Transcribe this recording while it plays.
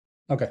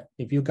Okay,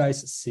 if you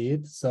guys see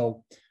it,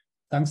 so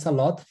thanks a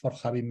lot for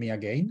having me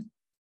again.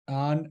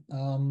 And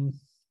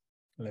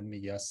let me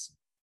just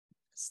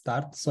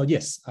start. So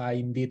yes, I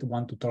indeed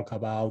want to talk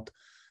about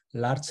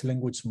large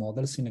language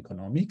models in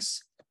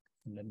economics.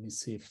 Let me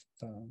see if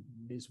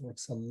this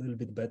works a little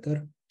bit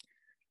better.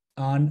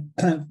 And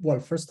well,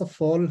 first of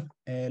all,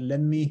 let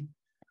me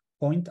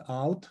point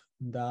out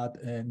that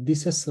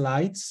these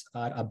slides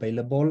are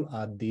available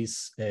at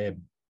this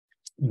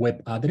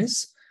web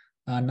address,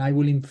 and I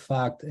will in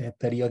fact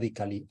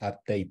periodically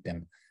update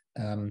them.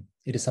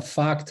 It is a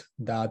fact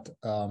that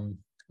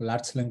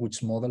large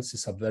language models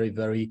is a very,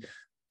 very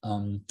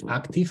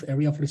active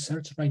area of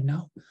research right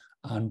now,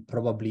 and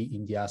probably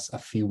in just a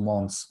few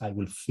months I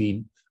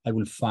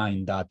will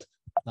find that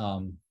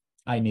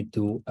I need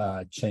to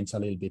change a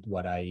little bit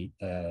what I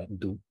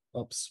do.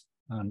 Oops,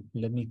 and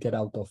let me get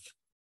out of,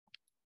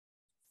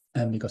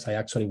 because I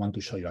actually want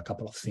to show you a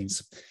couple of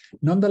things.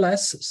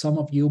 Nonetheless, some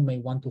of you may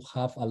want to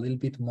have a little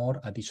bit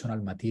more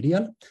additional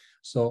material.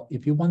 So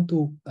if you want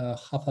to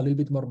have a little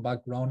bit more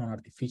background on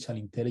artificial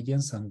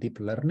intelligence and deep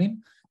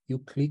learning, you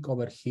click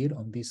over here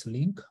on this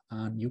link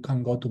and you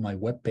can go to my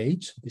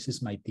webpage. This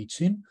is my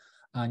teaching,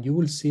 and you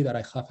will see that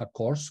I have a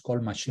course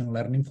called Machine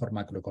Learning for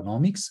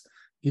Macroeconomics.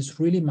 It's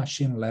really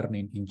machine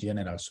learning in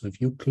general. So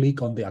if you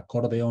click on the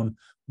accordion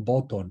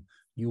button,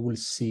 you will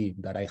see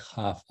that I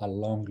have a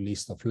long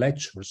list of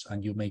lectures,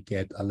 and you may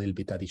get a little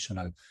bit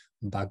additional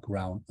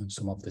background on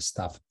some of the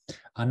stuff.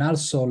 And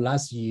also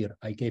last year,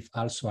 I gave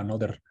also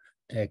another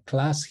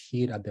class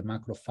here at the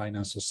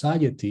Macrofinance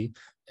Society.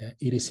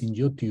 It is in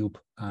YouTube,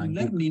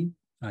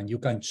 and you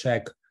can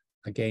check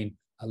again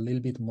a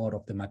little bit more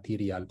of the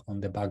material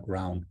on the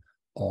background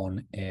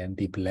on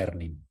deep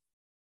learning.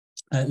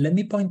 Let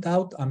me point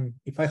out,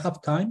 if I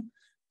have time,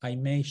 I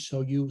may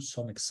show you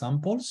some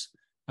examples.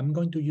 I'm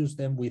going to use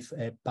them with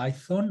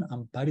Python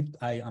and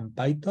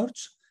PyTorch,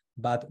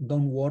 but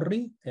don't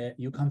worry,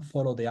 you can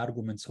follow the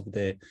arguments of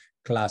the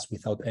class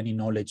without any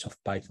knowledge of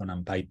Python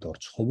and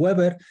PyTorch.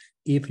 However,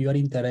 if you are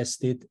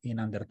interested in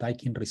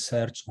undertaking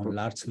research on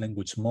large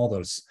language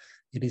models,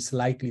 it is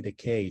likely the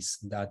case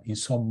that in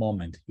some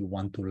moment you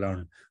want to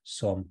learn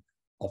some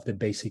of the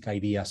basic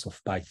ideas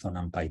of Python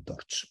and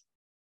PyTorch.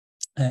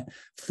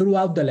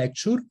 Throughout the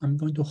lecture, I'm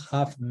going to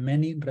have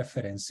many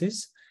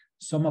references.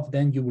 Some of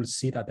them you will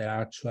see that there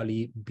are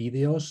actually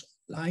videos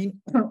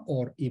online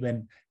or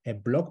even a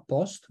blog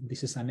post.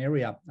 This is an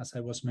area, as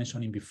I was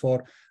mentioning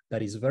before,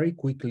 that is very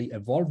quickly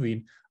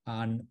evolving.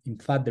 And in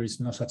fact, there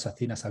is no such a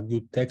thing as a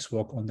good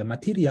textbook on the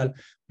material.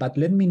 But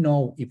let me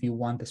know if you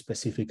want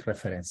specific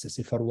references.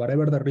 If for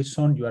whatever the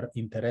reason you are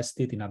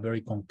interested in a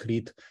very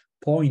concrete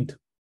point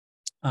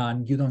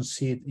and you don't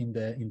see it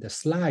in the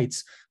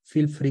slides,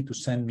 feel free to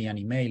send me an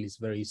email. It's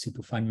very easy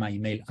to find my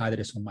email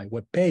address on my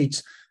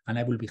webpage, and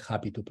I will be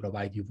happy to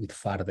provide you with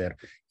further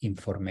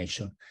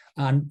information.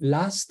 And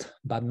last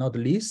but not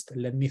least,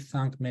 let me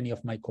thank many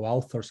of my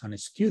co-authors and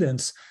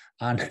students,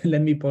 and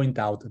let me point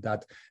out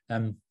that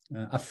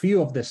a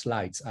few of the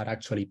slides are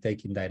actually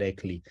taken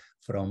directly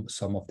from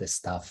some of the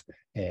stuff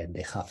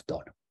they have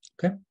done,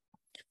 okay?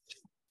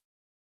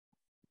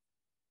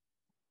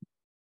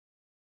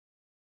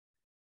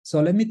 So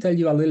let me tell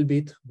you a little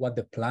bit what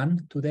the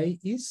plan today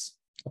is.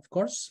 Of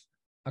course,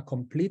 a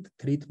complete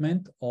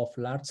treatment of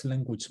large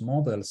language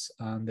models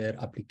and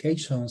their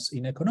applications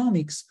in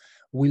economics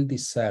will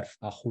deserve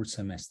a whole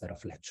semester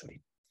of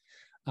lecturing.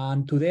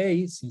 And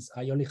today, since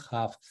I only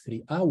have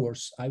 3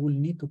 hours, I will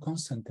need to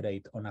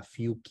concentrate on a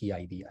few key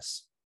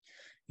ideas.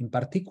 In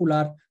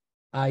particular,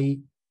 I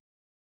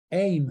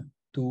aim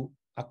to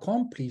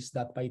accomplish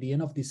that by the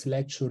end of this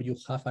lecture, you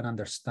have an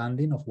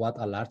understanding of what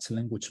a large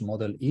language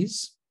model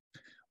is,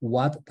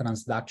 what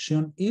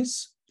transduction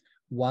is,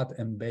 what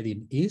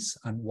embedding is,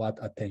 and what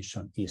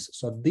attention is.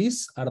 So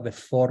these are the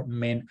 4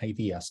 main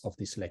ideas of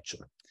this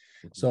lecture.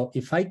 So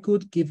if I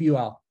could give you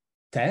a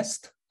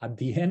test at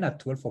the end at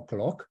 12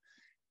 o'clock,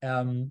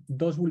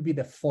 those will be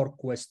the 4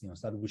 questions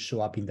that will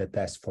show up in the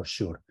test for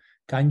sure.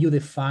 Can you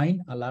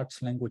define a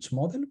large language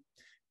model?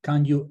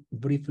 Can you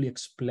briefly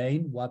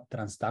explain what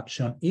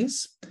transduction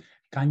is?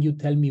 Can you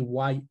tell me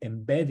why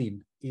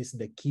embedding is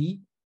the key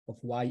of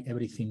why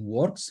everything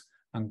works?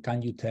 And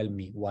can you tell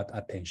me what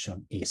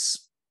attention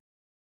is?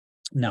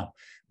 Now,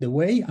 the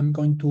way I'm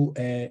going to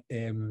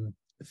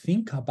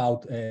think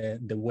about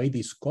the way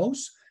this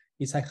goes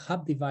is I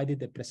have divided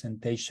the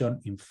presentation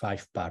in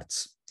 5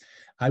 parts.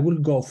 I will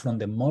go from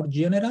the more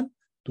general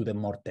to the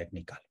more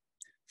technical.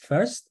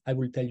 First, I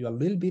will tell you a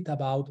little bit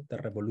about the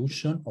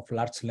revolution of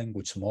large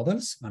language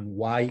models and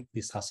why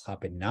this has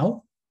happened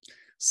now.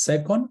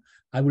 Second,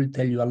 I will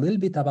tell you a little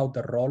bit about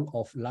the role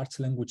of large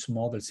language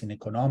models in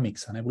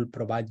economics, and I will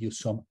provide you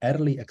some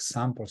early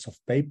examples of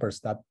papers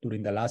that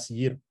during the last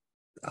year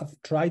have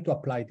tried to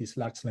apply these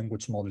large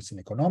language models in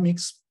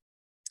economics.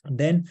 And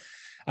then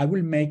I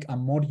will make a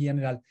more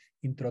general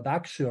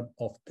introduction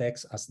of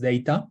text as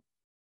data.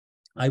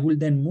 I will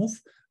then move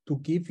to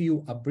give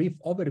you a brief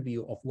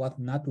overview of what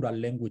natural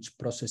language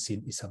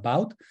processing is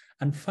about.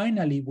 And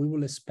finally, we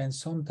will spend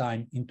some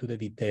time into the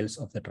details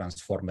of the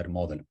transformer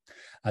model.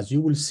 As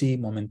you will see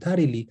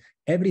momentarily,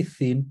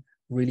 everything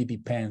really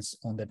depends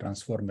on the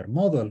transformer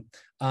model,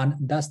 and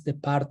that's the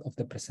part of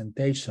the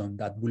presentation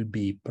that will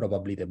be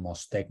probably the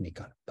most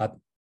technical. But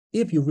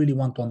if you really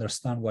want to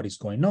understand what is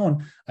going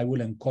on, I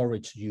will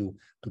encourage you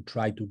to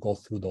try to go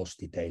through those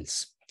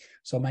details.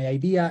 So my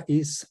idea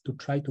is to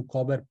try to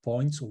cover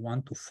points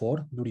 1 to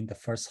 4 during the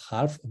first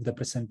half of the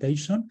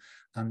presentation,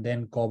 and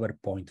then cover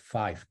point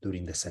 5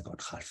 during the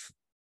second half.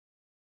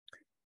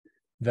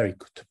 Very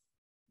good.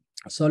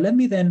 So let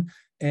me then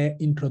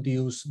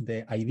introduce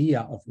the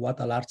idea of what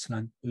a large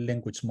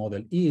language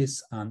model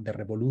is and the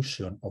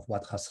revolution of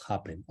what has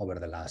happened over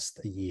the last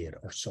year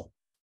or so.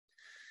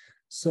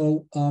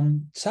 So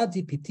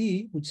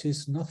ChatGPT, which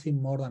is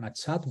nothing more than a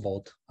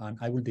chatbot, and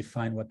I will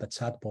define what a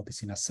chatbot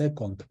is in a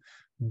second,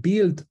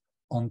 built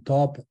on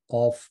top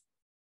of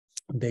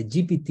the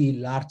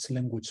GPT large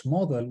language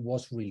model,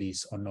 was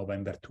released on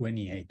November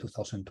 28,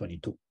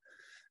 2022.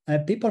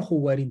 People who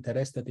were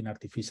interested in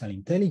artificial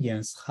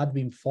intelligence had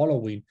been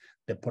following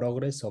the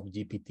progress of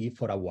GPT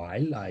for a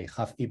while. I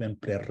have even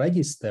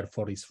pre-registered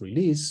for its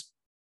release.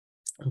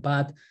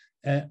 But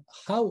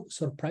how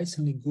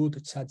surprisingly good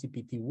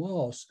ChatGPT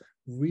was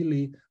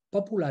really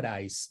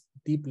popularized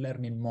deep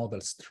learning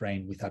models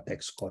trained with a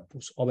text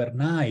corpus.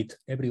 Overnight,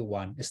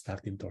 everyone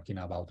started talking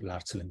about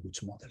large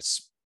language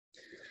models.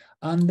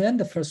 And then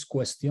the first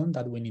question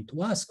that we need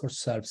to ask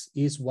ourselves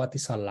is, what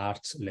is a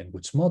large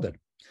language model?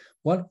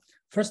 Well,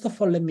 first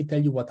of all, let me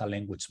tell you what a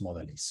language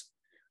model is.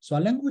 So a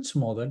language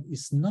model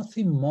is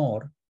nothing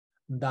more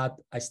than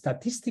a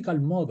statistical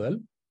model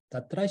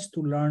that tries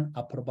to learn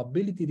a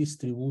probability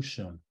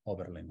distribution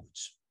over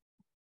language.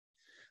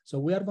 So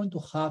we are going to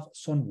have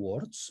some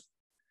words.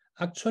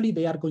 Actually,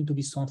 they are going to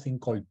be something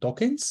called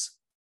tokens,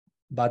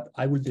 but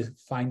I will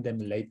define them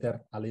later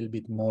a little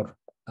bit more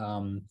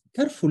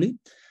carefully.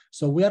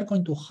 So we are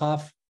going to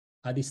have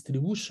a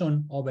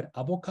distribution over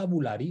a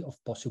vocabulary of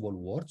possible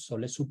words. So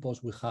let's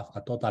suppose we have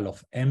a total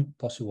of m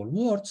possible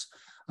words,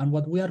 and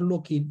what we are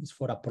looking is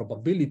for a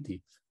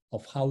probability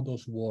of how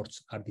those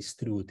words are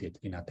distributed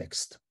in a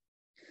text.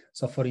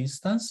 So for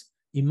instance,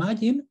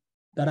 imagine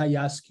that I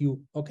ask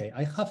you, okay,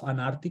 I have an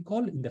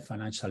article in the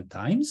Financial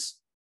Times,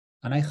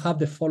 and I have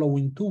the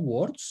following 2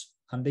 words,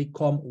 and they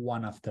come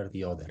one after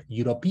the other: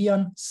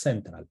 European,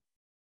 Central.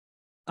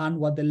 And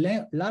what the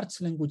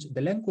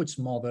language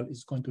model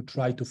is going to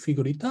try to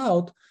figure it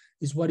out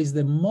is what is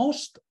the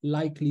most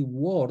likely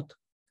word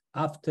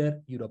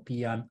after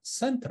European,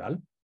 Central.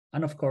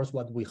 And of course,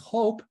 what we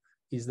hope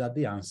is that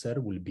the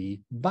answer will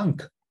be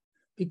bank,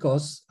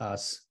 because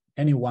as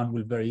anyone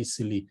will very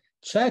easily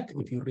check,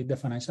 if you read the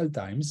Financial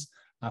Times,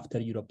 after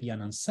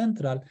European and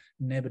Central,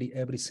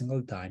 every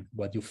single time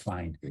what you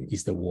find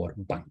is the word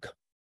bank.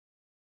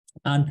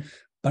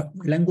 But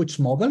language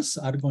models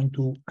are going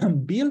to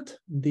build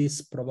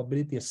these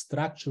probability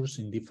structures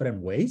in different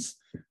ways,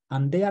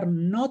 and they are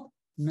not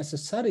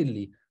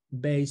necessarily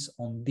based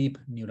on deep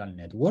neural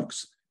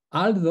networks,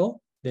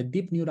 although the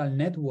deep neural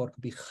network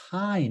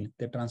behind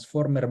the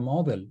transformer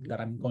model that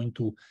I'm going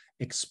to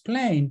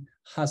explain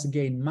has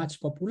gained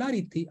much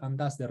popularity, and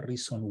that's the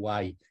reason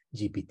why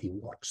GPT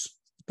works.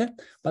 Okay?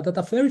 But at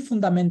a very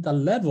fundamental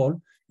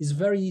level, it's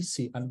very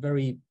easy and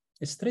very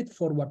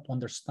straightforward to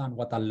understand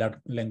what a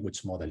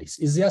language model is.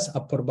 It's just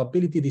a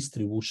probability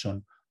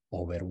distribution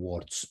over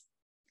words.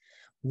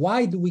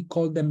 Why do we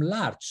call them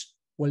large?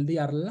 Well, they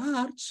are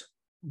large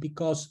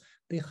because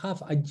they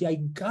have a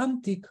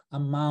gigantic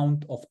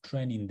amount of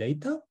training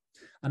data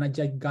and a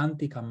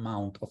gigantic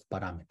amount of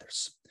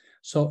parameters.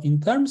 So in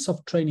terms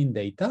of training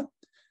data,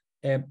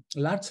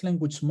 large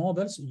language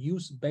models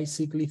use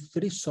basically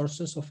 3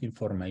 sources of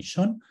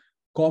information: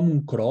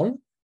 Common Crawl,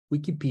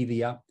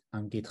 Wikipedia,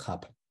 and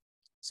GitHub.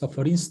 So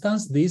for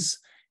instance, this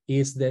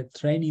is the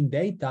training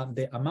data,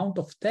 the amount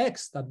of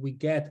text that we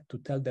get to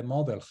tell the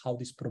model how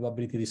these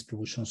probability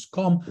distributions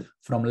come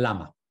from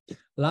Llama.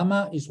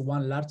 Llama is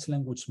one large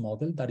language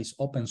model that is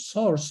open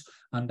source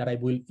and that I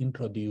will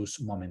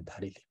introduce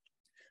momentarily.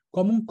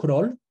 Common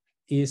Crawl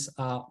is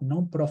a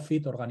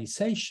non-profit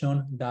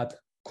organization that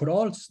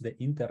crawls the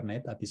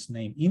internet, as its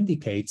name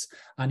indicates,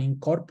 and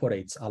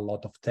incorporates a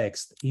lot of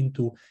text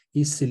into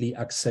easily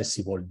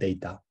accessible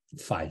data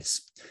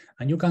files.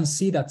 And you can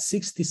see that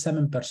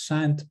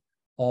 67%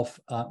 of,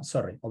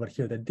 over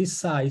here, that this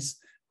size,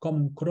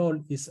 Common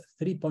Crawl, is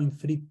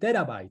 3.3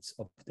 terabytes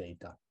of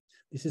data.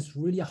 This is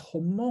really a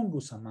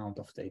humongous amount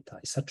of data.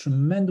 It's a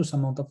tremendous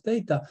amount of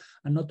data.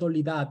 And not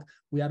only that,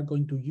 we are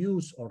going to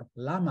use, or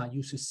Llama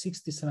uses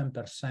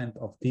 67%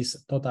 of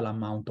this total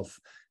amount of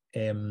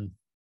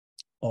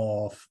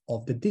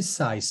this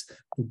size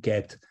to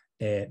get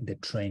the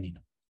training.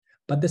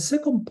 But the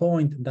second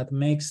point that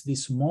makes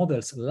these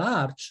models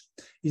large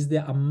is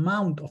the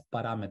amount of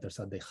parameters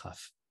that they have.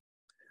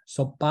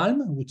 So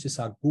Palm, which is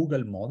a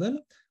Google model,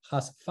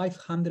 has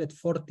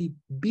 540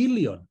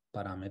 billion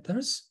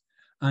parameters,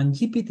 and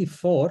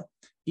GPT-4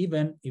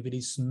 even if it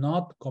is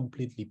not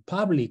completely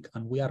public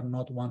and we are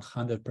not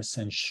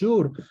 100%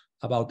 sure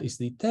about its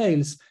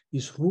details,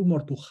 is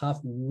rumored to have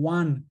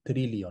 1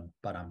 trillion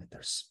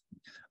parameters.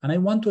 And I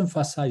want to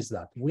emphasize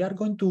that we are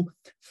going to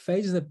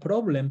face the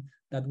problem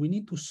that we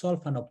need to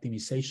solve an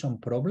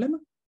optimization problem,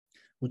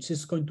 which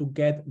is going to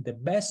get the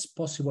best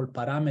possible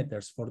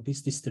parameters for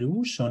this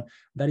distribution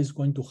that is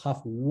going to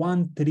have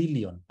 1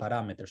 trillion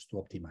parameters to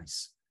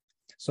optimize.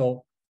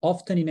 So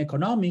often in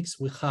economics,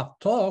 we have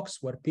talks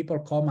where people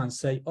come and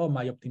say, oh,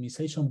 my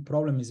optimization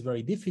problem is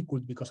very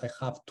difficult because I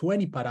have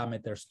 20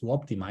 parameters to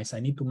optimize. I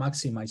need to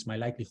maximize my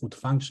likelihood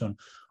function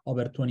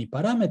over 20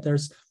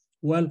 parameters.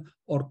 Well,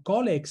 our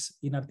colleagues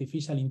in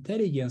artificial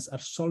intelligence are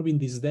solving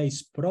these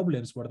days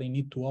problems where they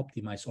need to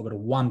optimize over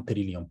 1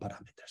 trillion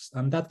parameters.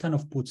 And that kind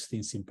of puts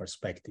things in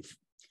perspective.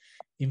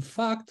 In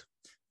fact,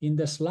 in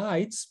the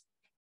slides,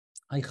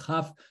 I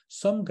have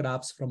some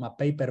graphs from a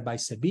paper by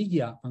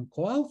Sevilla and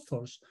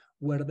co-authors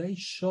where they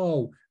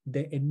show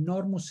the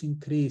enormous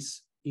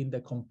increase in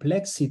the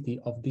complexity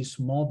of these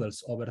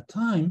models over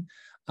time.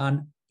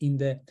 And in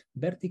the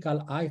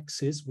vertical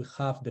axis, we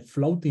have the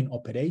floating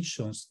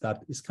operations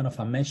that is kind of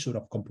a measure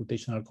of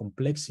computational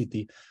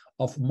complexity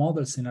of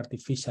models in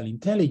artificial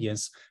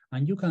intelligence.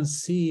 And you can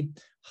see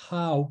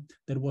how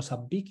there was a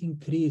big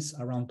increase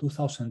around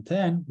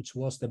 2010, which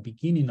was the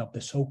beginning of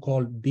the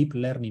so-called deep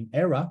learning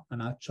era.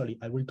 And actually,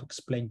 I will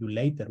explain you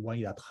later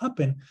why that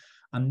happened.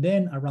 And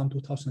then around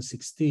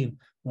 2016,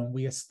 when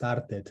we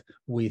started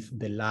with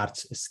the large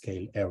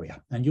scale area.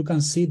 And you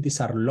can see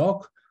these are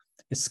log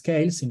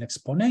scales in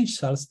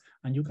exponentials,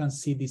 and you can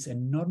see this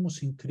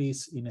enormous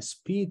increase in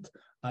speed,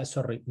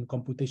 in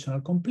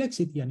computational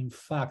complexity, and in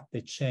fact,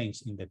 the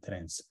change in the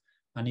trends.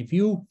 And if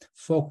you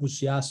focus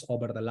just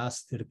over the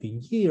last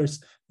 13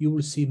 years, you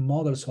will see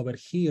models over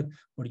here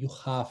where you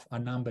have a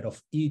number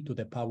of e to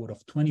the power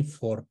of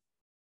 24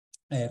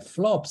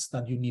 flops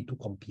that you need to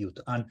compute.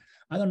 And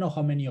I don't know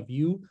how many of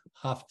you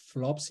have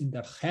flops in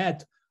their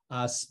head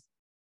as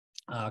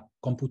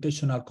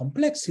computational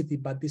complexity,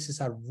 but this is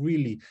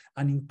an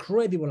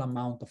incredible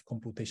amount of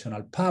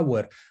computational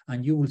power,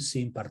 and you will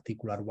see in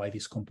particular why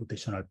this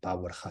computational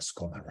power has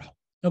come around.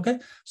 Okay,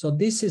 so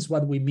this is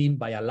what we mean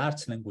by a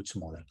large language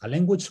model. A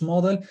language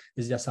model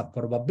is just a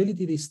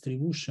probability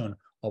distribution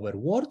over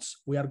words.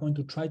 We are going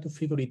to try to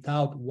figure it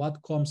out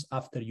what comes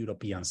after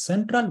European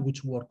Central,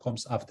 which word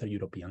comes after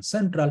European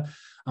Central,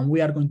 and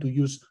we are going to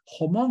use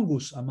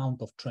humongous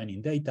amount of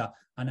training data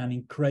and an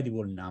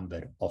incredible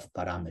number of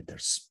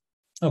parameters.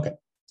 Okay,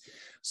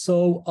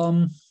 so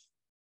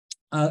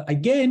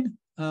again,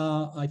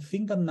 I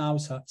think that now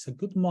it's a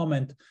good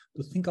moment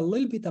to think a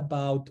little bit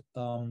about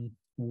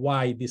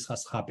why this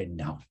has happened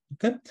now,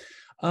 okay?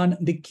 And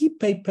the key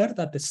paper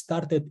that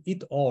started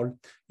it all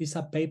is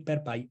a paper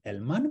by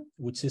Ellman,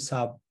 which is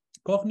a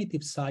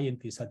cognitive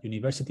scientist at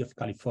University of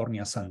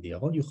California, San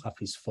Diego. You have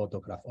his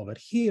photograph over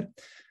here.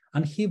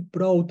 And he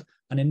brought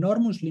an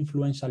enormously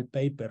influential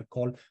paper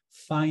called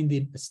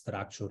Finding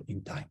Structure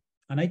in Time.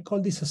 And I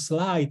call this a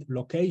slide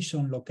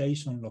location,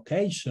 location,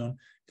 location,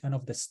 kind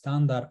of the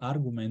standard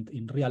argument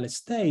in real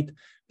estate,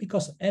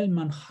 because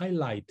Ellman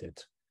highlighted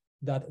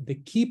that the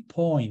key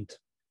point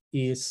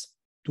is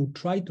to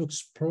try to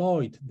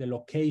exploit the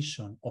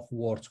location of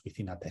words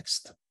within a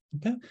text.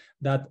 Okay,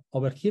 that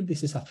over here,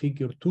 this is a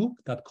figure 2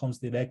 that comes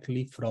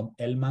directly from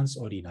Ellman's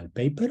original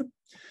paper.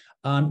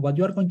 And what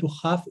you are going to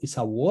have is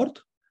a word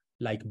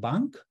like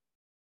bank,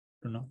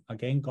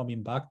 again,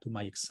 coming back to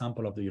my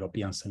example of the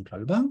European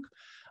Central Bank.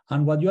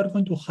 And what you are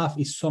going to have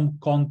is some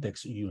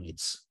context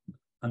units.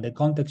 And the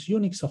context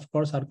units, of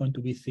course, are going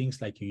to be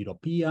things like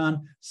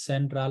European,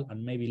 Central,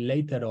 and maybe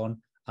later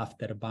on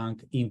after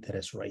bank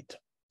interest rate.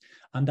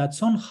 And that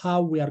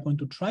somehow we are going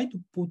to try to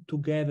put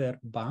together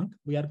bank,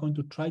 we are going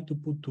to try to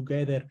put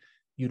together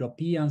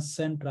European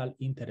Central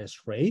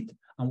interest rate,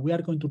 and we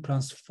are going to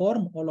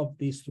transform all of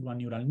this through a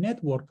neural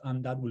network,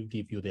 and that will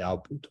give you the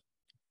output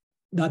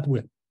that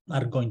we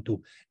are going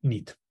to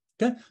need.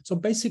 Okay, so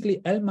basically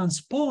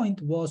Ellman's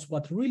point was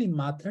what really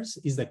matters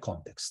is the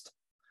context.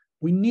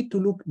 We need to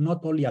look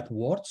not only at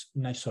words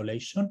in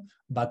isolation,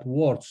 but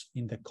words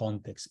in the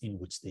context in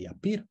which they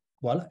appear.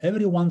 Well,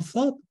 everyone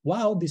thought,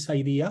 wow, this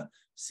idea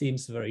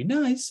seems very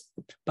nice,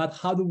 but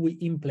how do we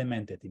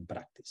implement it in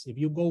practice? If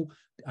you go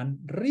and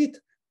read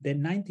the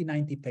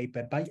 1990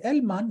 paper by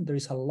Ellman, there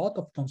is a lot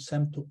of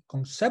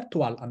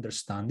conceptual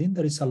understanding.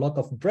 There is a lot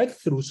of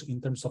breakthroughs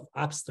in terms of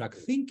abstract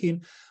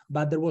thinking,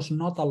 but there was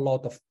not a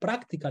lot of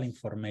practical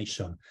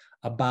information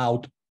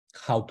about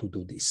how to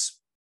do this.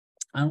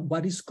 And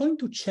what is going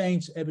to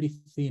change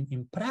everything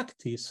in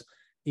practice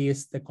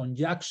is the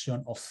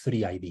conjunction of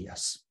 3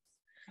 ideas.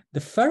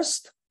 The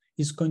first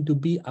is going to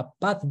be a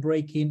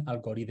path-breaking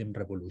algorithm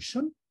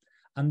revolution,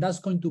 and that's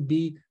going to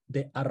be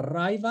the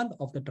arrival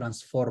of the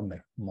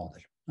transformer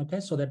model.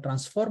 Okay, so the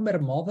transformer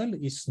model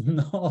is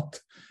not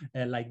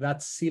like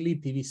that silly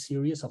TV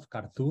series of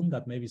cartoon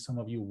that maybe some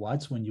of you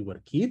watched when you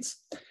were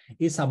kids.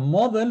 It's a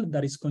model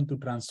that is going to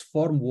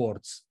transform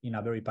words in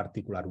a very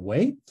particular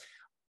way.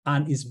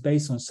 and is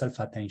based on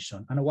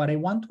self-attention. And what I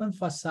want to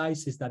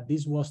emphasize is that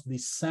this was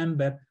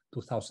December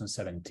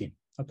 2017,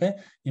 okay?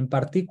 In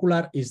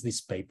particular is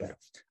this paper.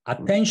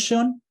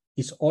 Attention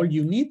is all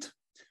you need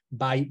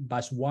by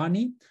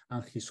Vaswani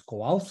and his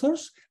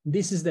co-authors.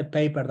 This is the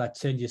paper that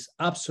changes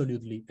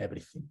absolutely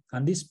everything.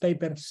 And this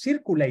paper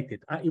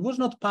circulated, it was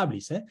not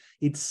published,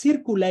 it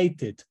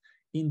circulated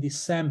in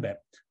December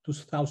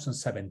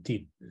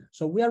 2017.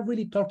 So we are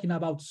really talking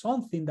about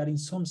something that in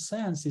some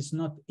sense is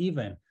not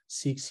even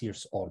 6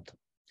 years old.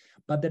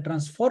 But the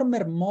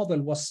transformer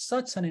model was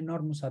such an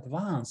enormous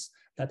advance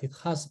that it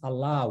has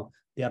allowed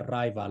the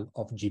arrival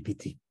of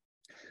GPT.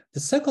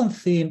 The second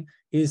thing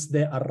is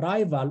the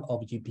arrival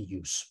of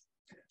GPUs.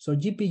 So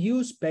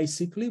GPUs,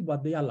 basically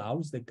what they allow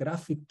is the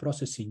graphic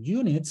processing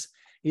units,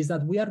 is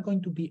that we are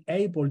going to be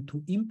able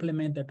to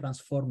implement the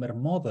transformer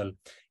model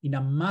in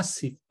a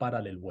massive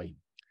parallel way.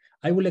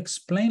 I will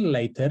explain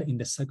later in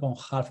the second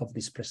half of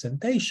this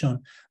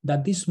presentation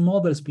that these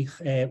models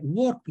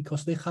work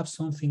because they have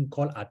something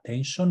called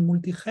attention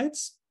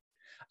multi-heads.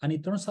 And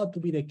it turns out to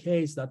be the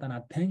case that an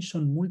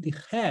attention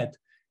multi-head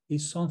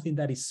is something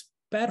that is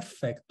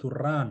perfect to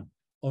run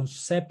on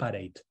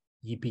separate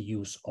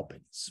GPUs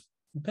openings.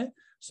 Okay,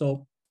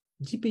 so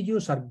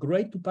GPUs are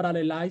great to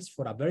parallelize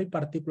for a very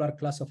particular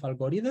class of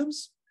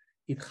algorithms.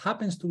 It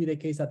happens to be the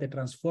case that the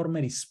transformer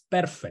is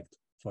perfect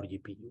for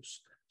GPUs.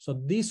 So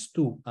these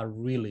two are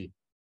really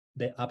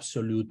the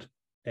absolute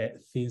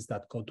things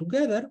that go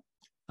together.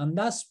 And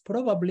that's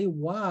probably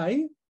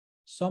why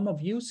some of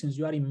you, since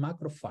you are in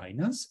macro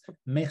finance,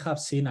 may have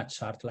seen a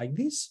chart like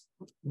this.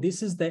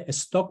 This is the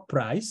stock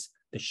price,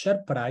 the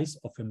share price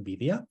of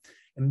NVIDIA.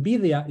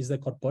 NVIDIA is the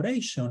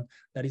corporation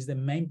that is the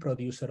main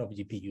producer of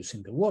GPUs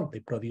in the world. They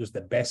produce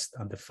the best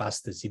and the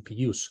fastest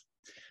GPUs.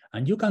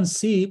 And you can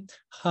see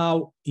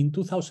how in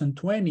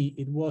 2020,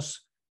 it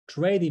was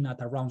trading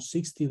at around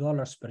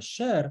 $60 per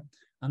share.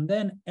 And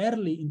then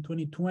early in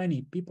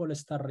 2020, people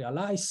start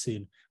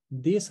realizing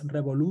this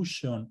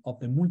revolution of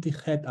the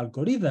multi-head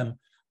algorithm,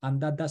 and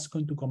that's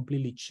going to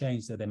completely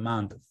change the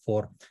demand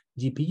for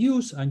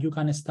GPUs. And you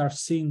can start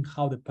seeing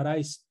how the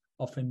price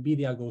of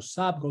NVIDIA goes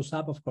up.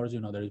 Of course, you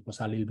know, there was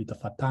a little bit of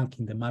a tank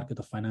in the market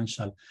of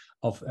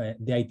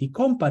the IT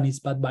companies,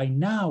 but by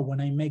now,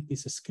 when I make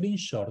this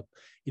screenshot,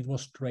 it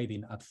was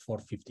trading at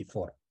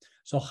 454.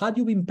 So had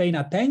you been paying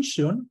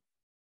attention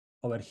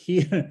over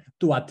here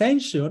to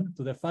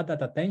the fact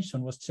that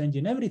attention was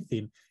changing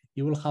everything,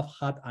 you will have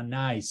had a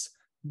nice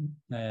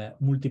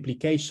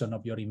multiplication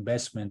of your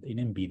investment in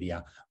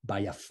NVIDIA by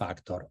a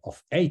factor of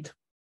 8.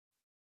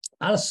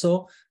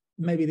 Also,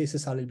 maybe this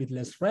is a little bit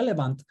less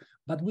relevant,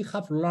 but we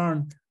have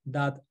learned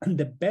that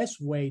the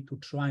best way to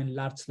train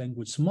large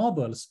language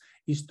models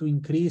is to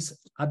increase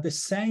at the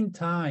same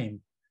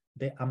time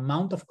the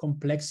amount of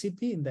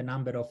complexity in the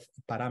number of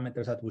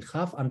parameters that we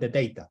have and the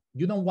data.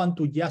 You don't want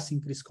to just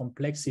increase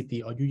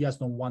complexity, or you just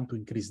don't want to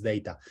increase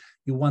data.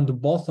 You want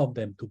both of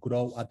them to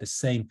grow at the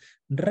same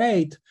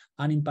rate.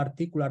 And in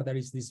particular, there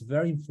is this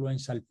very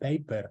influential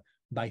paper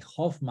by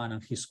Hoffman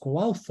and his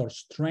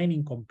co-authors,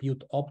 Training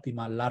Compute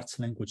Optimal Large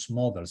Language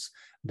Models,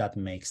 that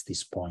makes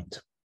this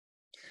point.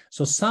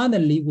 So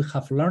suddenly we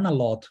have learned a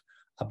lot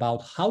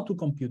about how to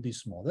compute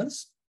these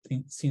models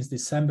since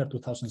December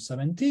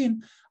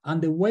 2017.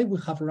 And the way we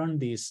have learned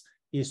this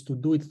is to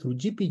do it through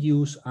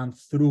GPUs and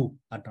through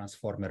a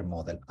transformer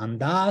model. And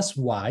that's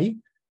why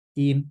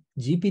in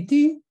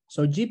GPT,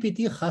 so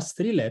GPT has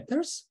 3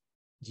 letters,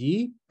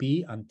 G,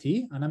 P, and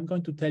T, and I'm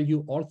going to tell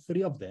you all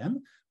 3 of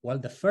them. Well,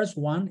 the first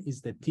one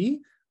is the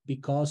T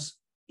because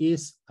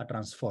it's a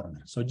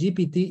transformer. So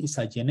GPT is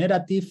a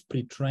generative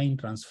pre-trained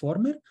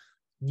transformer.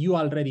 You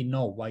already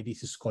know why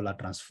this is called a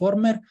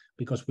transformer,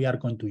 because we are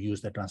going to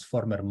use the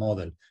transformer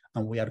model,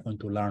 and we are going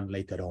to learn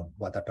later on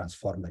what a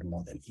transformer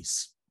model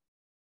is.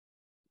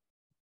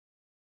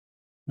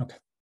 Okay.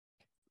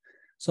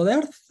 So there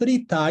are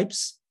 3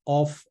 types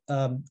of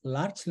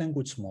large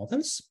language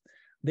models.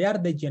 They are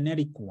the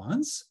generic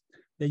ones.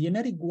 The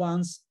generic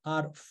ones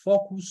are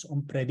focused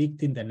on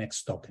predicting the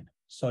next token.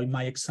 So in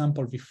my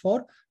example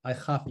before, I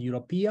have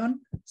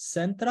European,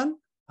 Central,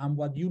 and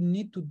what you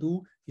need to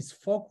do is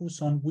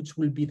focus on which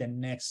will be the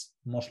next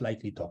most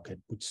likely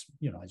token, which,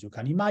 you know, as you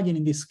can imagine,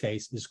 in this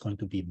case, is going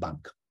to be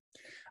bank.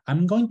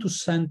 I'm going to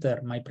center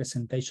my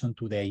presentation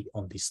today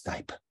on this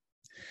type.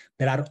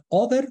 There are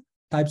other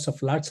types of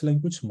large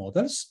language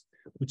models,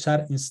 which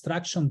are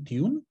instruction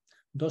tuned.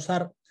 Those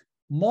are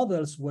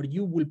models where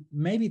you will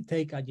maybe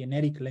take a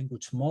generic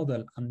language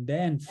model and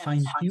then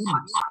fine tune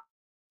it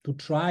to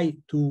try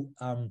to,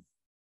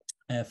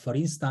 for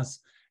instance,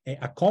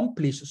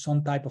 accomplish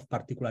some type of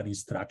particular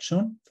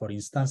instruction. For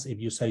instance, if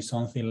you say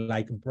something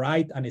like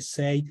write an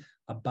essay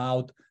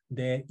about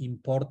the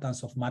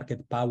importance of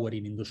market power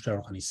in industrial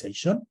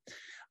organization.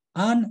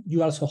 And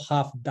you also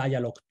have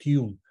dialogue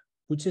tune,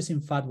 which is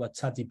in fact what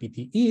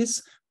ChatGPT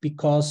is,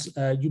 because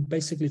you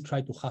basically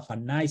try to have a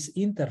nice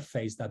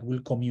interface that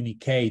will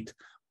communicate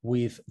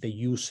with the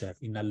user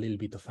in a little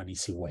bit of an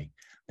easy way.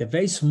 The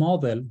base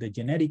model, the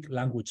generic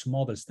language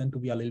models, tend to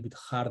be a little bit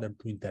harder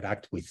to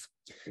interact with.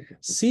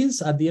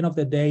 Since at the end of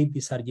the day,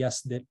 these are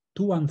just the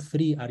 2 and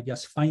 3 are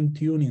just fine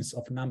tunings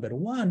of number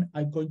 1,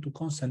 I'm going to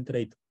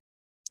concentrate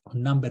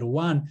on number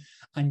 1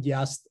 and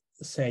just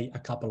say a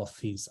couple of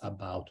things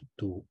about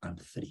 2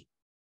 and 3.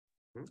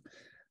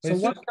 So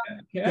what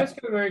can I ask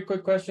you a very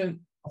quick question?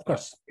 Of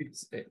course.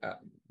 It's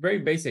very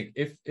basic.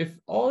 If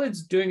all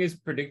it's doing is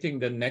predicting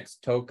the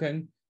next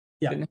token,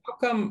 then how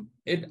come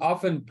it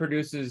often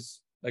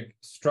produces like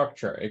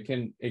structure?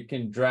 It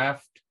can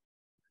draft,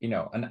 you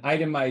know, an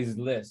itemized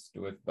list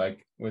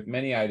with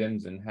many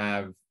items and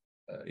have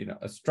you know,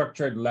 a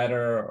structured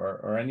letter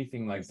or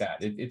anything like that.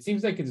 It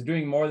seems like it's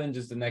doing more than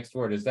just the next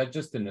word. Is that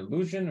just an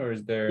illusion, or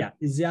is there? Yeah,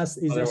 it's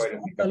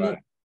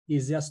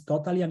just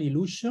totally an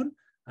illusion,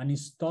 and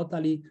it's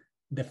totally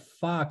the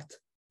fact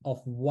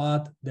of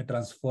what the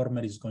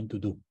transformer is going to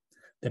do.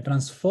 The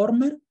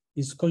transformer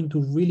is going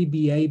to really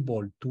be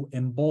able to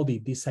embody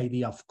this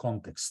idea of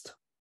context.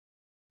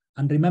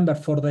 And remember,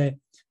 from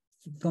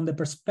the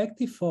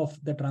perspective of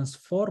the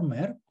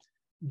transformer,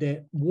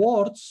 the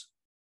words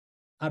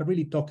are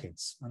really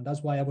tokens. And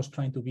that's why I was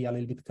trying to be a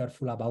little bit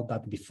careful about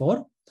that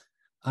before.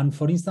 And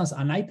for instance,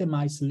 an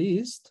itemized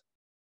list,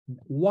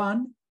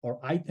 1 or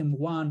item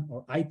 1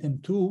 or item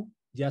 2,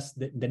 just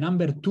the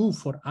number 2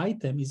 for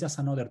item is just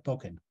another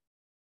token.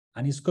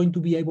 And it's going to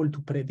be able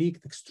to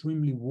predict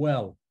extremely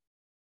well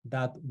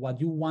that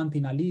what you want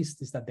in a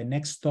list is that the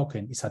next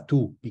token is a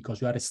 2 because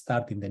you are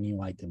starting the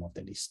new item of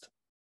the list.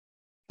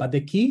 But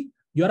the key,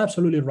 you're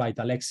absolutely right,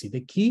 Alexi.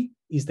 The key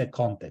is the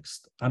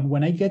context. And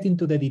when I get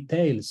into the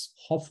details,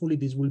 hopefully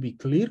this will be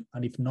clear.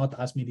 And if not,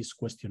 ask me this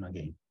question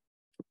again.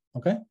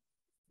 Okay?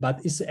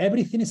 But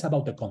everything is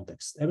about the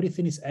context.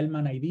 Everything is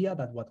Elman idea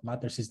that what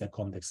matters is the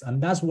context.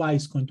 And that's why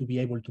it's going to be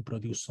able to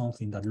produce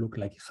something that looks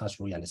like it has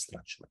real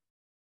structure.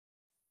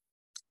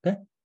 Okay?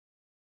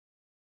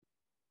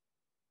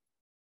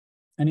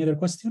 Any other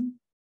question?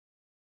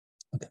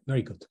 Okay,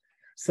 very good.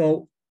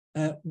 So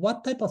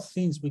what type of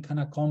things we can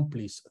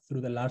accomplish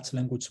through the large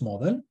language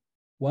model?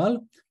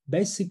 Well,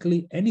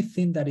 basically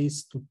anything that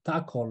is to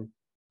tackle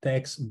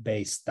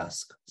text-based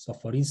tasks. So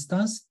for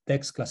instance,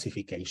 text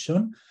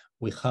classification.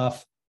 We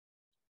have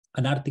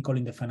an article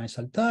in the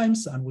Financial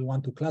Times and we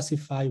want to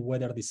classify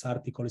whether this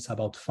article is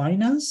about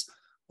finance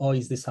or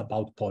is this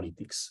about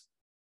politics.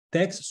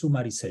 Text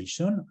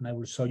summarization, and I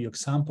will show you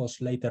examples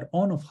later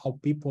on of how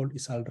people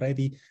is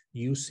already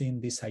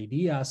using these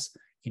ideas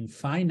in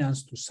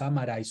finance to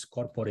summarize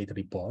corporate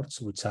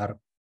reports, which are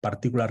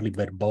particularly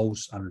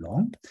verbose and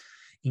long,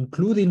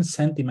 including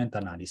sentiment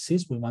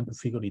analysis. We want to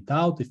figure it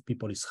out if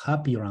people is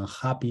happy or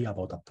unhappy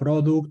about a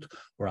product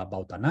or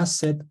about an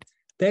asset.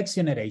 Text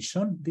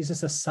generation, this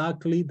is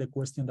exactly the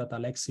question that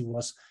Alexi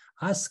was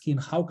asking.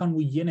 How can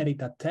we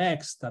generate a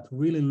text that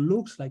really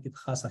looks like it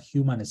has a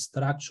human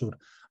structure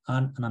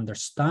and an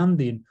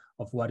understanding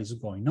of what is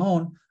going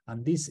on?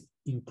 And this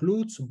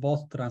includes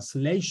both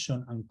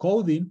translation and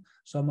coding.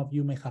 Some of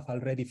you may have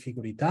already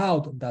figured it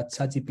out that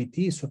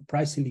ChatGPT is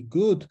surprisingly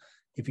good.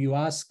 If you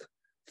ask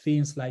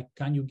things like,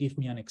 can you give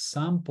me an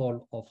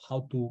example of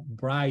how to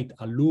write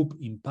a loop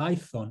in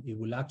Python? It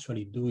will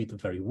actually do it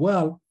very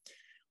well.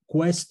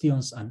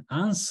 Questions and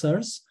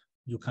answers.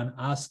 You can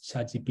ask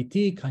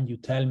ChatGPT, can you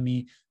tell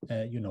me,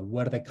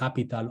 where the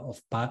capital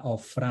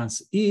of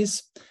France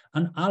is?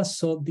 And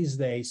also these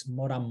days,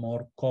 more and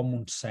more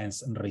common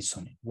sense and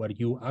reasoning, where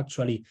you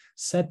actually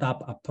set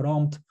up a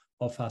prompt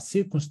of a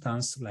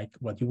circumstance like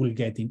what you will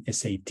get in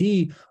SAT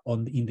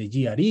in the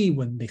GRE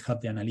when they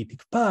have the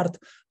analytic part,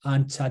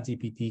 and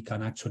ChatGPT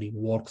can actually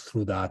work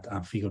through that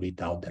and figure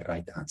it out the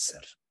right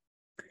answer.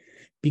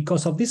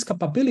 Because of these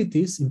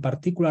capabilities, in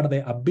particular,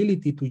 the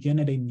ability to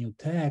generate new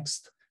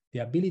text, the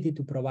ability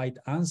to provide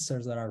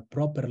answers that are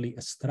properly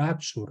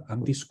structured,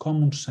 and this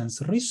common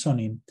sense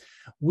reasoning,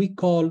 we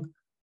call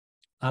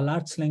a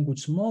large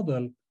language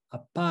model a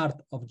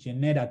part of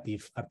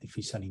generative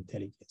artificial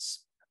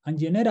intelligence. And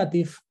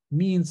generative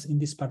means in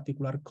this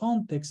particular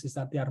context is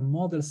that they are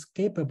models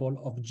capable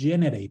of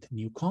generate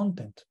new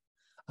content.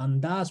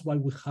 And that's why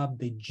we have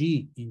the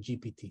G in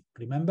GPT.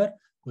 Remember,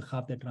 we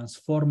have the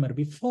transformer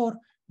before,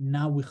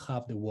 now we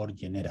have the word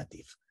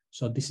generative.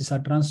 So this is a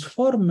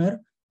transformer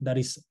that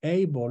is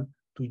able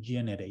to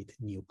generate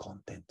new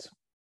content.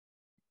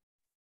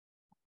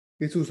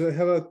 Jesus, I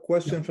have a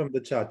question from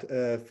the chat.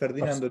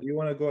 Ferdinando, do you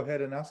want to go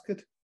ahead and ask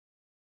it?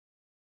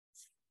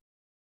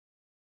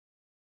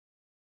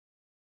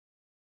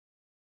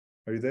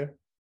 Are you there?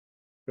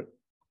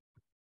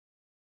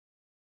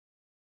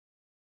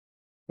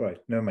 Right,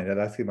 never mind,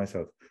 I'll ask it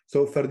myself.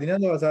 So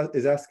Ferdinando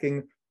is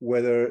asking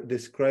whether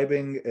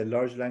describing a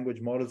large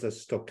language models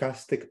as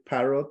stochastic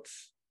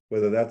parrots,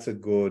 whether that's a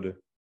good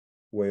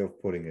way of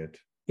putting it.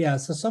 Yeah,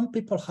 so some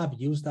people have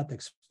used that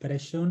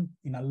expression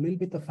in a little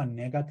bit of a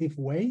negative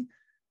way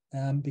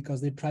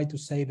because they try to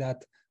say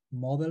that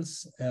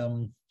models,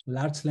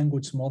 large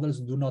language models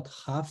do not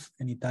have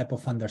any type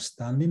of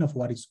understanding of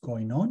what is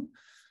going on.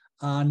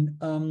 And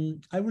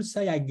I would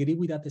say I agree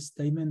with that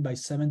statement by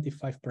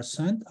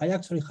 75%. I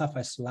actually have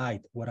a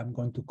slide where I'm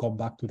going to come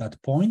back to that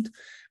point,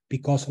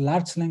 because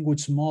large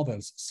language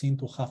models seem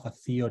to have a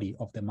theory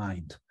of the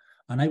mind.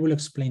 And I will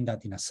explain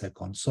that in a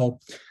second. So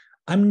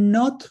I'm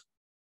not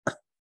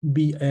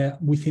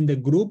within the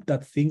group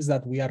that thinks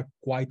that we are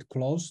quite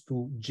close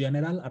to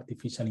general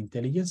artificial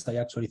intelligence. I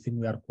actually think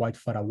we are quite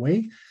far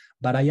away,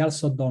 but I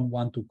also don't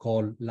want to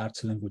call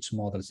large language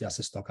models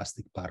just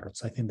stochastic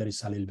parrots. I think there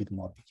is a little bit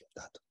more beyond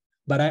that.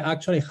 But I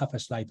actually have a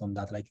slide on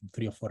that, like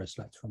 3 or 4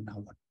 slides from now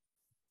on.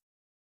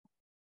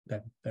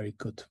 Okay, very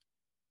good.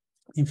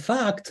 In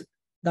fact,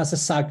 that's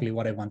exactly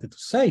what I wanted to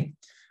say.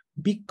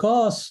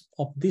 Because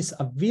of this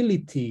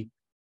ability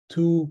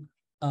to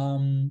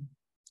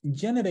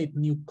generate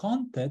new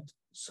content,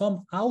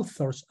 some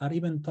authors are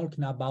even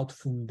talking about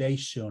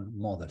foundation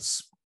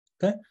models.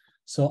 Okay,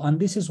 so, and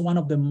this is one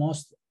of the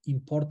most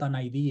important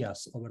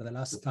ideas over the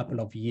last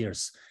couple of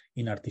years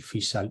in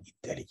artificial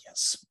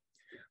intelligence.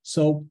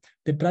 So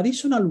the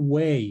traditional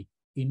way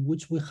in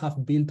which we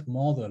have built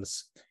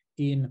models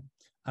in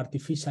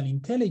artificial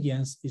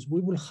intelligence is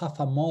we will have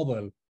a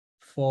model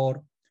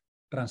for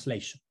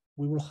translation.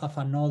 We will have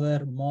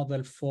another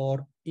model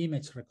for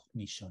image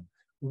recognition.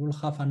 We will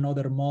have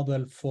another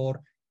model for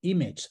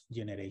image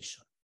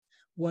generation.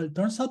 Well, it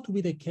turns out to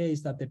be the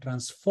case that the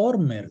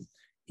transformer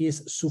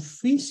is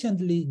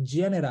sufficiently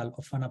general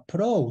of an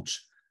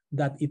approach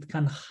that it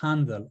can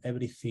handle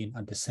everything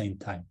at the same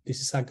time.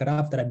 This is a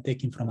graph that I'm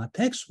taking from a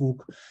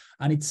textbook,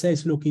 and it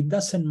says, look, it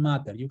doesn't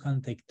matter. You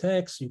can take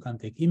text, you can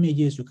take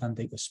images, you can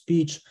take a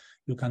speech,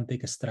 you can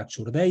take a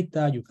structured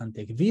data, you can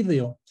take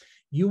video.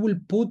 You will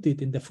put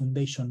it in the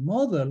foundation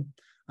model,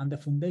 and the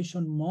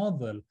foundation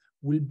model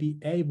will be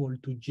able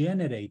to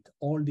generate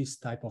all these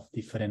type of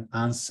different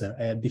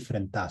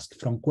tasks,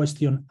 from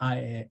question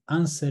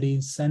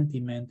answering,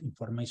 sentiment,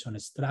 information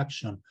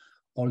extraction,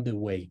 all the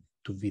way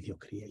to video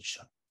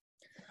creation.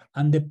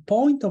 And the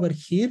point over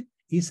here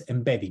is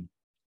embedding.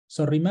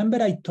 So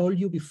remember I told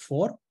you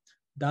before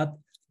that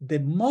the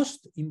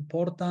most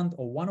important,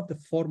 or one of the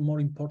 4 more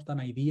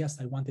important ideas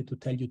I wanted to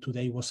tell you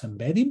today was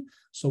embedding.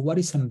 So what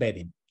is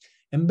embedding?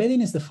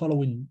 Embedding is the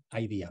following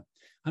idea.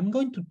 I'm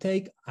going to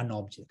take an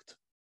object,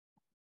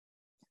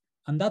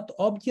 and that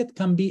object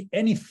can be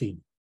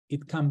anything.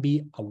 It can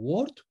be a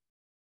word,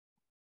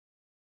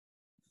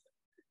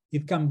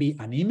 it can be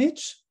an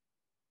image,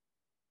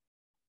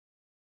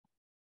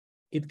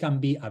 it can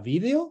be a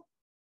video,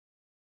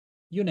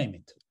 you name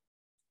it,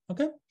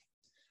 okay?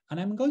 And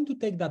I'm going to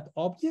take that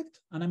object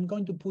and I'm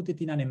going to put it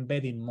in an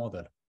embedding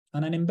model.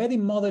 And an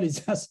embedding model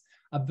is just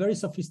a very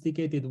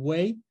sophisticated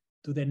way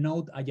to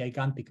denote a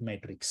gigantic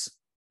matrix.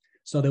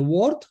 So the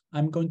word,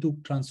 I'm going to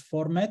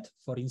transform it,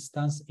 for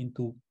instance,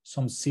 into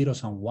some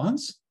zeros and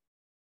ones.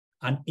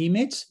 An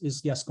image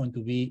is just going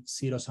to be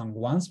zeros and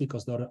ones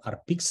because there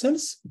are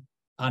pixels.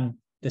 And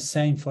the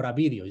same for a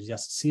video, it's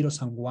just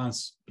zeros and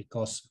ones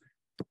because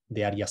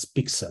they are just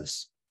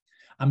pixels.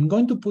 I'm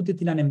going to put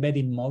it in an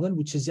embedding model,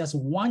 which is just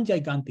one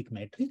gigantic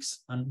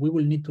matrix. And we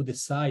will need to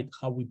decide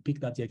how we pick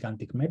that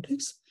gigantic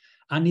matrix.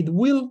 And it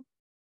will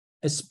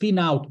spin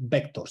out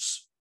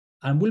vectors.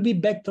 And will be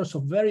vectors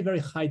of very, very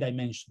high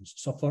dimensions.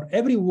 So for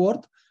every word,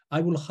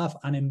 I will have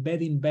an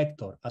embedding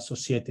vector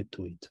associated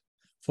to it.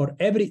 For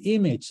every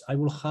image, I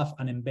will have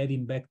an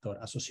embedding vector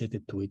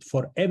associated to it.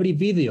 For every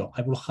video,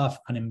 I will have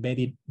an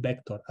embedded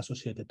vector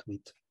associated to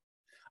it.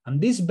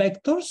 And these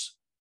vectors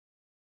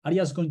are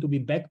just going to be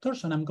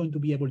vectors, and I'm going to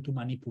be able to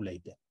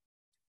manipulate them.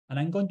 And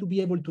I'm going to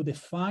be able to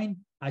define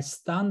a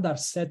standard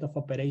set of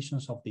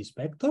operations of these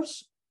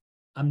vectors.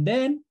 And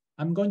then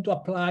I'm going to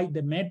apply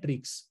the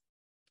metrics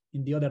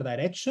in the other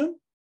direction,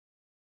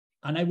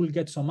 and I will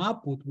get some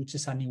output, which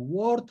is a new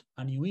word,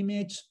 a new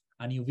image,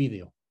 a new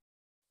video.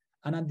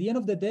 And at the end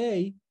of the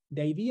day,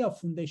 the idea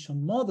of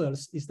foundation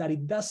models is that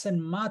it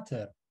doesn't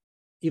matter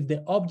if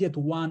the object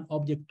 1,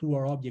 object 2,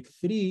 or object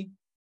 3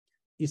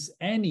 is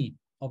any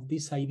of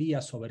these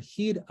ideas over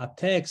here, a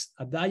text,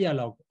 a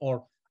dialogue,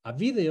 or a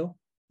video,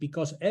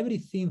 because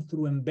everything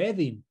through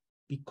embedding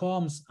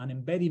becomes an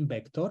embedding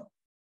vector,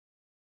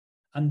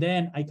 and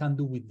then I can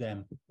do with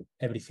them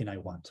everything I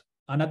want.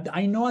 And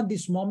I know at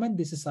this moment,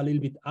 this is a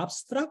little bit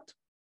abstract,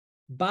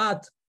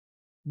 but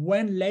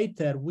when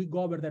later we go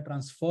over the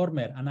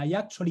transformer and I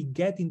actually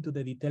get into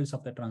the details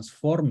of the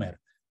transformer,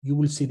 you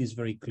will see this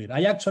very clear.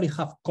 I actually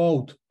have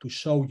code to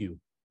show you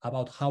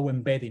about how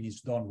embedding is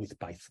done with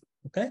Python,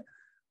 okay?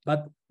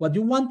 But what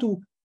you want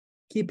to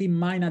keep in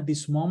mind at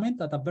this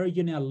moment at a very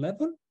general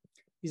level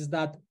is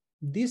that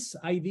this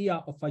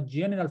idea of a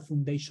general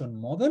foundation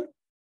model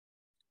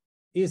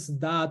is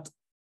that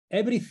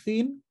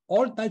everything,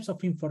 all types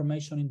of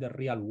information in the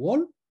real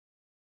world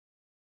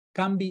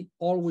can be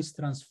always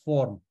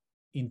transformed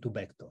into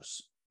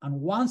vectors.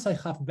 And once I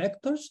have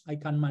vectors, I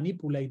can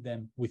manipulate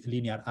them with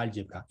linear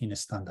algebra in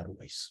standard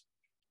ways.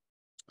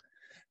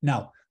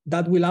 Now,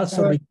 that will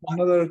also require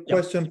another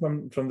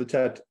question from the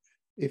chat.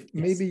 If Yes.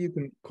 maybe you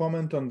can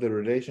comment on the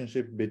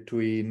relationship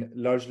between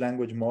large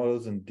language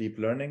models and deep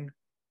learning.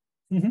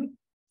 Mm-hmm.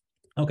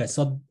 Okay,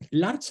 so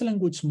large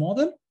language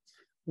model,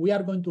 we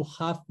are going to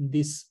have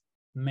this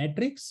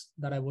metrics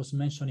that I was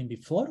mentioning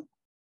before.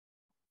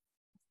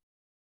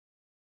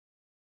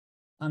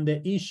 And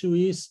the issue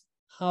is,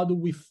 how do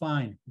we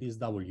find this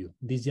W,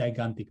 this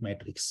gigantic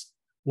matrix?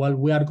 Well,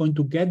 we are going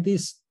to get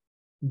this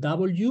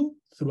W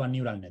through a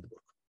neural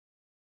network.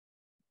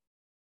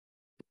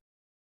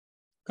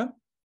 Okay?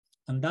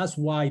 And that's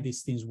why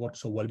these things work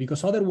so well,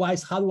 because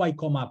otherwise, how do I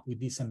come up with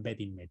this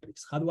embedding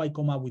matrix? How do I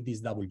come up with this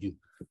W?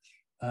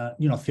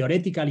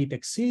 Theoretically it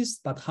exists,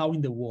 but how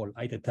in the world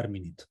I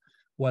determine it?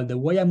 Well, the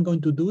way I'm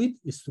going to do it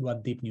is through a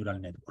deep neural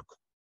network.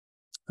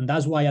 And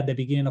that's why at the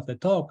beginning of the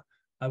talk,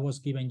 I was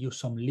giving you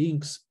some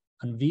links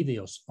and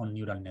videos on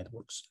neural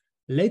networks.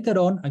 Later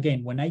on,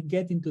 again, when I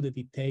get into the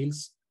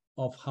details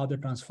of how the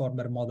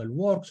transformer model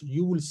works,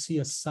 you will see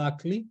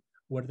exactly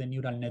where the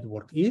neural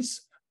network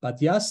is. But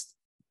just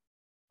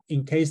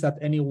in case that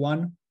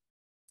anyone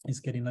is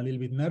getting a little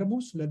bit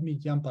nervous, let me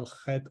jump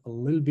ahead a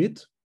little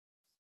bit.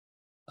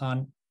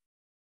 And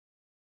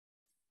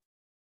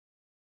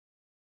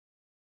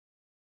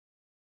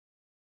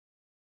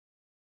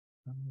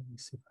let me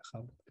see if I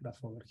have the graph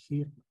over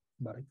here,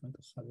 but I'm going to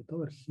have it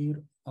over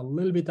here a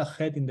little bit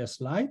ahead in the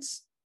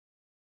slides.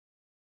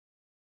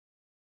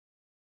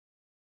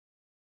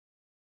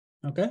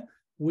 Okay,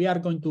 we are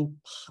going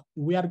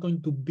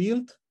to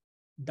build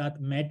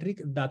that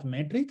metric. That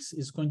matrix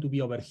is going to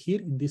be over here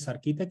in this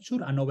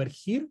architecture, and over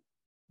here,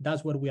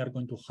 that's where we are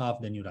going to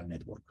have the neural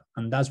network,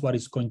 and that's what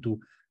is going to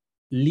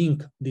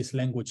link these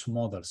language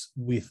models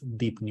with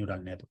deep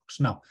neural networks.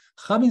 Now,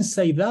 having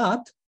said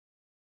that,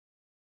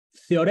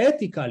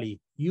 theoretically,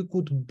 you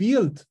could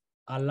build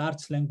a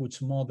large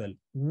language model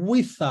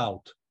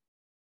without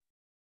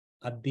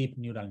a deep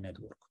neural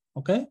network,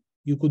 okay?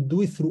 You could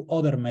do it through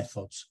other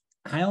methods.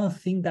 I don't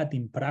think that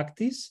in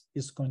practice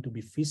is going to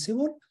be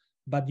feasible,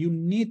 but you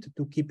need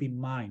to keep in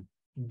mind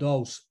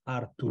those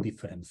are two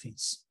different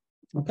things,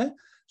 okay?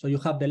 So you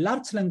have the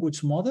large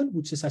language model,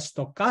 which is a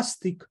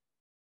stochastic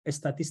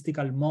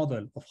statistical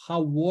model of how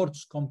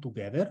words come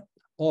together,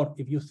 or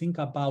if you think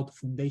about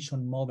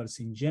foundation models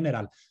in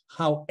general,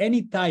 how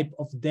any type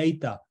of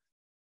data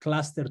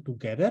cluster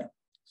together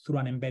through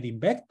an embedding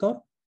vector,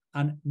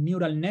 and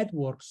neural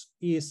networks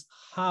is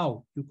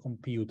how you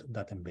compute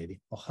that embedding,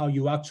 or how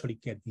you actually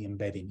get the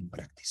embedding in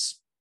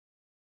practice.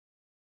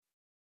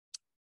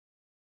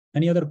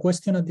 Any other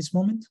question at this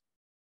moment?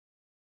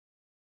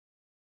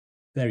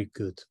 Very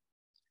good.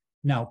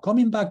 Now,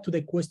 coming back to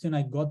the question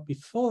I got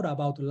before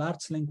about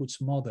large language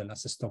model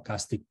as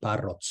stochastic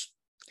parrots.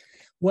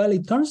 Well,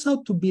 it turns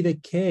out to be the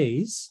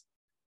case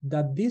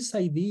that this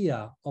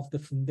idea of the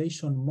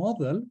foundation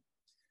model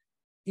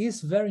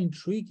is very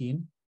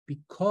intriguing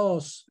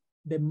because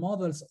the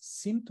models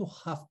seem to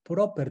have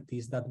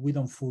properties that we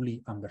don't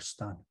fully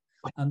understand.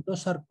 And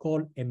those are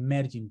called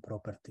emerging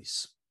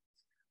properties.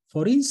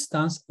 For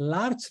instance,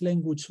 large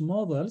language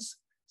models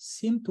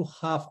seem to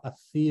have a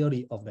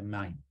theory of the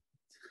mind.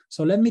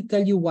 So let me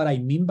tell you what I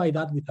mean by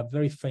that with a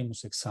very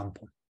famous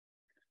example.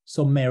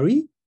 So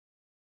Mary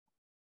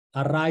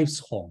arrives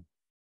home.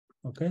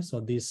 Okay, so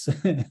this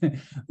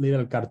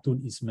little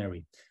cartoon is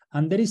Mary.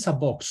 And there is a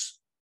box.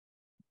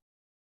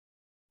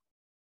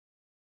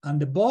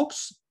 And the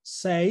box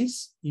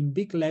says in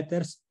big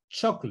letters,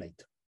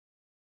 chocolate.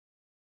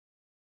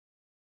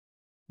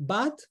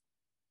 But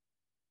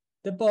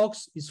the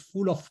box is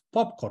full of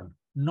popcorn,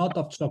 not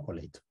of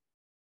chocolate.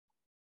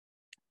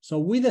 So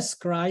we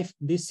describe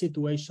this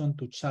situation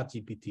to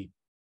ChatGPT.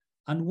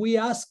 And we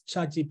ask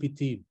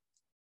ChatGPT,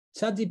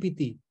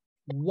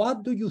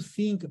 what do you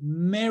think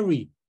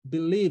Mary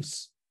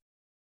believes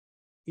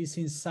is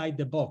inside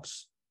the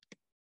box?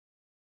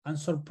 And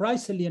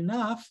surprisingly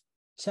enough,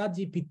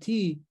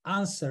 ChatGPT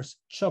answers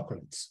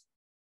chocolates.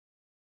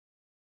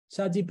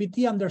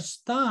 ChatGPT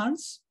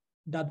understands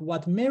that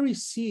what Mary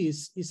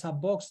sees is a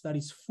box that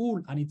is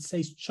full and it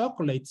says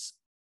chocolates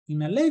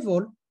in a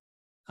label,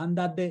 and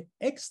that the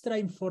extra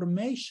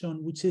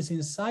information which is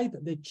inside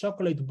the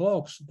chocolate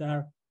box,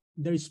 there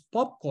is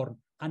popcorn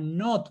and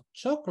not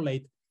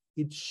chocolate,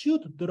 it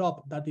should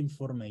drop that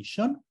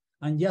information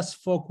and just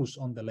focus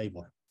on the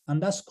label.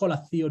 And that's called a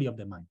theory of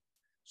the mind.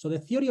 So the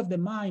theory of the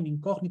mind in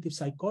cognitive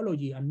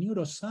psychology and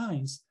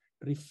neuroscience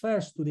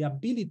refers to the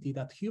ability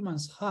that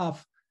humans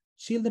have.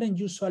 Children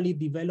usually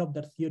develop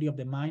their theory of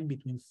the mind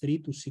between 3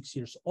 to 6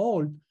 years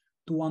old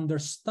to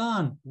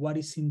understand what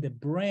is in the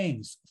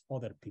brains of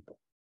other people.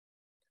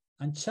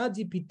 And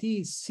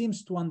ChatGPT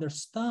seems to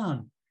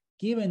understand,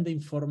 given the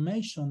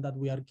information that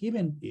we are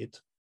giving it,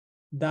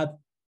 that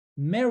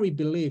Mary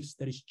believes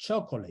there is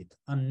chocolate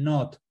and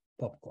not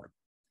popcorn.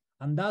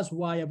 And that's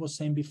why I was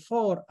saying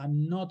before, I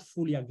don't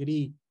fully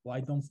agree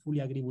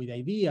with the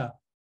idea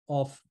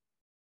of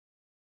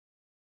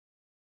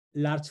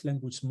large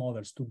language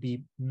models to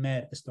be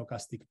mere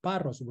stochastic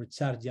parrots,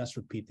 which are just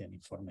repeating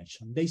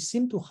information. They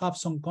seem to have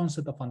some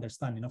concept of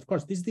understanding. Of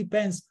course, this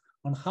depends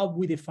on how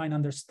we define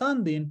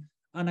understanding.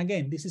 And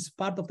again, this is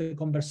part of the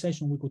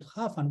conversation we could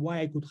have and why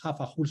I could have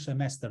a whole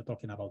semester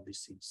talking about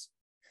these things.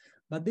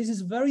 But this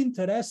is very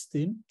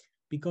interesting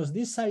because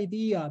this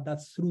idea that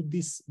through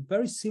this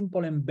very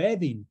simple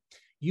embedding,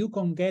 you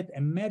can get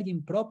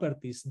emerging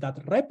properties that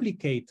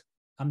replicate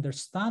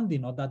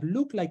understanding or that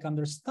look like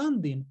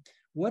understanding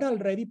were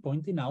already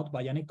pointed out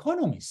by an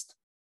economist,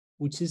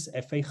 which is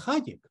F.A.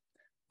 Hayek.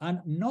 And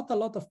not a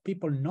lot of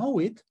people know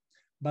it,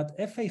 but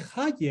F.A.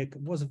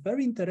 Hayek was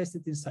very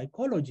interested in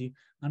psychology,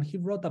 and he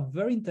wrote a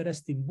very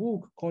interesting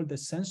book called The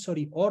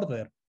Sensory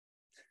Order.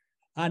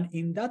 And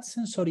in that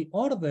sensory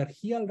order,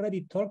 he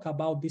already talked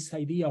about this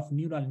idea of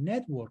neural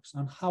networks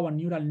and how a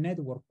neural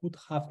network could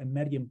have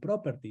emerging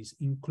properties,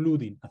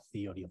 including a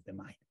theory of the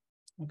mind.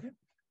 Okay,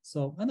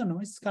 so I don't know,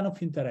 it's kind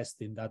of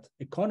interesting that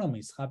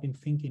economists have been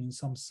thinking in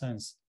some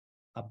sense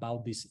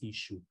about this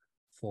issue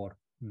for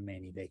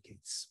many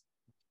decades.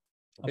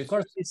 Of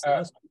course,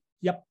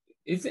 yep.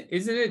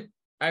 Isn't it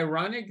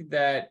ironic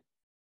that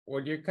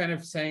what you're kind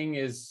of saying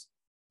is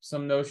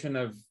some notion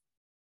of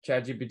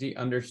ChatGPT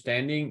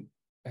understanding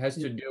has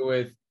to do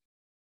with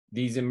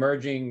these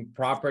emerging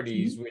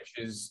properties, which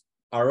is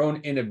our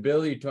own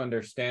inability to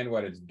understand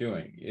what it's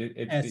doing.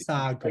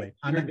 Exactly.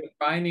 You're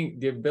defining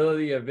the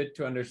ability of it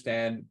to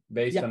understand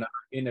based on our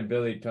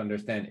inability to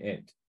understand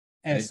it.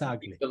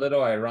 Exactly. It's a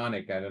little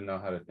ironic. I don't know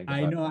how to think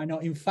about it. I know.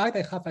 In fact,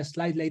 I have a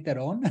slide later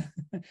on,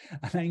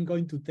 and I'm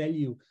going to tell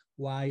you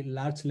why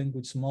large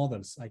language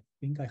models, I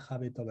think I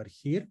have it over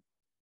here,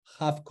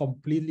 have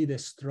completely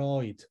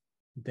destroyed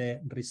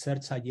the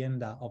research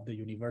agenda of the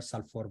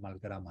universal formal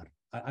grammar.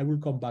 I will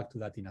come back to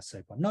that in a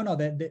second.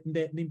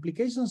 The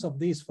implications of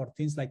this for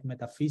things like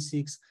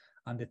metaphysics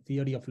and the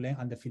theory of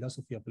and the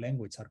philosophy of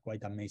language are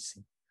quite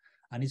amazing.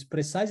 And it's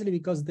precisely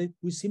because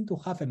we seem to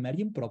have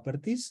emerging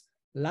properties.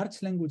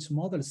 Large language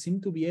models seem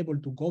to be able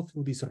to go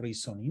through these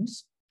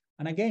reasonings.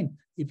 And again,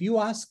 if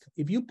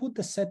you put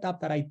the setup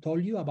that I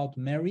told you about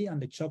Mary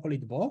and the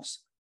chocolate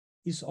box,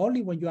 it's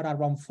only when you are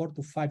around 4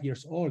 to 5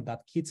 years old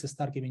that kids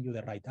start giving you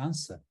the right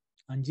answer.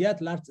 And yet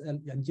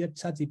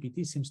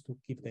ChatGPT seems to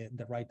give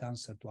the right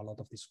answer to a lot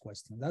of these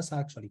questions. That's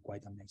actually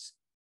quite amazing.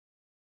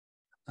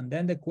 And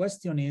then the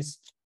question is,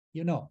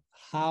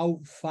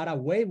 how far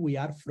away we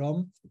are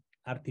from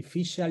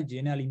artificial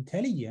general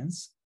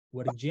intelligence,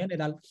 where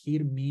general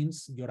here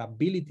means your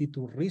ability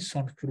to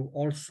reason through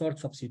all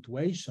sorts of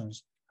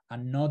situations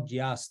and not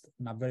just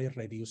in a very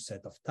reduced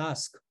set of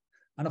tasks.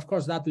 And of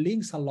course, that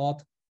links a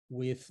lot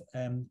with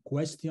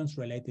questions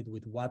related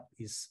with what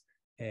is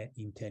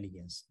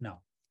intelligence.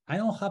 Now, I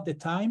don't have the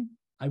time.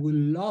 I would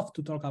love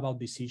to talk about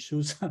these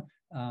issues.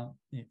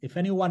 If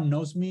anyone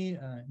knows me,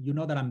 you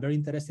know that I'm very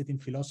interested in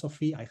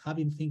philosophy. I have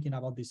been thinking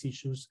about these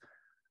issues.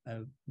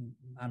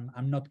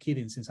 I'm not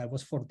kidding, since I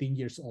was 14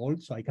 years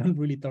old, so I can't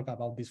really talk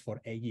about this for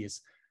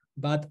ages.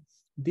 But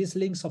this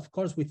links, of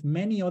course, with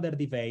many other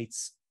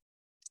debates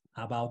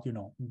about,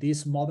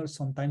 these models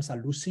sometimes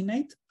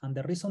hallucinate. And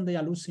the reason they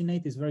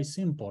hallucinate is very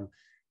simple,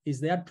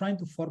 is they are trying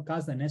to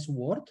forecast the next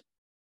word.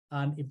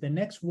 And if the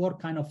next word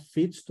kind of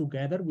fits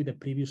together with the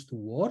previous two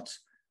words,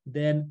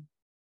 then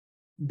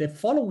the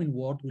following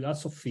word will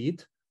also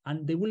fit,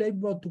 and they will be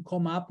able to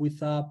come up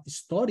with a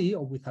story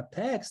or with a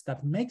text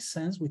that makes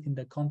sense within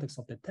the context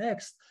of the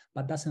text,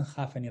 but doesn't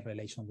have any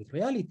relation with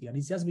reality. And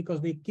it's just because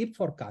they keep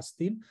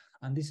forecasting,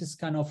 and this is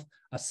kind of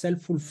a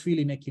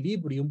self-fulfilling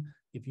equilibrium,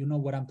 if you know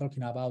what I'm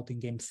talking about in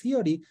game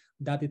theory,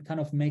 that it kind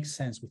of makes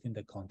sense within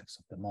the context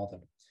of the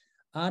model.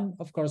 And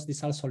of course,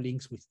 this also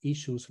links with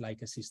issues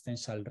like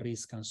existential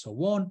risk and so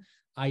on.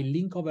 I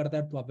link over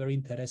there to a very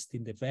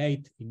interesting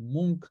debate in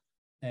Munch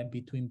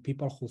between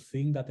people who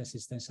think that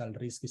existential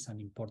risk is an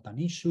important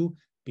issue,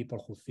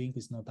 people who think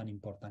it's not an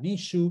important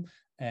issue.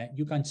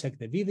 You can check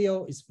the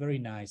video, it's very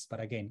nice. But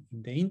again,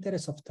 in the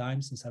interest of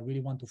time, since I really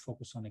want to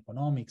focus on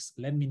economics,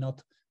 let me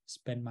not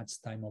spend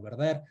much time over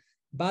there.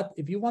 But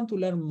if you want to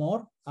learn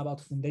more about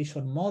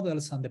foundation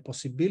models and the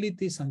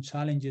possibilities and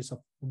challenges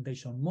of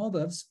foundation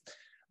models,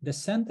 the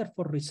Center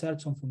for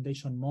Research on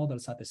Foundation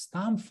Models at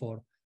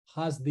Stanford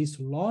has this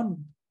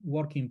long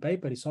working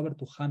paper. It's over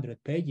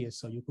 200 pages,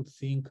 so you could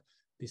think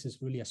this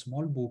is really a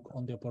small book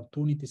on the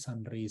opportunities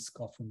and risk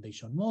of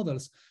foundation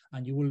models,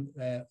 and you will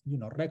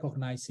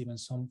recognize even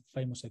some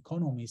famous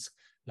economists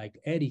like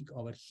Eric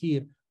over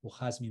here, who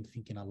has been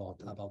thinking a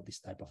lot about this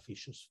type of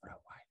issues for a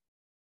while.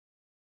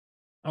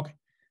 Okay,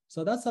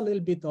 so that's a little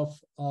bit of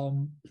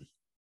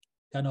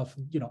kind of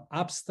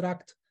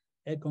abstract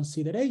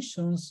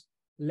considerations.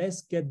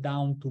 Let's get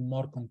down to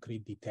more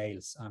concrete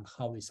details and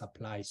how this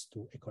applies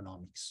to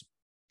economics.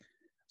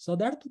 So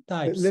there are two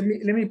types. Let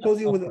me pose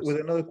you with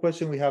another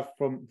question we have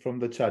from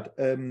the chat.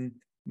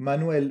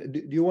 Manuel,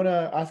 do you want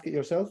to ask it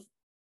yourself?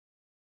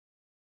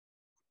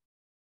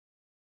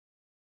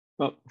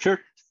 Oh, sure.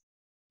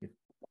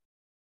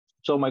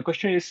 So my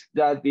question is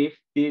that if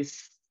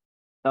these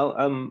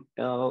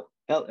LLMs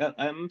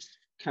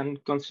can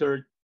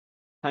consider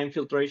time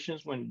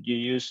filtrations when you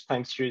use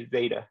time series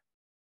data.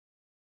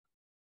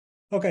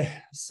 Okay,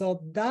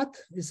 so that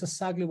is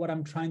exactly what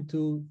I'm trying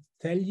to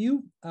tell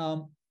you.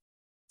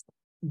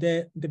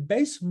 The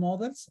base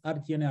models are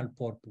general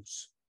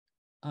purpose.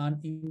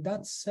 And in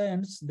that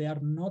sense, they are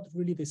not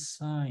really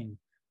designed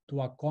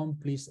to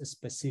accomplish a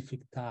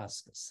specific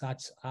task,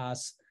 such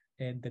as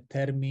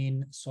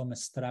determine some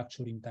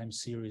structure in time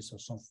series or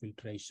some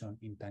filtration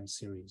in time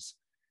series.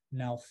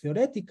 Now,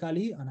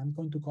 theoretically, and I'm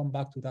going to come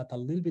back to that a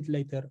little bit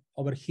later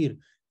over here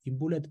in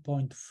bullet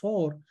point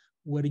 4,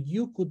 where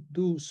you could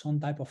do some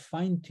type of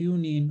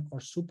fine-tuning or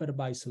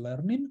supervised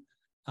learning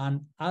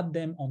and add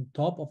them on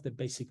top of the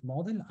basic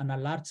model, and a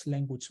large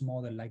language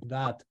model like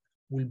that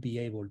will be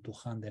able to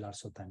handle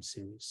also time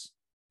series.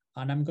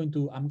 And I'm going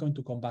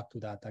to come back to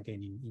that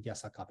again in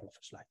just a couple of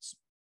slides.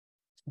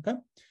 Okay.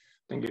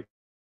 Thank you.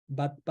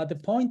 But the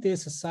point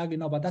is exactly,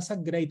 no, but that's a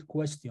great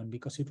question,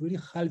 because it really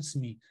helps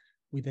me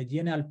with the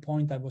general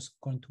point I was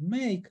going to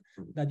make,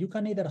 that you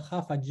can either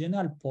have a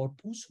general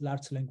purpose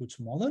large language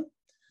model,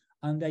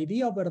 and the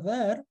idea over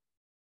there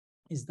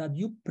is that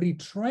you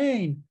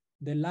pre-train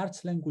the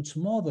large language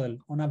model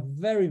on a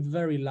very,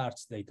 very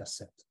large data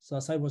set. So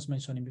as I was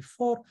mentioning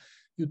before,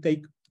 you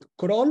take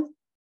crawl,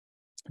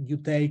 you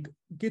take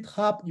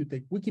GitHub, you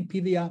take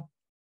Wikipedia,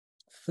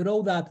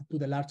 throw that to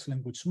the large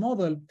language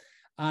model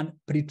and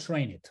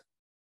pre-train it.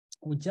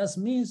 Which just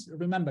means,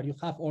 remember, you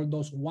have all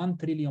those 1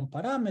 trillion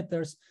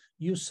parameters,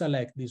 you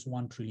select these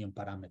 1 trillion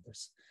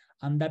parameters.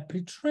 And that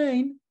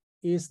pre-train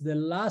is the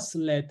last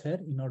letter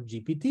in our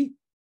GPT.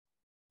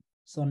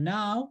 So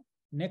now,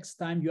 next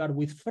time you are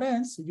with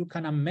friends, you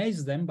can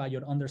amaze them by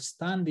your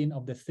understanding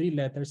of the 3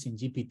 letters in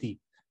GPT,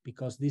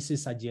 because this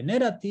is a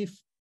generative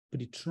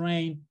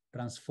pre-trained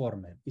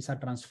transformer. It's a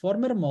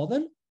transformer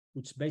model,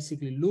 which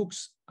basically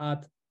looks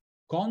at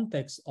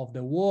context of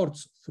the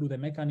words through the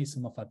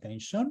mechanism of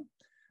attention,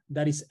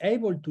 that is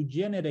able to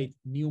generate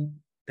new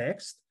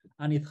text,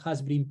 and it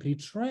has been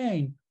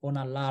pre-trained on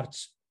a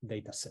large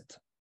data set.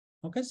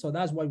 Okay, so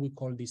that's why we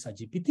call this a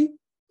GPT.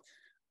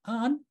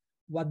 And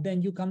what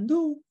then you can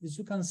do is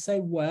you can say,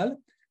 well,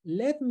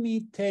 let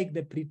me take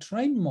the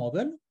pre-trained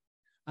model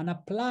and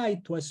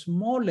apply to a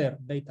smaller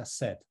data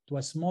set, to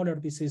a smaller,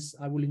 this is,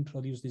 I will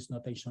introduce this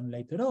notation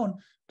later on,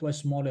 to a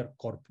smaller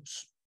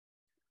corpus.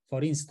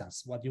 For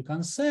instance, what you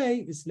can say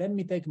is, let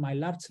me take my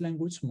large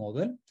language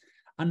model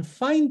and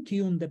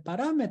fine-tune the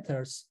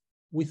parameters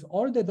with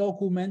all the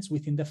documents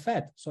within the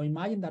Fed. So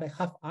imagine that I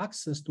have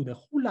access to the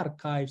whole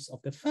archives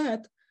of the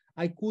Fed.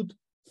 I could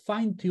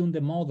fine-tune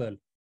the model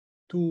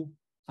to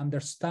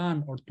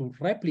understand or to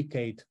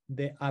replicate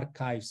the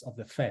archives of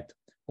the Fed.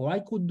 Or I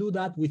could do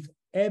that with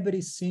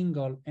every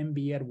single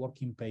MBA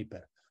working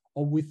paper,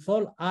 or with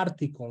all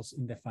articles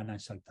in the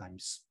Financial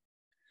Times.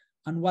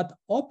 And what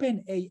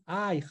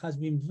OpenAI has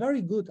been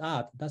very good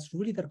at, that's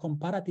really their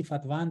comparative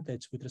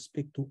advantage with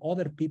respect to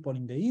other people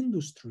in the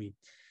industry,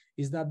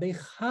 is that they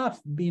have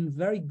been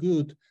very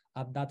good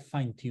at that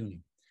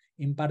fine-tuning.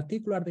 In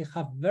particular, they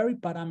have very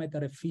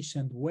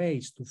parameter-efficient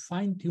ways to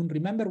fine-tune.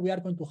 Remember, we are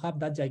going to have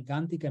that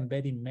gigantic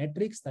embedding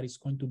matrix that is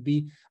going to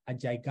be a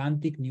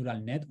gigantic neural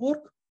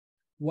network.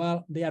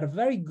 Well, they are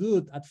very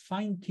good at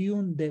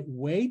fine-tune the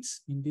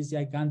weights in this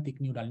gigantic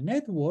neural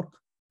network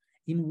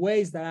in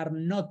ways that are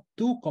not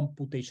too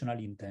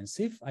computationally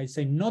intensive. I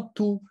say not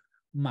too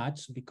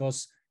much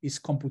because it's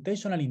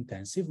computationally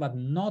intensive, but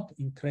not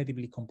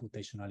incredibly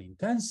computationally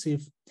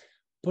intensive.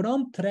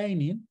 Prompt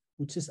training,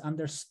 which is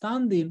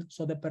understanding,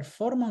 so the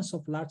performance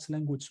of large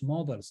language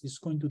models is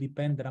going to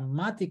depend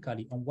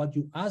dramatically on what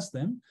you ask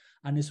them,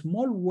 and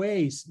small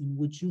ways in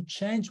which you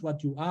change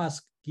what you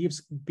ask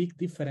gives big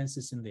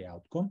differences in the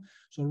outcome.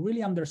 So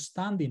really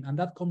understanding, and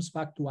that comes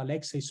back to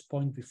Alexei's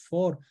point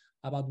before,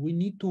 about we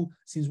need to,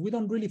 since we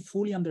don't really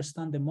fully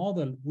understand the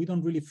model, we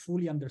don't really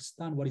fully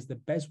understand what is the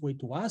best way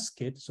to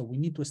ask it. So we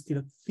need to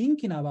still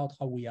thinking about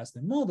how we ask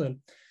the model,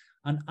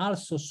 and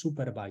also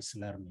supervised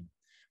learning.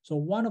 So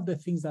one of the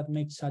things that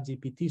makes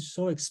ChatGPT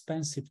so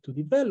expensive to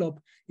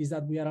develop is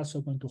that we are also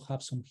going to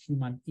have some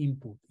human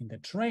input in the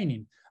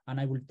training. And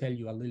I will tell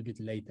you a little bit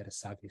later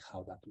exactly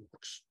how that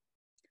works.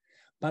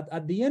 But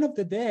at the end of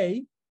the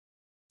day,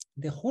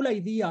 the whole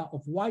idea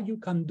of why you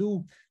can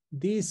do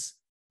this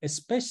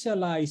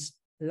specialized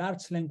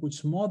large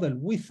language model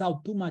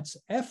without too much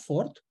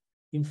effort.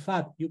 In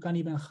fact, you can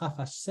even have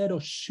a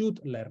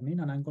zero-shoot learning,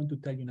 and I'm going to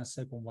tell you in a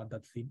second what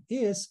that thing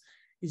is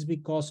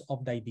because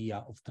of the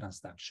idea of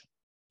transduction.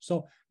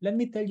 So let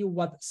me tell you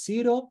what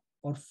zero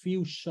or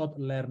few shot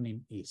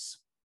learning is.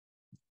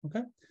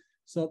 Okay,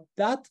 so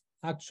that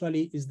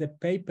actually is the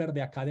paper,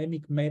 the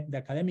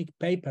academic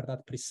paper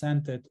that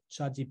presented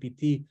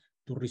ChatGPT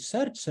to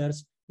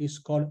researchers, is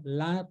called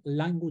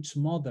Language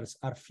Models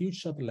Are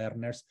Few-Shot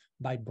Learners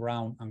by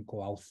Brown and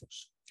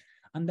co-authors.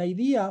 And the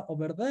idea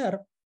over there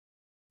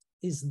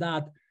is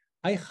that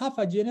I have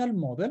a general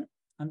model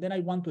and then I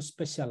want to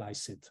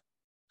specialize it.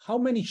 How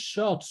many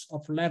shots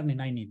of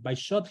learning I need? By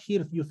shot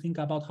here, you think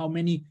about how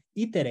many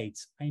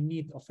iterates I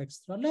need of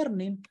extra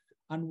learning.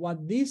 And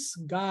what these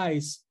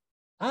guys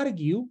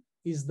argue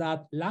is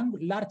that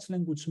large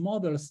language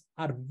models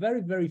are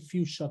very, very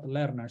few shot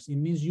learners. It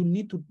means you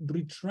need to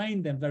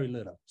retrain them very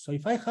little. So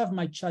if I have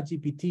my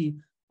ChatGPT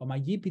or my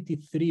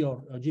GPT-3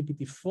 or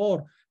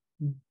GPT-4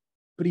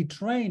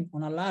 pre-trained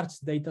on a large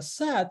data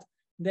set,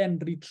 then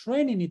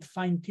retraining it,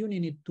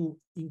 fine-tuning it to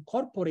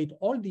incorporate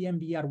all the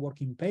MBR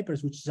working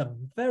papers, which is a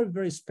very,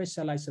 very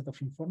specialized set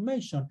of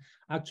information,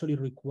 actually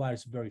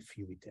requires very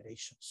few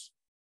iterations.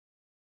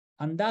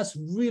 And that's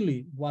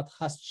really what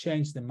has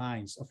changed the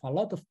minds of a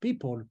lot of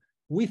people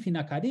within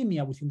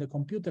academia, within the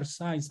computer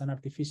science and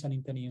artificial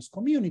intelligence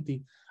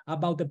community,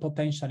 about the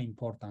potential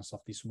importance of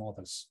these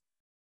models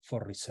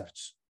for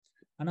research.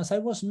 And as I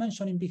was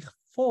mentioning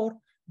before,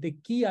 the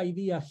key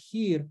idea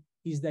here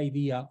is the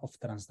idea of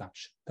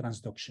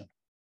transduction.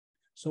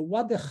 So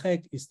what the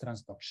heck is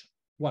transduction?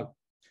 Well,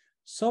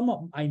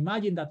 I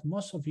imagine that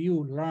most of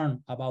you learned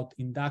about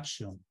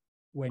induction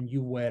when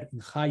you were in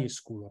high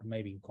school or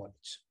maybe in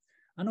college.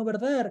 And over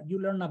there, you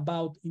learn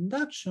about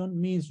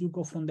induction means you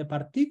go from the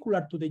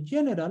particular to the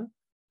general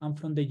and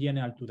from the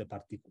general to the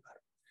particular.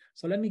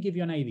 So let me give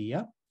you an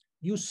idea.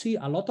 You see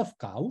a lot of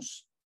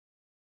cows.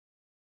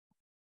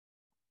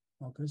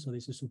 Okay, so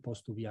this is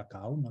supposed to be a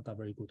cow, not a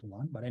very good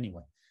one, but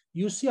anyway.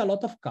 You see a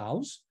lot of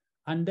cows,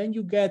 and then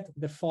you get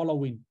the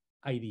following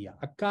idea.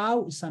 A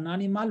cow is an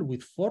animal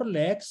with 4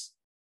 legs,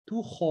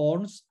 2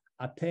 horns,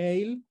 a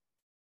tail,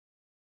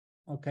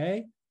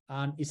 okay,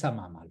 and it's a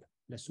mammal,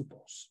 let's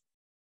suppose.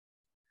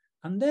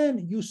 And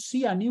then you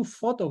see a new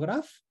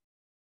photograph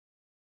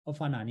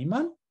of an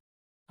animal,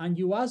 and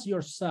you ask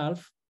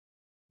yourself,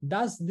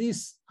 does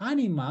this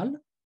animal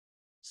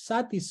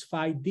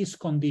satisfy this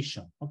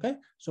condition? Okay,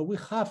 so we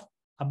have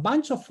a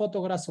bunch of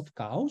photographs of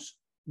cows.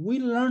 We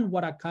learn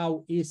what a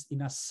cow is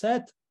in a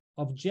set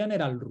of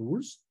general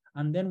rules,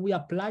 and then we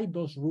apply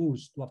those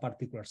rules to a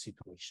particular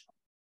situation.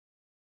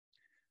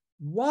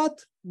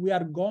 What we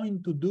are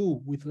going to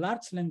do with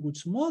large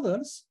language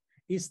models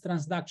is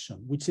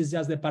transduction, which is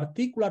just the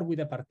particular with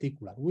the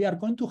particular. We are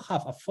going to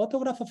have a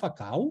photograph of a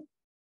cow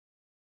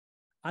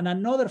and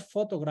another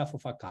photograph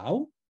of a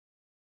cow,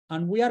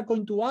 and we are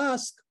going to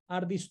ask,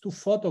 are these 2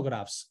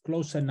 photographs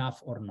close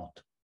enough or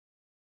not?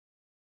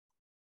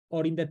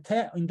 Or in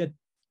the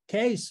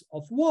case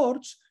of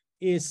words,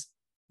 is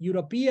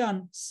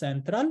European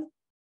Central,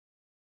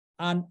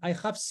 and I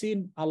have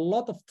seen a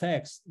lot of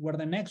text where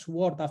the next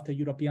word after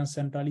European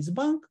Central is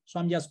bank, so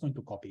I'm just going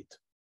to copy it.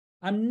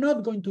 I'm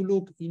not going to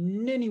look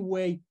in any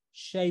way,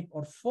 shape,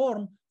 or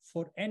form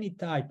for any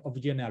type of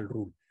general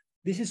rule.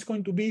 This is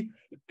going to be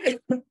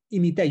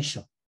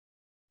imitation.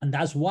 And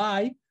that's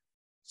why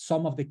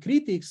some of the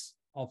critics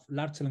of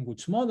large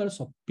language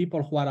models, of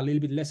people who are a little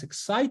bit less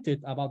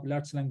excited about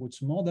large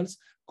language models,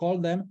 call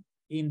them,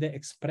 in the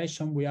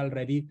expression we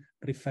already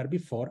referred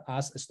before,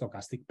 as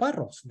stochastic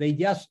parrots. They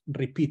just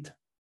repeat,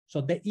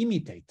 so they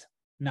imitate.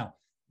 Now,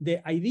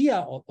 the idea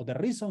or the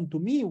reason to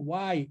me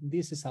why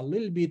this is a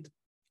little bit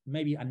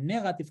maybe a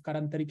negative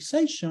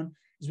characterization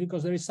is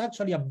because there is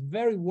actually a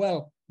very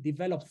well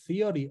developed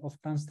theory of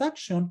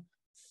transduction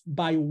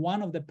by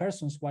one of the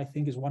persons who I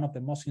think is one of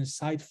the most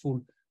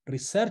insightful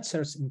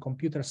researchers in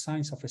computer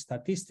science of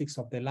statistics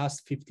of the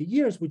last 50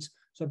 years, which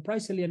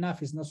surprisingly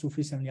enough is not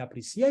sufficiently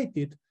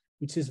appreciated,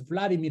 which is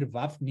Vladimir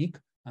Vavnik,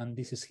 and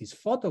this is his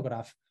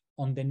photograph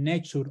on the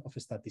nature of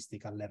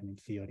statistical learning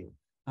theory.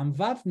 And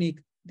Vavnik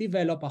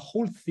developed a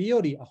whole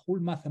theory, a whole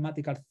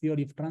mathematical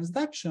theory of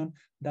transduction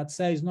that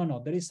says,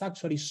 no, there is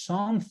actually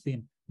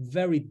something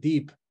very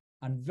deep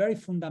and very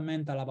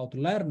fundamental about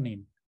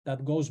learning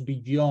that goes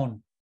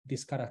beyond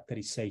this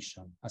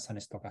characterization as an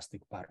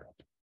stochastic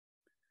parrot.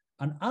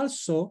 And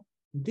also,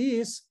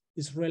 this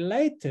is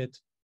related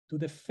to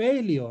the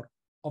failure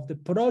of the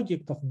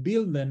project of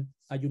building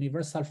a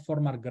universal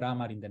formal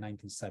grammar in the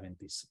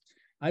 1970s.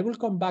 I will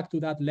come back to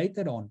that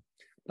later on.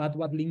 But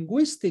what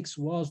linguistics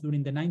was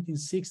during the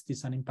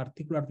 1960s, and in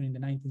particular during the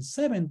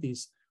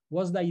 1970s,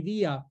 was the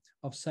idea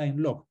of saying,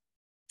 look,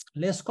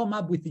 let's come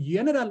up with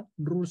general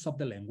rules of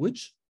the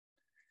language.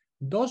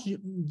 Those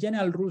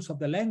general rules of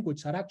the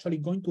language are actually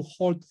going to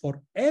hold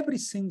for every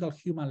single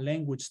human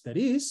language there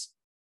is.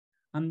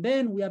 And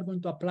then we are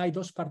going to apply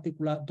those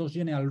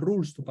general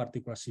rules to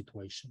particular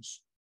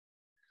situations.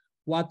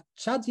 What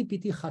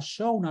ChatGPT has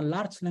shown and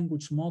large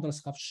language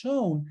models have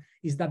shown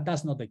is that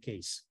that's not the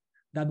case.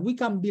 That we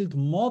can build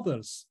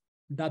models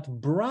that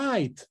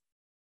write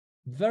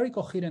very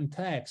coherent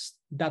text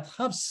that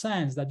have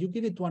sense, that you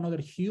give it to another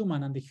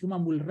human and the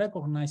human will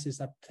recognize it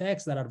as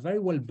texts that are very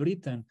well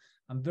written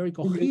and very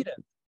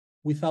coherent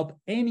without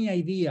any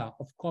idea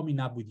of coming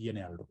up with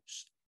general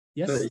rules.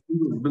 Yes? Ich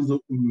bin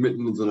so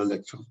mitten in so einer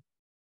Lecture.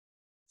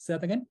 Say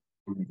that again?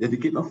 Ja, die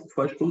geht noch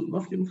 2 Stunden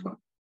auf jeden Fall.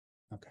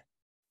 Okay.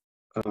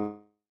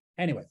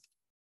 Anyway,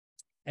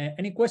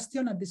 any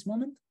question at this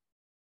moment?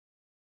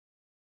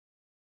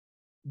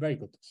 Very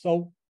good.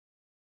 So,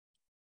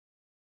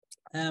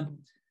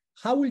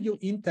 how will you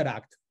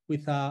interact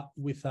with a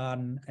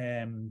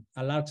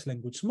large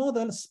language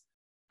models?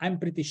 I'm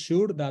pretty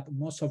sure that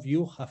most of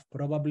you have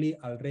probably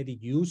already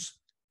used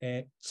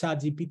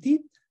ChatGPT,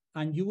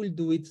 and you will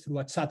do it through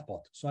a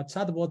chatbot. So a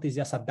chatbot is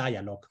just a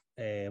dialogue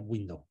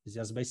window. It's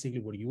just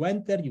basically where you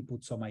enter, you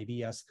put some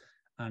ideas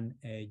and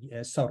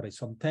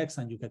some text,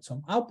 and you get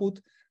some output.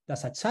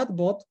 That's a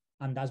chatbot,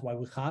 and that's why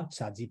we have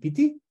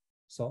ChatGPT.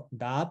 So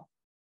that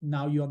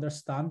now you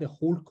understand the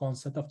whole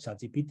concept of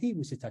ChatGPT,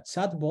 which is a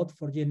chatbot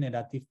for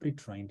generative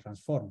pre-trained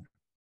transformer.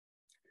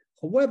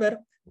 However,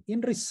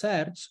 in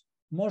research,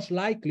 most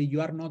likely you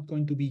are not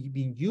going to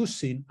be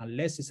using,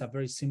 unless it's a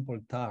very simple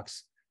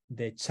task,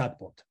 the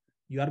chatbot.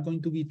 You are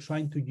going to be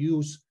trying to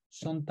use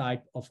some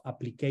type of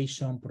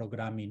application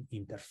programming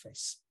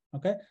interface.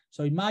 Okay,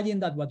 so imagine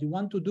that what you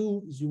want to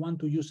do is you want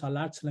to use a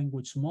large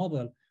language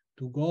model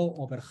to go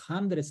over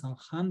hundreds and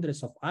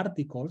hundreds of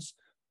articles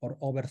or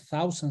over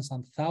thousands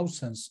and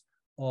thousands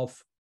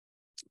of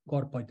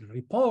corporate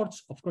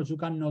reports. Of course, you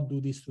cannot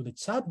do this through the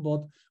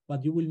chatbot.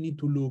 What you will need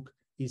to look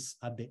is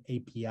at the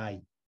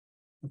API.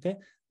 Okay,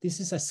 this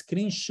is a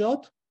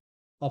screenshot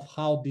of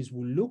how this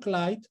will look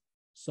like.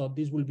 So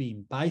this will be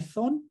in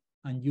Python,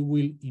 and you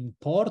will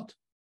import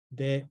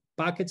the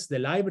package, the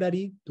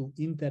library, to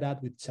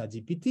interact with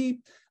ChatGPT,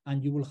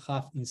 and you will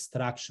have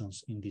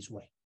instructions in this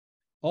way.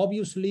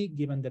 Obviously,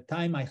 given the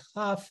time I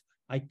have,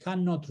 I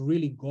cannot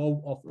really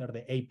go after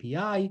the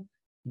API.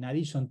 In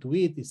addition to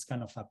it, it's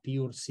kind of a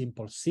pure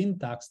simple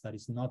syntax that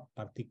is not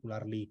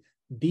particularly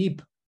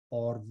deep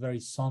or very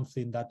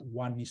something that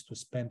one needs to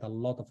spend a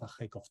lot of a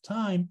heck of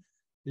time.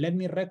 Let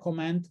me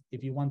recommend,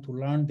 if you want to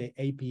learn the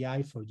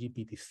API for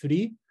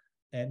GPT-3,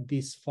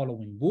 this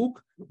following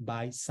book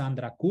by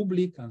Sandra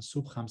Kublik and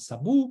Subham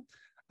Sabu,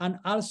 and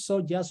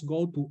also just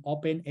go to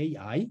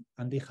OpenAI,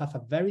 and they have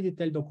a very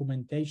detailed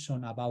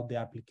documentation about the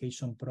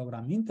application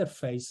program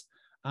interface.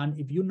 And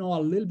if you know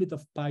a little bit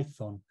of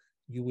Python,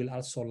 you will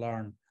also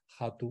learn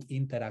how to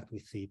interact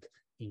with it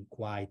in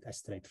quite a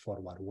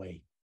straightforward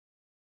way.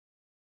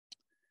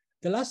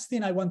 The last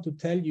thing I want to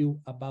tell you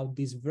about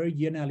this very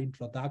general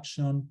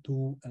introduction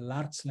to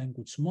large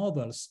language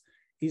models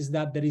is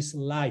that there is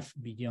life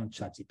beyond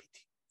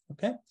ChatGPT,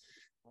 okay?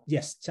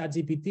 Yes,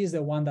 ChatGPT is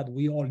the one that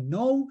we all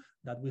know,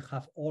 that we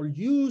have all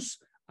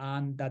used,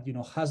 and that, you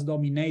know, has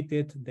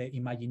dominated the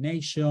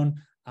imagination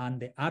and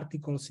the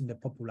articles in the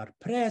popular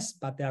press,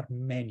 but there are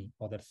many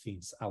other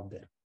things out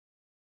there.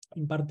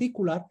 In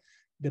particular,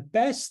 the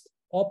best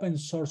open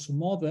source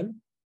model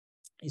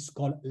is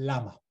called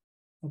Llama,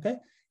 okay?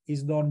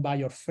 It's done by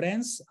your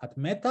friends at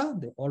Meta,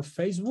 the old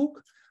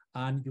Facebook,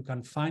 and you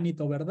can find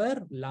it over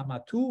there,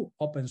 Llama 2,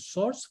 open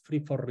source, free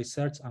for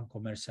research and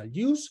commercial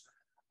use.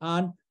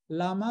 And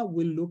Llama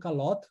will look a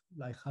lot,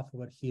 I have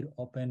over here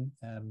open,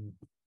 a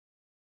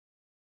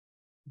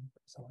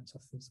bunch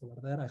of things over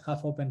there. I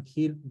have open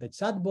here the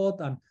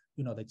chatbot, and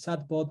you know, the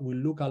chatbot will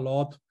look a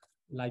lot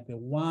like the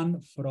one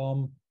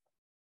from,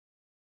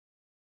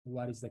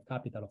 what is the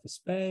capital of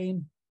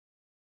Spain?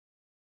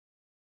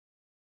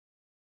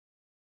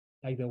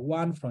 Like the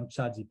one from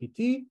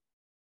ChatGPT.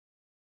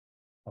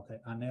 Okay,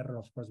 an error,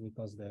 of course,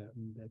 because the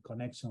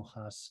connection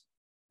has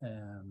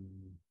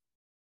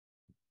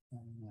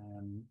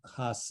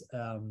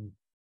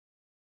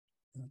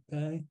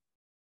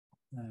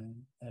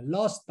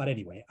lost, but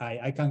anyway,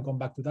 I can come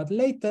back to that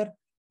later.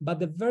 But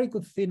the very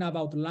good thing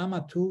about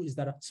Llama 2 is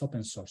that it's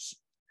open source.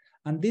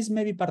 And this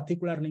may be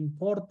particularly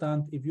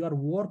important if you are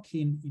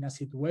working in a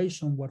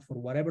situation where, for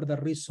whatever the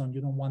reason,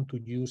 you don't want to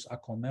use a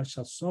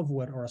commercial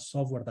software or a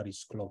software that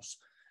is closed.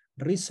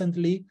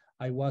 Recently,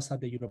 I was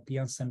at the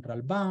European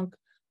Central Bank,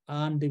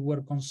 and they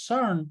were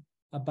concerned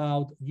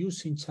about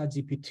using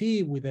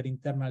ChatGPT with their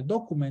internal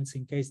documents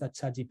in case that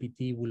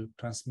ChatGPT will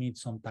transmit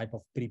some type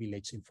of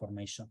privileged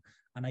information.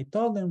 And I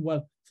told them,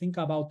 well, think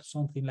about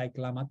something like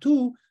Llama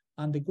 2.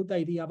 And the good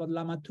idea about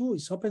Llama 2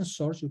 is open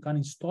source. You can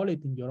install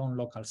it in your own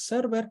local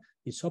server.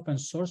 It's open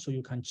source, so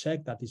you can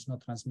check that it's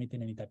not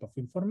transmitting any type of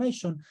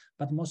information.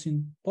 But most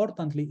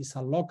importantly, it's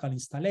a local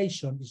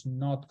installation. It's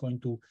not going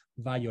to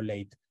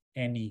violate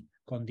any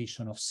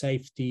condition of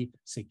safety,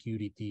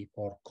 security,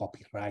 or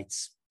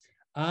copyrights.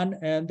 And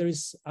there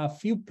is a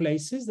few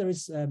places. There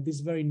is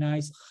this very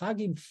nice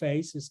Hugging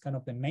Face, is kind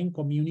of the main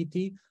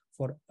community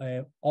for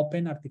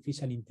open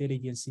artificial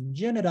intelligence in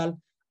general.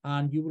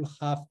 And you will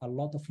have a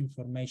lot of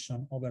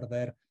information over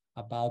there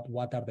about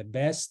what are the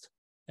best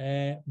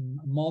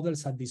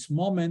models at this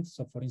moment.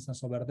 So for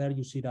instance, over there,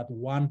 you see that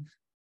one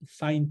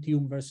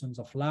fine-tuned versions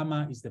of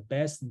Llama is the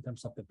best in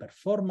terms of the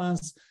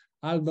performance,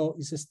 although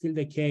it's still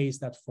the case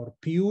that for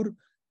pure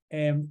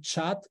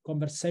chat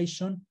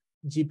conversation,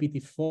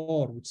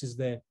 GPT-4, which is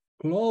the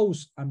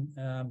closed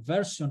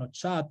version of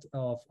chat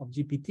of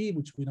GPT,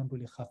 which we don't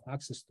really have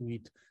access to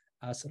it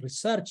as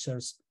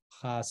researchers,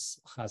 has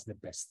the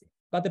best thing.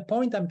 But the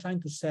point I'm trying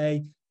to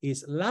say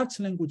is large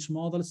language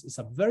models is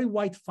a very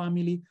wide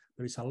family.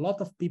 There is a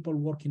lot of people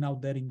working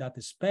out there in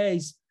that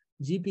space.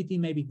 GPT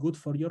may be good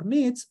for your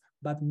needs,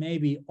 but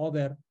maybe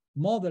other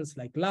models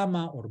like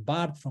Llama or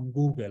BART from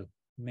Google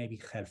may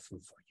be helpful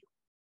for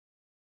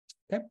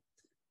you. Okay,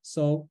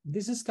 so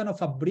this is kind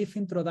of a brief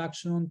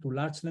introduction to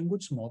large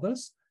language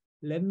models.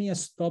 Let me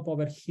stop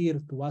over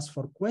here to ask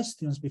for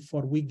questions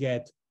before we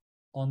get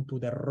onto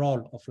the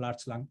role of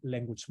large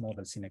language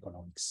models in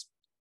economics.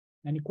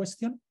 Any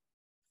question?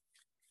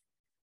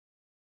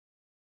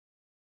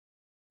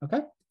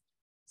 Okay,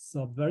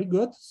 so very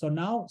good. So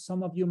now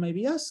some of you may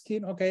be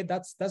asking, okay,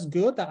 that's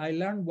good. I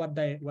learned what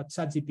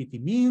ChatGPT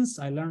means.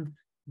 I learned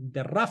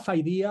the rough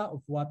idea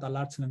of what a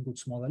large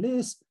language model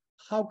is.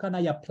 How can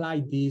I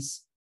apply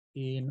this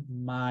in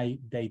my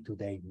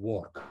day-to-day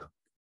work?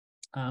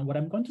 And what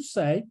I'm going to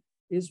say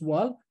is,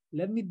 well,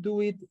 let me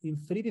do it in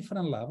 3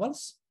 different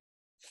levels.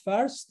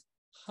 First,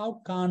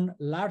 how can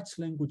large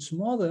language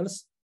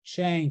models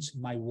change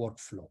my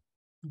workflow?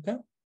 Okay.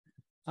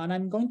 And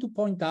I'm going to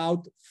point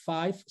out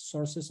 5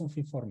 sources of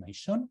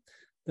information.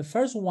 The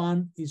first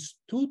one is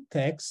 2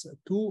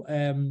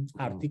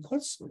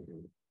 articles,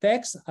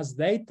 Text as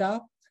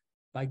Data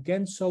by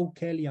Genso,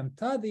 Kelly, and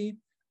Taddy,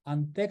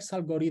 and Text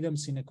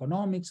Algorithms in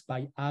Economics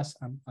by Ash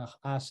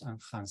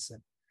and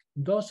Hansen.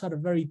 Those are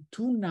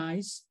 2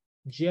 nice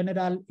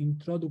general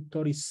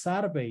introductory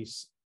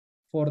surveys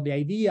for the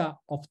idea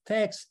of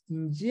text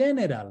in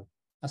general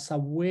as a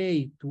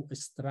way to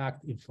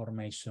extract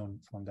information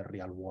from the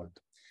real world.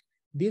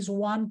 This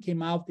one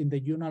came out in the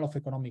Journal of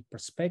Economic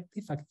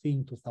Perspective, I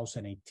think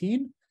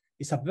 2018.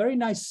 It's a very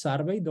nice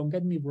survey, don't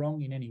get me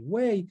wrong in any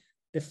way.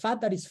 The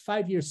fact that it's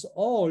 5 years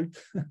old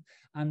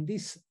and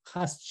this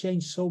has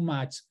changed so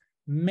much,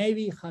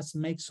 maybe has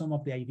made some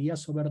of the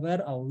ideas over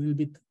there a little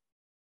bit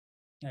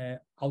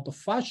out of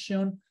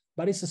fashion,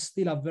 but it's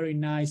still a very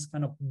nice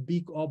kind of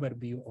big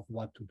overview of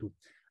what to do.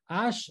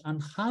 Ash and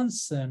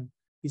Hansen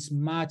is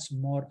much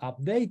more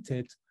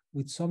updated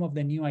with some of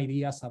the new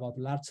ideas about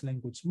large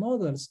language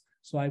models,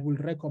 so I will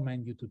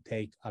recommend you to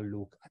take a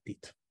look at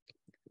it.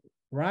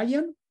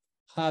 Ryan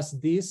has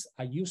this,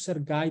 a user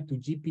guide to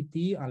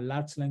GPT and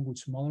large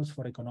language models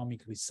for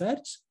economic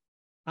research,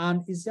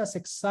 and it's just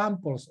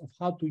examples of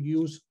how to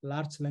use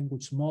large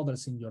language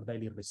models in your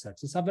daily research.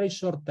 It's a very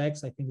short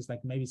text, I think it's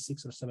like maybe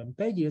 6 or 7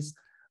 pages,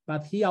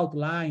 but he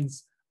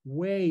outlines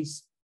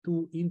ways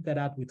to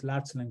interact with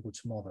large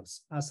language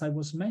models. As I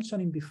was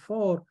mentioning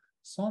before,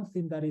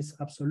 something that is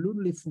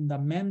absolutely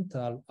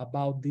fundamental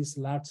about these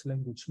large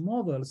language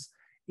models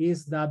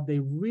is that they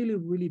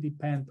really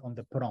depend on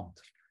the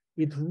prompt.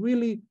 It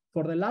really,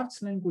 for the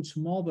large language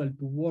model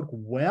to work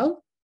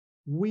well,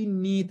 we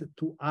need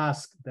to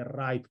ask the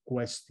right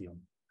question.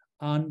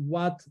 And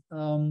what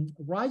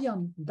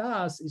Ryan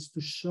does is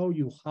to show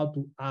you how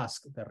to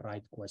ask the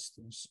right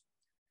questions.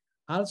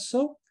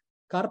 Also,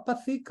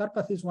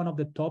 Karpathy is one of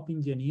the top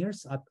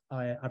engineers at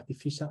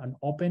artificial and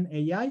open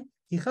AI.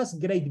 He has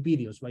great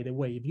videos, by the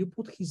way. If you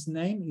put his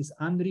name, is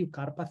Andrew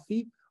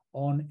Karpathy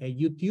on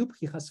YouTube.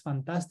 He has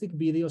fantastic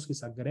videos.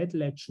 He's a great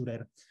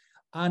lecturer.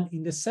 And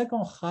in the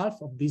second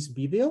half of this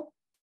video,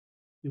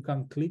 you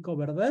can click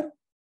over there.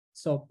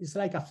 So it's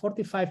like a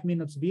 45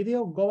 minutes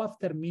video. Go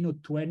after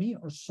minute 20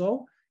 or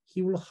so.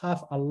 He will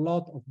have a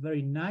lot of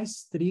very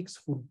nice tricks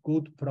for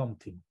good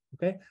prompting.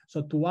 Okay,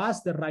 so to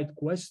ask the right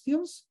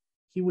questions,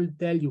 he will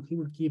tell you, he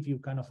will give you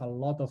kind of a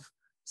lot of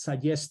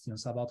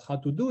suggestions about how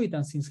to do it.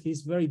 And since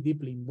he's very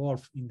deeply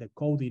involved in the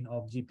coding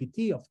of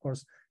GPT, of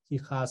course, he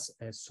has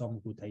some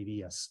good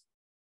ideas.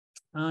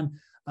 And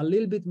a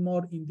little bit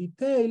more in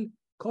detail,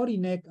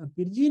 Korinek at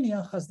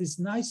Virginia has this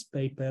nice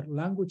paper,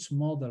 Language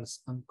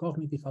Models and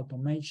Cognitive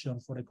Automation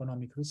for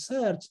Economic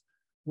Research,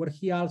 where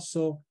he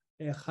also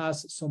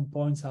has some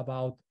points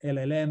about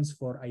LLMs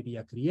for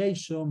idea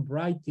creation,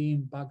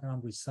 writing,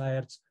 background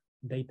research,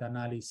 data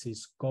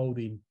analysis,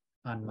 coding,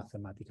 and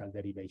mathematical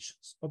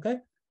derivations. Okay,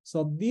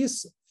 so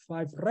these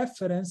 5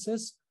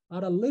 references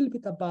are a little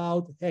bit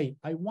about, hey,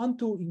 I want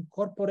to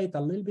incorporate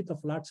a little bit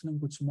of large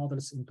language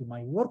models into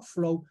my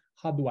workflow.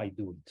 How do I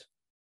do it?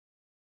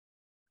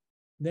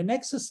 The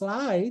next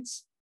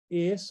slides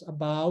is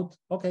about,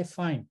 okay,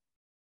 fine.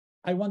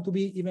 I want to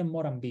be even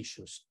more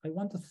ambitious. I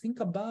want to think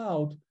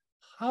about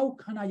how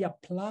can I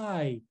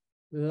apply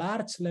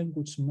large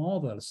language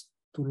models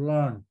to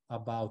learn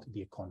about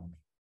the economy.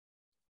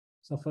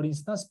 So for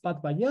instance,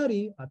 Pat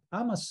Bayari at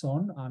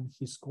Amazon and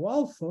his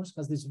co-authors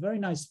has this very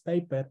nice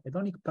paper,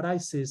 Hedonic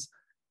Prices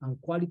and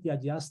Quality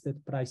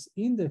Adjusted Price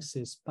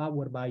Indexes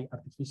powered by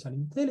artificial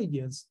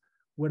intelligence,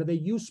 where they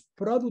use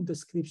product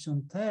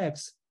description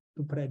text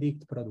to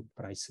predict product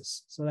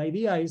prices. So the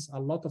idea is a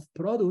lot of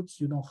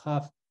products, you don't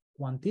have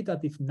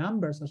quantitative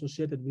numbers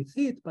associated with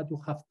it, but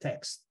you have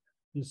text.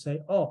 You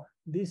say, oh,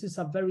 this is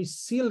a very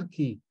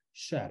silky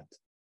shirt,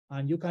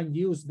 and you can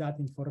use that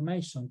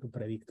information to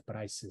predict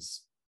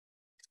prices.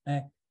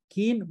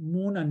 Kim,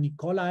 Moon, and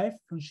Nikolaev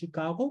from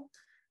Chicago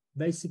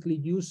basically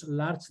use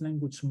large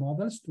language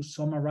models to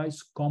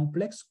summarize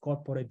complex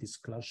corporate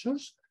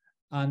disclosures,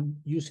 and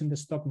using the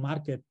stock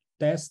market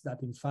test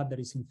that in fact there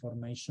is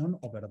information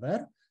over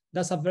there.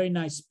 That's a very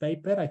nice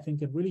paper. I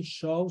think it really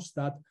shows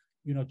that,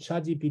 you know,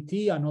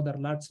 ChatGPT and other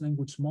large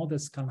language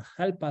models can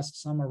help us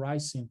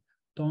summarizing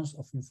tons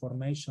of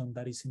information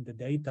that is in the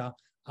data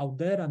out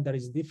there, and that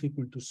is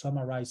difficult to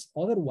summarize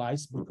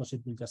otherwise because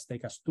it will just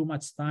take us too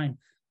much time,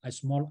 a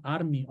small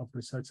army of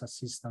research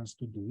assistants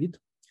to do it.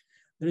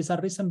 There is a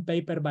recent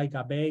paper by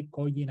Gabe,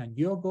 Koyin, and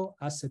Yogo,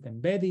 Asset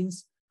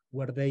Embeddings,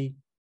 where they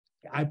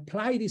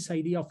apply this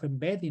idea of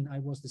embedding I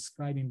was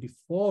describing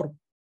before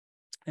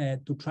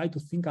to try to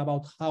think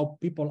about how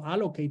people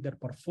allocate their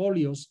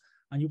portfolios.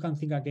 And you can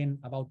think again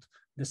about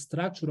the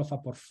structure of a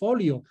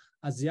portfolio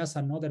as just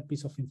another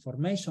piece of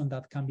information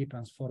that can be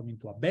transformed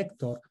into a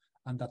vector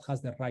and that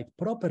has the right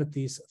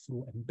properties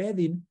through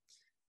embedding.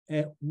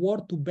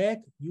 Word2Vec,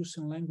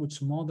 using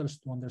language models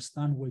to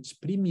understand wage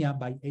premia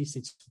by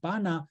A.C.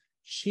 Pana.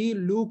 She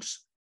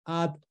looks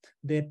at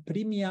the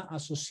premia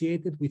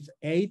associated with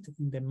aid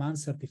in demand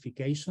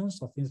certifications,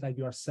 so things like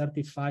you are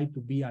certified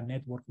to be a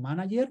network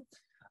manager.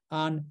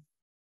 And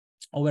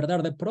over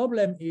there, the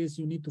problem is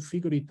you need to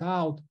figure it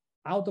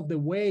out of the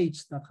wage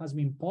that has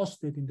been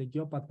posted in the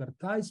job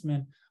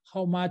advertisement,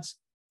 how much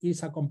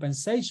is a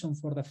compensation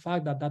for the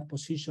fact that that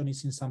position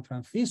is in San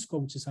Francisco,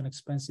 which is an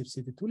expensive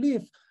city to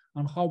live,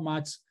 and how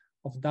much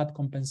of that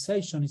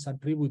compensation is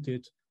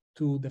attributed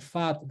to the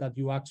fact that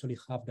you actually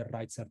have the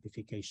right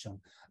certification.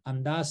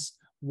 And that's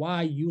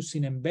why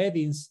using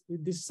embeddings,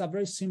 this is a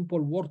very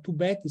simple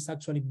Word2Vec. It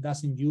actually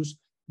doesn't use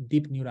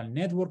deep neural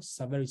networks. It's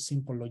a very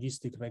simple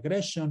logistic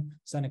regression.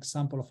 It's an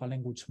example of a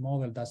language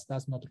model that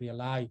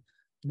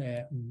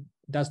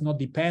does not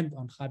depend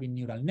on having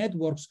neural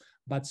networks,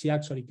 but she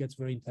actually gets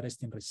very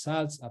interesting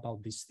results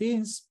about these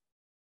things.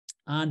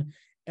 And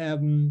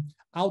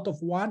out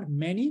of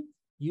many,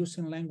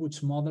 using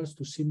language models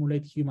to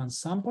simulate human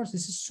samples.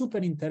 This is super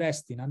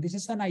interesting. And this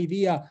is an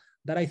idea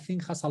that I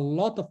think has a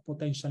lot of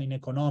potential in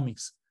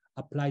economics,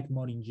 applied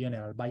more in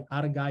general by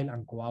Argyle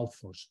and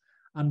co-authors.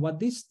 And what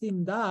this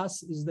team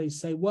does is they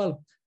say,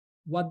 well,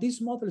 what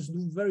these models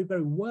do very,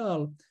 very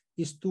well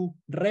is to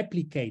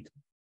replicate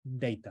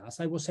data. As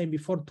I was saying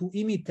before, to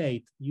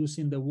imitate,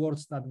 using the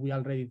words that we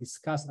already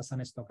discussed as an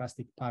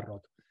stochastic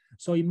parrot.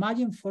 So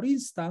imagine, for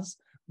instance,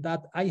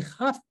 that I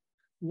have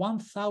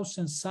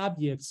 1,000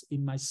 subjects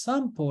in my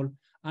sample,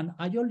 and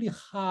I only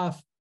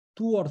have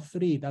 2 or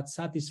 3 that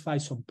satisfy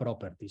some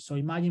properties. So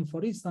imagine,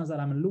 for instance,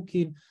 that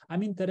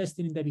I'm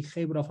interested in the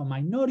behavior of a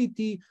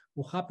minority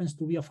who happens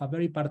to be of a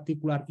very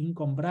particular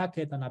income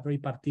bracket and a very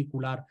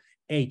particular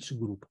age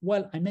group.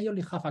 Well, I may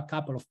only have a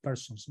couple of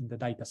persons in the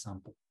data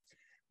sample,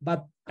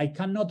 but I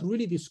cannot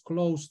really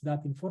disclose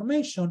that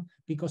information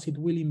because it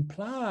will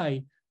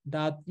imply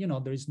that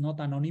there is not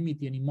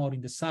anonymity anymore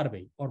in the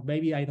survey, or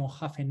maybe I don't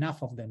have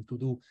enough of them to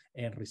do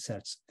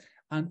research.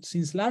 And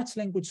since large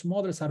language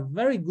models are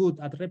very good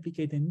at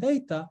replicating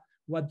data,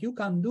 what you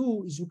can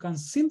do is you can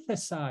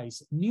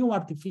synthesize new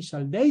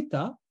artificial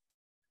data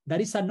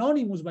that is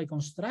anonymous by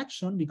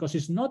construction because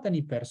it's not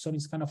any person,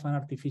 it's kind of an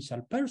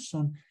artificial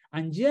person,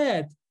 and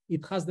yet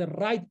it has the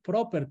right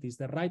properties,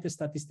 the right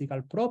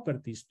statistical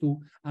properties to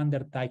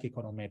undertake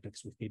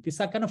econometrics with it. It's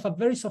a kind of a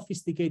very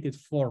sophisticated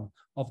form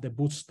of the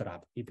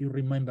bootstrap, if you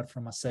remember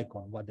from a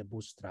second what the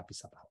bootstrap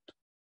is about.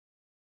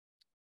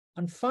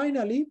 And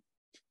finally,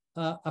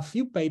 a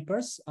few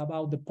papers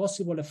about the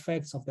possible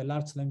effects of the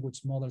large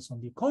language models on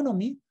the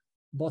economy,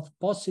 both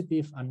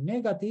positive and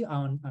negative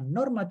and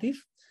normative.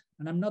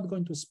 And I'm not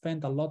going to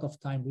spend a lot of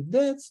time with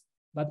this,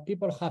 but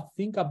people have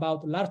think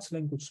about large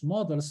language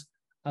models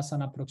as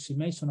an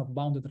approximation of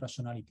bounded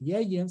rationality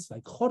agents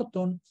like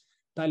Horton.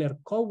 Tyler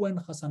Cowen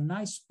has a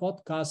nice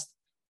podcast,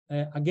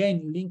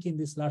 again, linking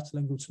these large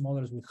language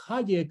models with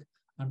Hayek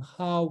and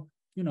how,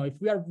 if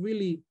we are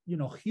really,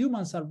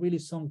 humans are really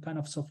some kind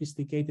of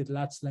sophisticated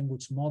large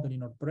language model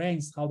in our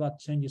brains, how that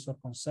changes our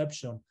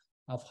conception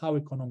of how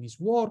economies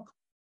work.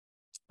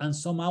 And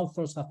some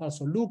authors have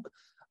also looked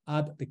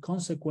at the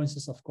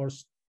consequences, of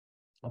course,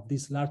 of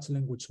these large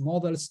language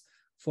models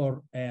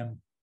for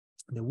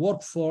the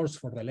workforce,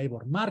 for the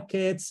labor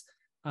markets.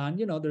 And,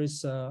 there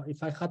is,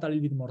 if I had a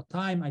little bit more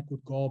time, I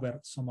could go over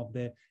some of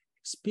the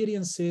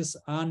experiences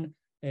and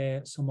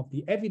some of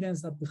the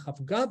evidence that we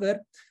have gathered.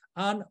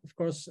 And of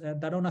course,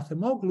 Daron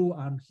Acemoglu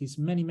and his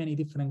many, many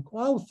different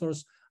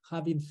co-authors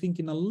have been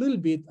thinking a little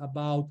bit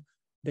about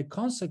the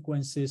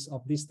consequences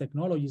of these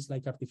technologies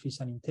like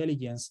artificial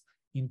intelligence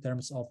in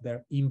terms of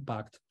their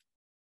impact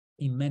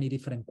in many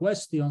different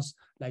questions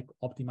like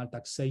optimal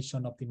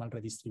taxation, optimal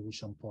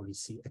redistribution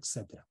policy,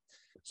 etc.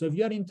 So if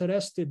you are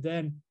interested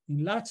then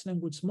in large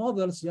language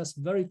models, just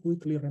very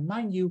quickly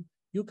remind you,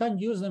 you can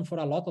use them for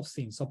a lot of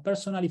things. So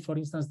personally, for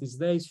instance, these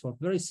days, for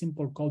very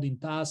simple coding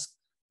tasks,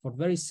 for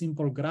very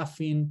simple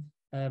graphing,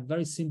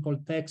 very simple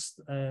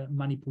text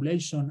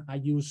manipulation, I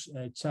use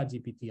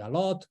ChatGPT a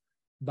lot,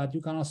 but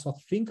you can also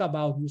think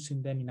about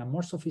using them in a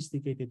more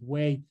sophisticated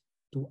way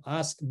to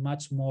ask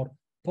much more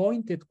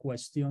pointed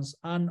questions.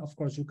 And of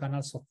course, you can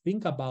also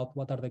think about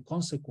what are the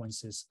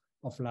consequences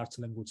of large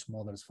language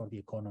models for the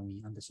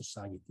economy and the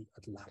society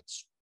at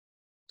large.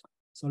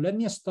 So let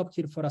me stop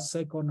here for a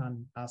second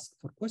and ask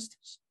for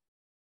questions.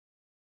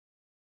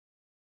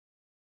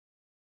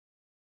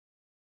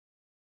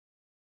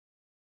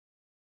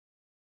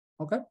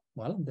 Okay,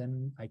 well,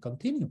 then I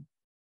continue.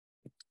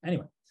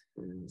 Anyway,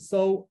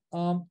 so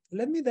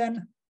let me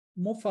then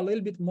move a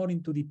little bit more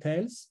into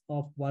details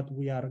of what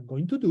we are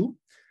going to do.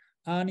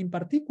 And in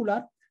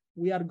particular,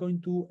 we are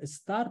going to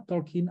start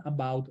talking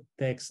about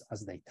text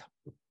as data.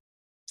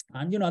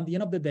 And, at the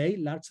end of the day,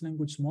 large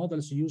language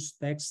models use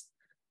text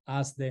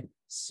as the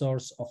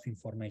source of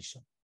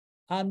information.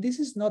 And this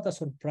is not a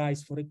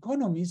surprise for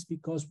economists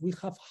because we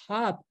have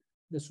had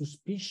the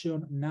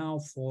suspicion now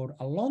for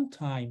a long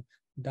time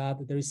that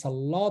there is a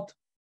lot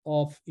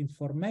of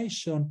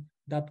information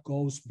that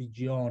goes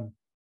beyond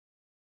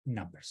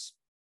numbers.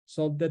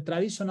 So the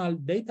traditional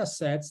data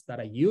sets that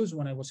I used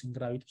when I was in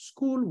graduate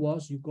school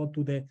was you go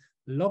to the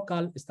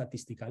local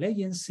statistical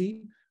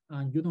agency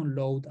and you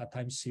download a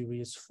time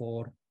series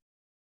for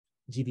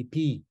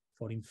GDP,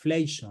 for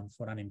inflation,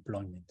 for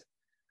unemployment.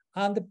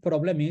 And the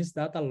problem is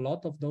that a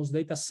lot of those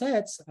data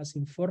sets, as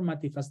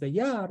informative as they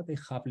are, they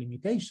have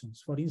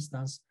limitations. For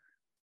instance,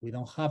 we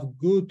don't have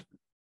good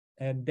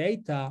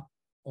data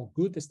or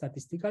good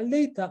statistical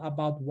data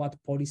about what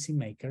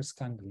policymakers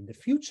can do in the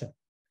future.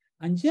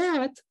 And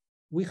yet,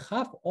 we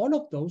have all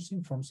of those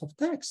in forms of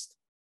text.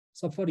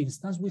 So for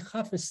instance, we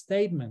have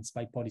statements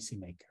by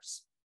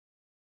policymakers.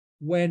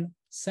 When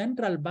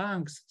central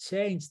banks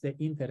change the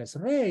interest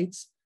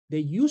rates, they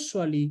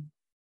usually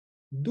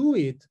do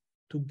it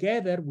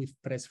together with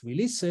press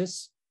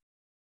releases,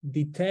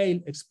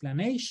 detailed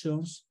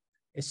explanations,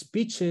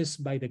 speeches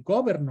by the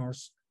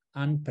governors,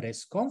 and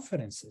press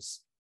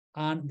conferences.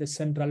 And the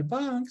central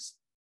banks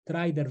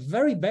try their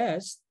very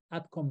best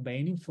at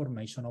conveying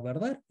information over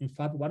there. In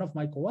fact, one of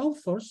my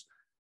co-authors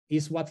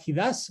is what he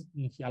does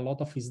in a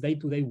lot of his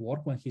day-to-day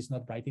work when he's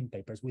not writing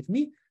papers with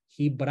me.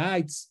 He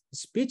writes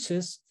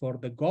speeches for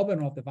the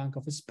governor of the Bank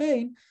of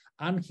Spain,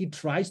 and he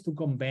tries to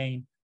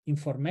convey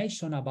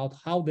information about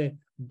how the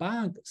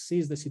bank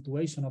sees the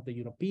situation of the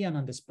European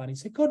and the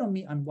Spanish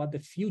economy and what the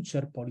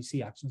future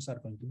policy actions are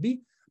going to be.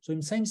 So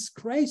it seems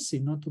crazy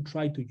not to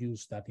try to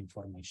use that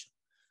information.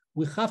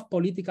 We have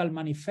political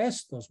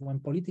manifestos. When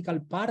political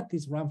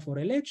parties run for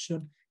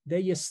election,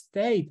 they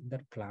state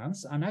their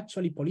plans, and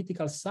actually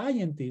political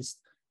scientists,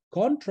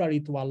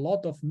 contrary to a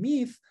lot of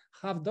myth,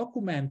 have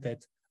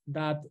documented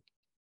that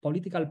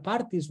political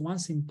parties,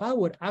 once in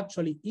power,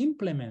 actually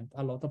implement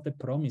a lot of the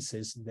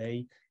promises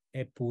they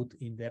put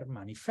in their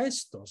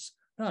manifestos.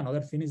 Now,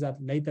 another thing is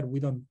that later we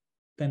don't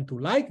tend to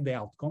like the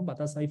outcome, but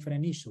that's a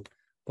different issue.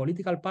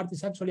 Political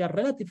parties actually are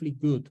relatively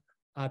good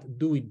at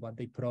doing what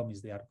they promise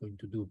they are going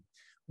to do.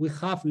 We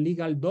have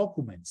legal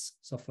documents.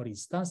 So for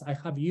instance, I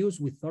have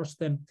used with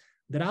Thorsten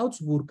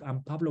Drautsburg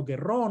and Pablo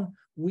Guerrón,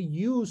 we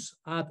use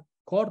at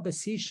court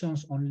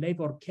decisions on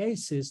labor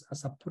cases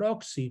as a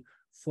proxy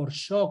for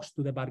shocks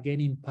to the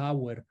bargaining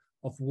power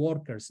of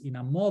workers in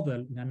a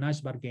model, in a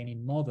Nash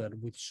bargaining model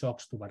with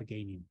shocks to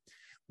bargaining.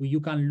 You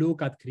can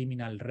look at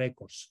criminal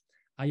records.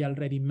 I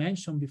already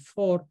mentioned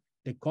before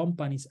the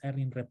companies'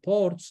 earning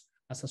reports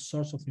as a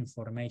source of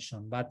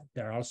information, but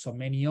there are also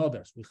many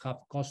others. We have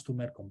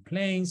customer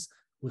complaints,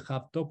 we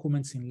have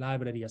documents in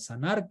libraries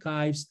and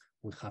archives,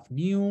 we have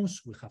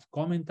news, we have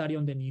commentary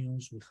on the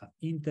news, we have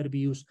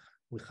interviews,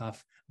 we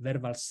have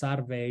verbal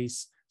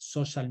surveys,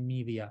 social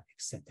media,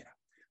 etc.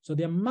 So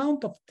the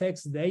amount of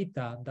text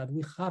data that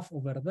we have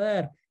over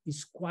there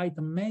is quite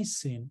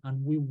amazing,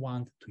 and we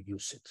want to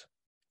use it.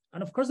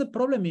 And of course, the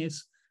problem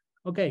is,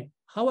 okay,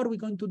 how are we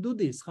going to do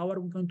this? How are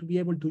we going to be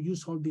able to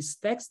use all this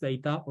text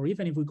data, or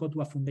even if we go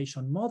to a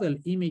foundation model,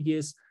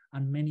 images,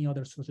 and many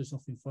other sources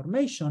of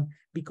information,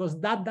 because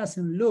that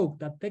doesn't look,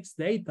 that text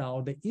data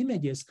or the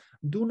images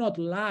do not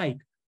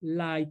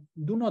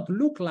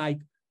look like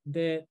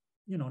the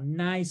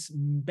nice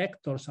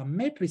vectors and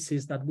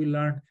matrices that we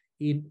learn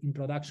in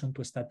Introduction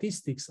to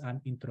Statistics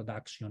and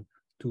Introduction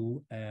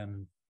to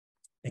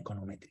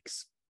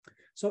Econometrics.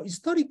 So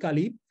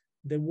historically,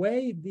 the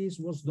way this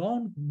was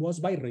done was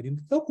by reading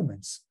the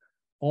documents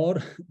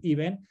or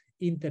even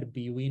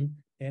interviewing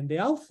the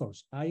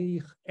authors. I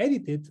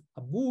edited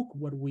a book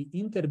where we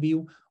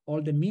interview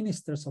all the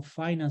ministers of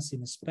finance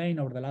in Spain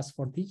over the last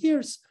 40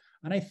 years.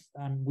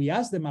 And we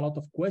asked them a lot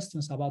of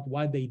questions about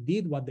why they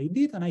did what they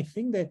did. And I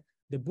think that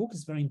the book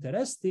is very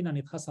interesting and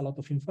it has a lot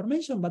of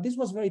information, but this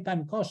was very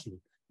time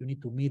costly. You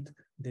need to meet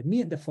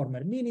the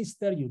former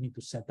minister, you need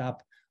to set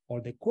up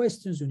all the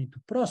questions, you need to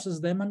process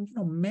them. And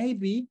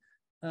maybe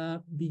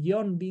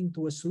beyond being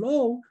too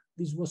slow,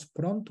 this was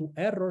prone to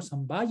errors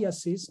and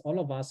biases. All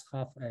of us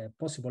have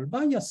possible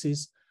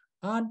biases,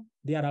 and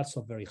they are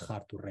also very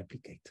hard to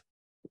replicate.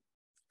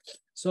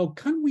 So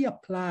can we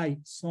apply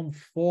some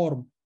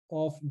form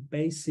of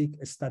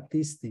basic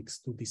statistics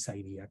to this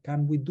idea?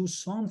 Can we do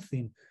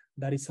something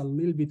that is a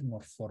little bit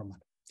more formal?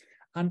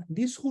 And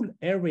this whole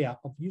area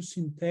of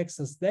using text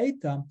as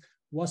data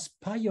was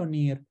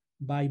pioneered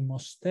by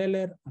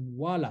Mosteller and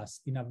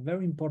Wallace in a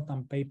very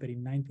important paper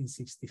in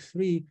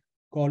 1963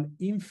 called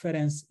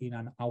Inference in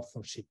an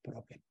Authorship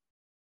Problem.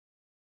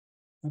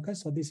 Okay,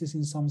 so this is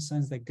in some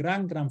sense the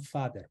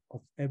grandfather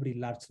of every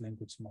large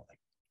language model.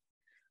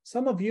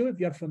 Some of you, if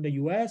you are from the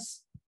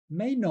US,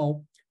 may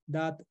know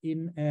that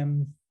in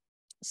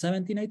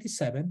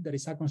 1787, there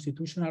is a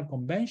constitutional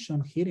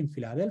convention here in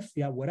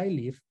Philadelphia, where I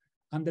live,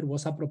 and there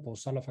was a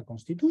proposal of a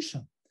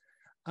constitution.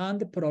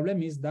 And the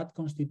problem is that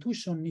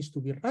constitution needs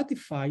to be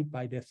ratified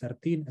by the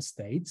 13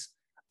 states,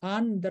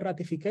 and the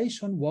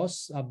ratification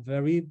was a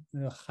very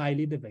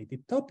highly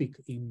debated topic.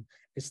 In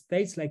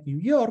states like New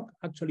York,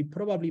 actually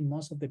probably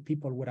most of the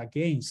people were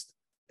against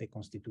the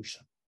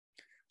constitution.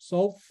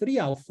 So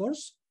 3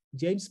 authors,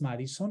 James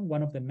Madison,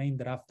 one of the main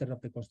drafters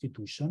of the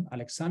Constitution,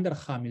 Alexander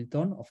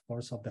Hamilton, of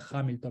course, of the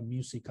Hamilton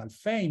musical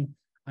fame,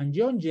 and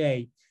John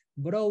Jay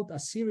wrote a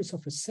series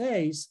of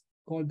essays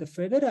called The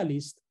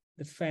Federalist,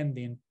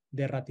 defending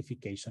the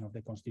ratification of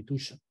the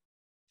Constitution.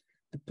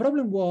 The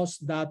problem was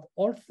that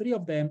all three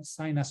of them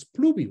signed as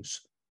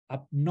plurius, a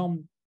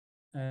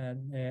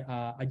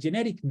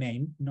generic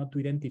name, not to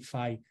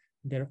identify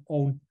their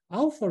own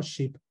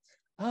authorship,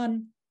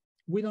 and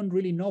we don't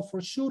really know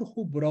for sure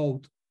who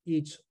wrote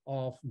each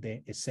of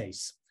the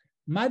essays.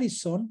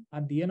 Madison,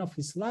 at the end of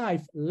his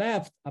life,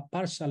 left a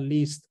partial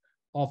list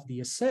of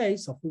the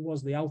essays of who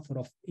was the author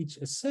of each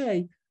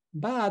essay,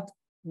 but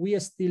we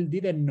still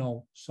didn't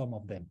know some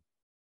of them.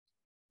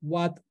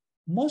 What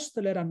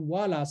Mosteller and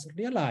Wallace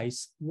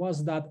realized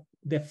was that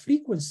the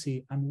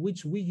frequency at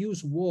which we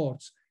use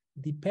words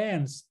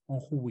depends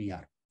on who we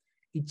are.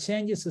 It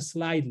changes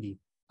slightly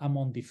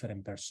among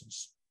different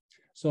persons.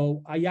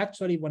 So I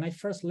actually, when I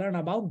first learned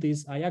about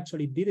this, I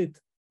actually did it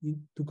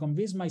to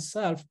convince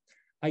myself.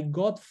 I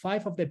got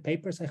 5 of the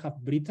papers I have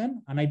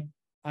written, and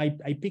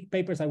I picked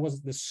papers. I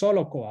was the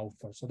solo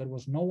co-author, so there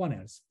was no one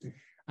else.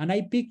 And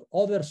I picked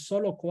other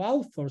solo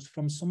co-authors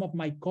from some of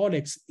my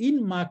colleagues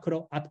in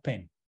macro at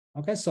Penn.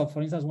 Okay, so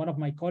for instance, one of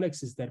my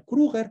colleagues is Dirk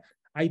Kruger.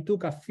 I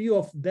took a few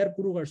of Dirk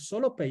Kruger's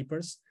solo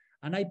papers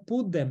and I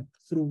put them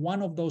through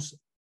one of those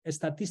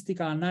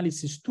statistical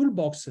analysis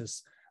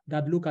toolboxes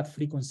that look at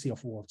frequency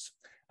of words.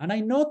 And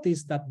I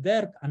noticed that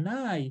Dirk and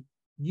I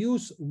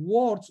use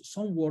words,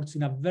 some words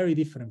in a very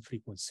different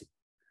frequency.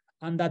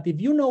 And that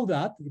if you know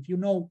that, if you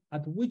know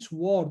at which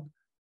word,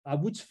 at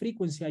which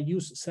frequency I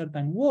use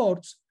certain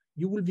words,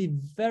 it will be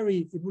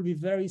very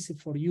easy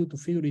for you to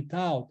figure it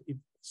out if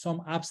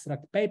some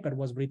abstract paper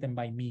was written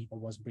by me or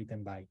was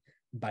written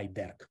by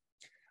Dirk.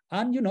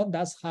 And you know,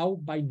 that's how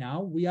by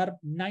now we are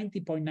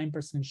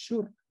 90.9%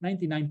 sure,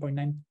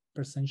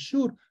 99.9%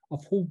 sure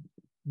of who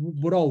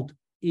wrote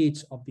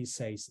each of these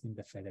essays in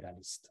the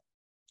Federalist.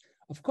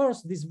 Of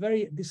course,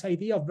 this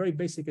idea of very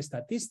basic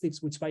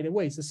statistics, which by the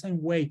way is the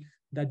same way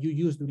that you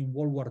used during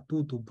World War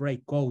II to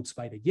break codes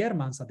by the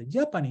Germans and the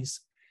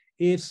Japanese,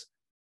 is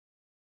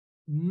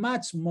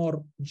much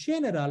more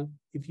general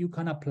if you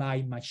can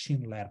apply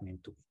machine learning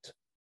to it.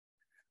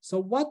 So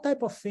what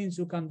type of things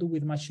you can do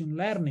with machine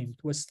learning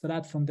to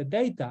extract from the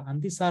data? And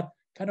these are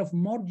kind of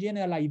more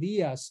general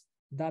ideas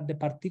that the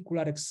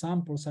particular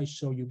examples I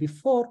showed you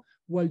before.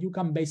 Well, you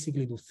can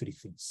basically do 3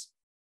 things.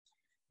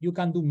 You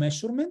can do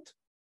measurement.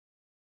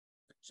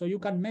 So you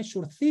can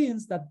measure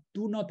things that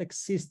do not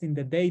exist in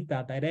the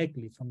data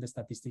directly from the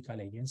statistical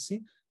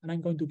agency. And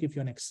I'm going to give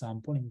you an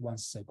example in 1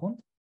 second.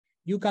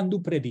 You can do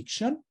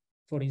prediction.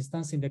 For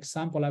instance, in the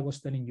example I was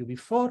telling you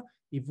before,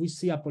 if we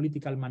see a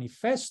political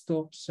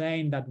manifesto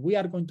saying that we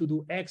are going to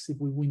do X if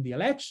we win the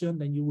election,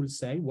 then you will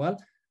say, well,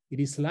 it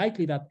is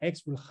likely that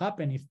X will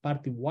happen if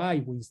party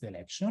Y wins the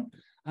election.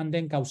 And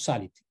then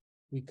causality.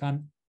 We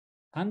can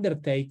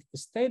undertake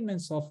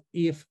statements of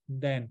if,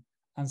 then,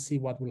 and see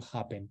what will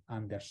happen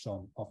under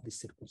some of these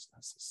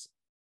circumstances.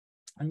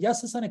 And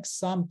just as an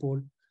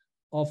example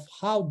of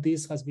how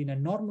this has been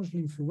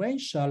enormously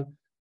influential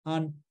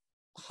and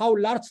how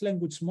large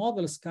language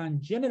models can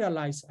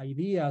generalize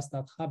ideas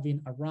that have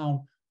been around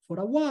for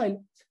a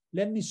while,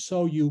 let me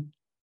show you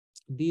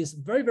this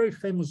very, very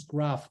famous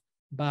graph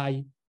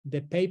by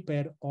the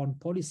paper on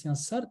policy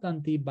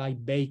uncertainty by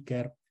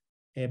Baker,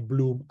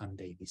 Bloom, and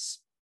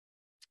Davis.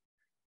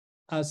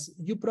 As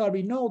you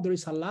probably know, there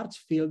is a large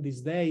field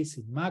these days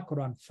in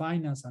macro and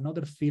finance and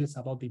other fields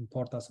about the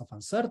importance of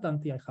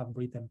uncertainty. I have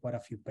written quite a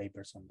few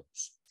papers on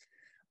those.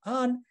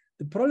 And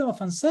the problem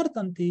of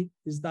uncertainty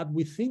is that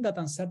we think that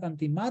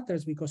uncertainty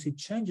matters because it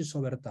changes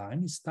over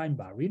time, it's time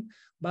varying.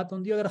 But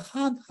on the other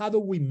hand, how do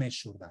we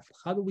measure that?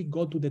 How do we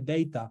go to the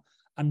data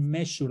and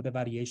measure the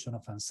variation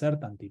of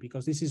uncertainty?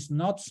 Because this is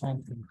not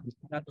something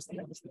that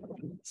is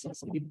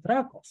keep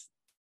track of.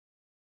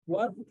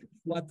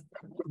 What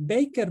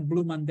Baker,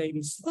 Bloom, and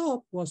Davis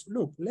thought was,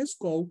 look, let's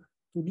go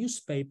to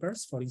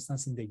newspapers, for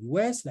instance, in the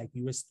US, like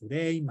US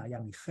Today,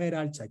 Miami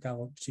Herald,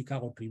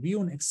 Chicago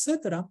Tribune,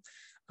 etc.,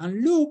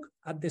 and look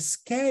at the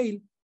scale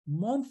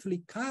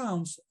monthly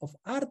counts of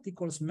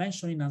articles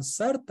mentioning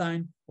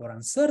uncertain or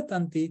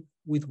uncertainty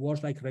with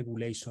words like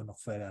regulation of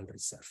Federal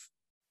Reserve.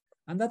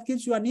 And that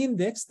gives you an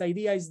index. The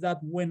idea is that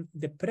when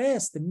the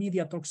press, the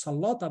media talks a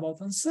lot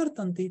about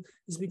uncertainty,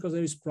 it's because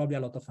there is probably a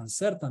lot of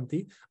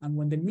uncertainty. And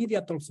when the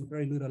media talks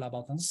very little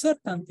about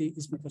uncertainty,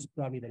 it's because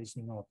probably there is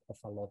not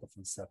a lot of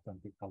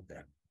uncertainty out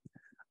there.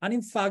 And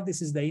in fact,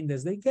 this is the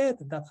index they get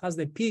that has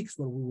the peaks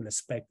where we will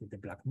expect the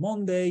Black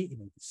Monday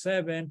in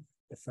 '87,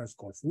 the first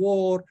Gulf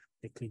War,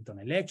 the Clinton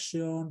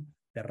election,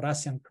 the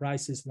Russian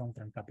crisis,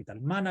 long-term capital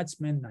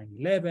management,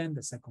 9/11,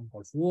 the second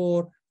Gulf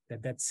War, the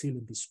debt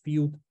ceiling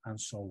dispute,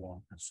 and so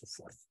on and so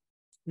forth.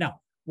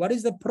 Now, what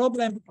is the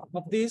problem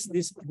of this?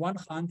 This on one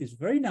hand is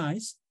very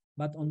nice,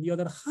 but on the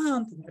other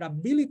hand, their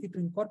ability to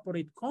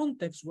incorporate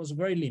context was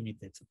very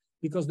limited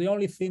because the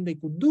only thing they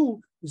could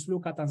do is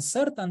look at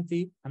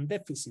uncertainty and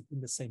deficit in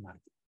the same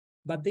article.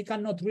 But they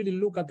cannot really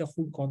look at the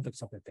whole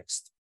context of the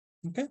text.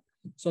 Okay,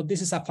 so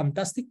this is a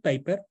fantastic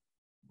paper.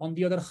 On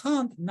the other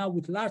hand, now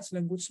with large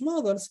language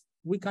models,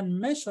 we can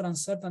measure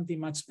uncertainty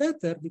much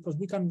better because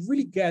we can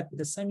really get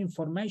the same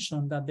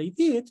information that they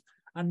did.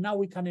 And now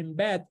we can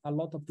embed a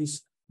lot of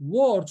these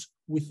words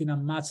within a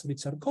much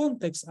richer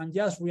context and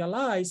just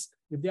realize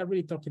if they are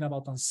really talking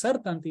about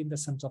uncertainty in the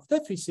sense of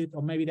deficit,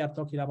 or maybe they are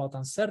talking about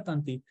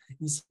uncertainty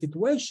in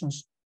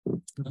situations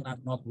that are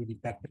not really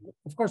practical.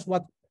 Of course,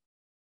 what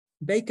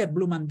Baker,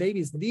 Bloom, and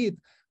Davis did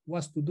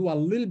was to do a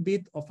little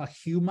bit of a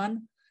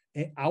human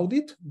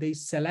audit. They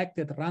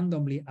selected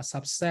randomly a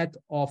subset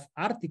of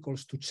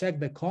articles to check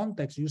the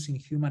context using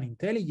human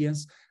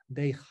intelligence.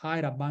 They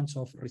hired a bunch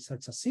of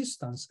research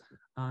assistants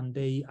and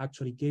they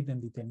actually gave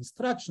them detailed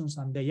instructions,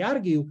 and they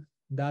argue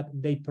that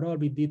they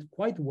probably did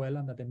quite well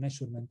and that the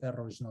measurement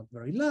error is not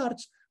very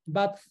large.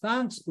 But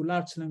thanks to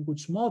large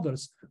language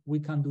models, we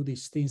can do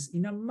these things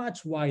in a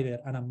much wider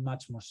and a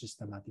much more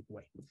systematic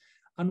way.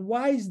 And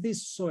why is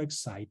this so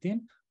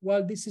exciting?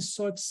 Well, this is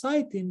so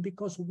exciting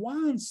because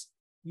once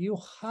you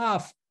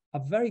have a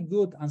very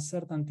good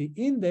uncertainty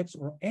index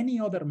or any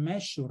other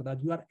measure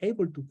that you are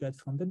able to get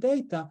from the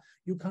data,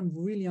 you can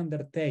really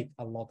undertake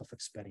a lot of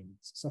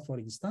experiments. So for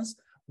instance,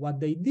 what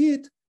they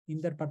did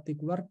in their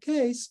particular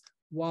case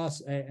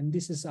was, and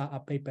this is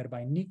a paper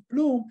by Nick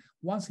Bloom,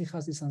 once he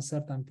has this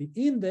uncertainty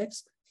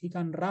index, he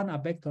can run a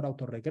vector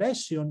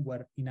autoregression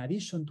where in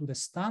addition to the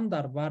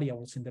standard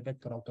variables in the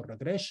vector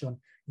autoregression,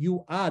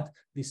 you add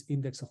this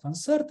index of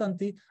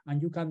uncertainty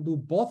and you can do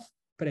both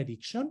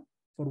prediction,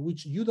 for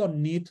which you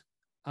don't need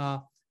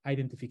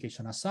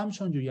identification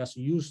assumption. You just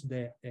use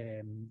the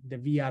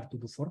VR to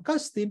do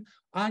forecasting,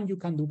 and you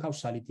can do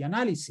causality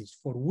analysis,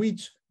 for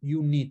which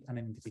you need an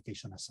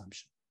identification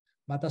assumption.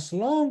 But as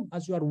long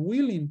as you are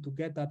willing to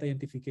get that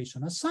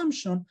identification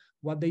assumption,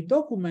 what they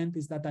document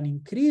is that an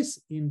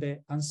increase in the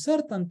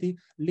uncertainty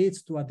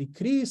leads to a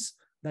decrease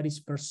that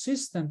is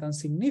persistent and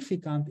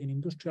significant in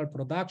industrial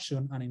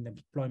production and in the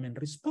employment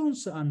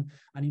response and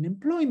in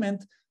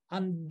employment.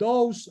 And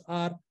those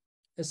are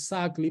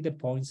exactly the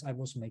points I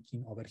was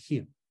making over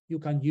here. You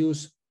can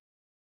use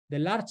the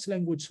large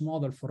language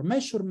model for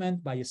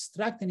measurement by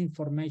extracting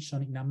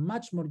information in a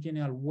much more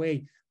general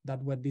way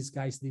than what these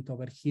guys did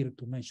over here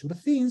to measure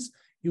things.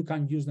 You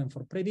can use them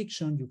for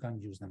prediction, you can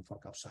use them for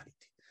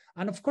causality.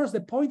 And of course,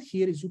 the point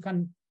here is you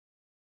can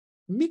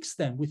mix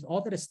them with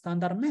other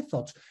standard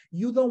methods.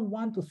 You don't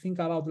want to think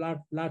about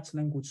large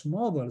language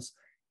models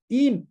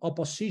in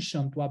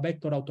opposition to a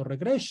vector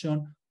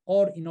autoregression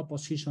or in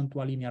opposition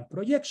to a linear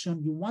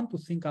projection. You want to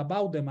think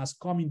about them as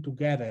coming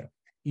together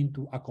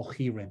into a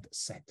coherent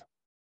set.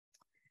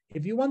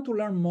 If you want to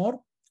learn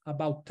more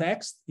about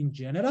text in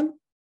general,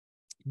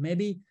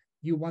 maybe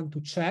you want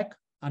to check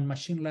on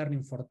machine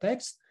learning for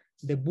text,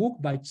 the book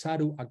by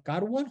Charu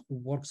Agarwal, who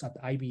works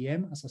at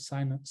IBM as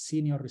a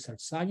senior research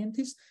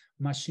scientist,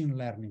 Machine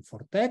Learning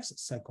for Text,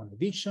 second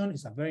edition,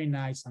 is a very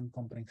nice and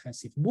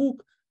comprehensive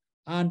book.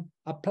 And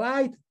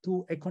applied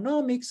to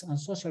economics and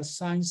social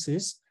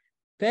sciences,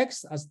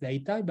 Text as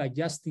Data by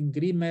Justin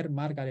Grimmer,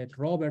 Margaret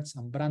Roberts,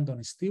 and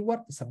Brandon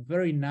Stewart is a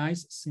very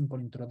nice, simple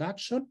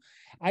introduction.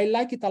 I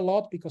like it a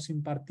lot because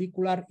in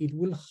particular, it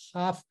will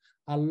have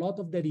a lot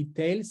of the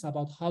details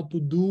about how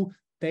to do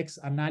text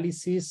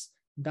analysis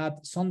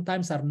that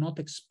sometimes are not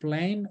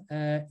explained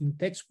in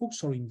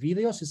textbooks or in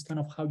videos. It's kind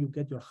of how you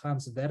get your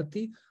hands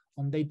dirty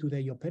on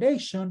day-to-day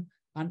operation.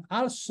 And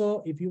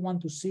also, if you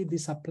want to see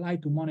this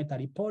applied to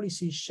monetary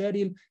policy,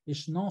 Cheryl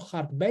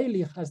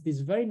Schnonhart-Bailey has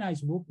this very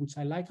nice book, which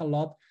I like a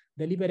lot,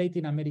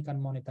 Deliberating American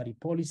Monetary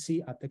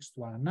Policy, a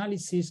textual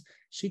analysis.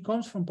 She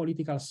comes from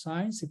political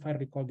science, if I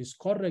recall this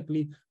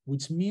correctly,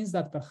 which means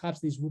that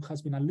perhaps this book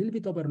has been a little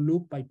bit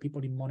overlooked by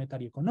people in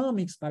monetary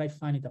economics, but I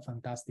find it a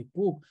fantastic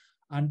book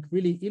and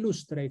really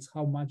illustrates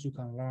how much you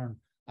can learn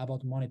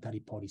about monetary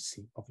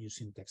policy of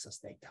using text as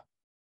data.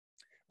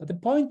 But the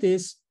point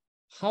is,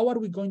 how are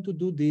we going to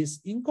do this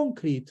in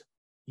concrete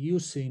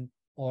using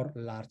our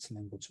large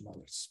language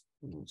models?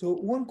 So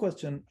one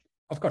question,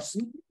 of course,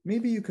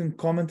 maybe you can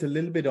comment a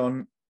little bit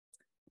on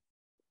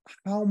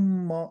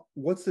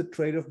what's the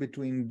trade-off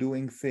between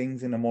doing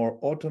things in a more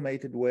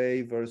automated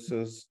way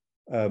versus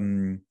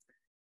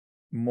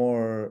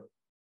more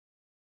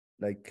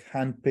like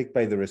handpicked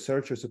by the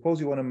researcher.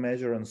 Suppose you want to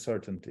measure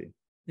uncertainty.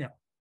 Yeah.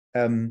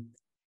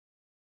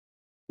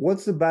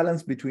 What's the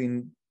balance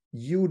between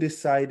you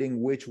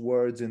deciding which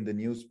words in the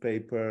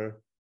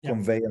newspaper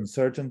convey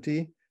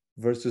uncertainty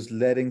versus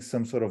letting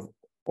some sort of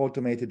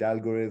automated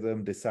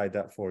algorithm decide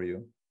that for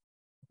you?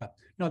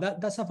 No,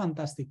 that's a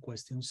fantastic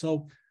question.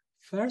 So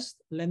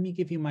first, let me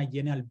give you my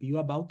general view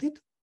about it.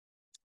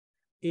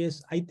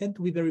 I tend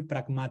to be very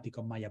pragmatic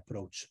on my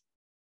approach.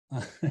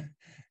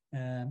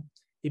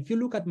 If you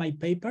look at my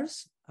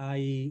papers,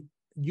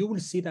 you will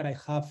see that I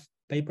have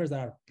papers that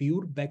are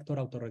pure vector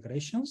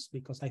autoregressions,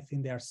 because I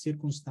think there are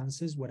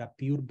circumstances where a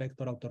pure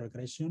vector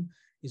autoregression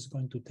is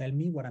going to tell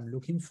me what I'm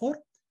looking for.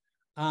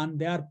 And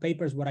there are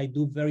papers where I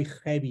do very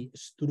heavy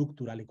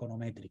structural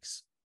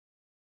econometrics,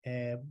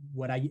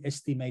 where I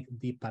estimate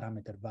the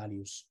parameter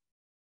values.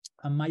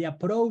 And my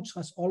approach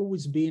has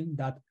always been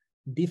that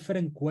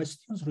different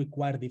questions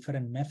require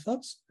different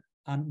methods,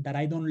 and that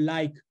I don't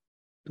like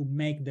to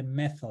make the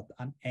method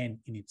an end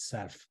in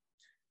itself.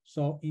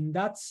 So in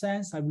that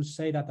sense, I would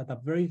say that at a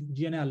very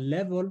general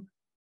level,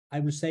 I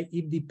would say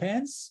it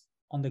depends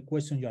on the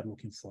question you are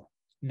looking for.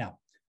 Now,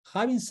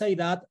 having said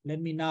that,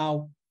 let me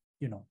now,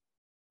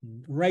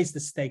 raise the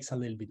stakes a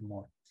little bit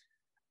more.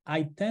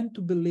 I tend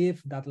to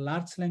believe that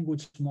large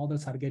language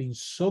models are getting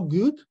so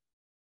good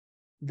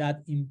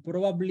that in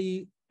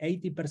probably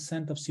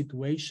 80% of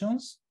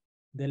situations,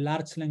 the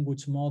large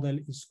language model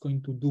is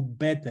going to do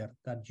better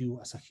than you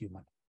as a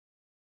human.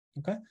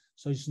 Okay,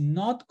 so it's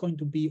not going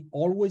to be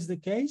always the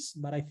case,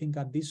 but I think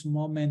at this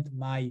moment,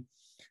 my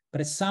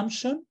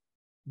presumption,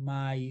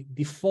 my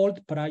default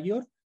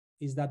prior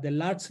is that the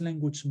large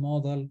language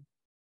model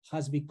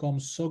has become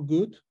so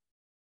good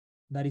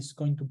that it's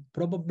going to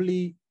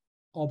probably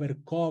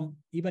overcome,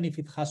 even if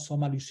it has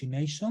some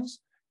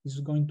hallucinations,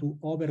 it's going to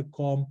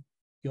overcome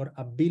your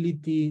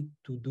ability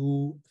to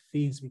do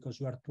things because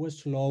you are too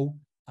slow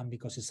and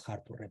because it's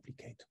hard to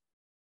replicate.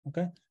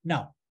 Okay,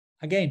 now,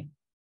 again,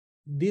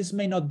 this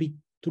may not be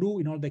true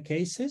in all the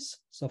cases.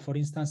 So for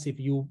instance, if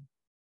you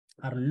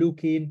are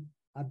looking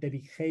at the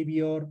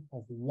behavior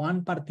of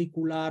one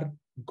particular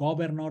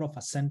governor of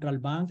a central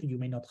bank, you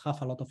may not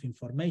have a lot of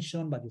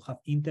information, but you have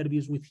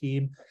interviews with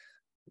him,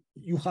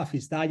 you have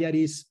his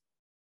diaries,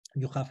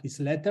 you have his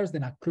letters,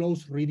 then a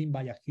close reading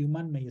by a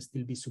human may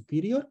still be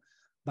superior.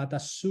 But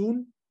as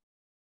soon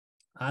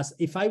as,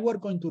 if I were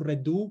going to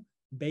redo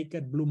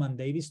Baker, Bloom, and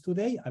Davis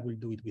today, I will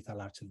do it with a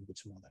large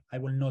language model. I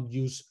will not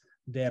use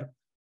their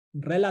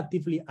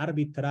relatively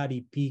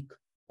arbitrary peak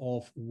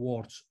of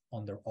words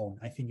on their own.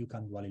 I think you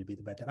can do a little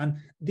bit better. And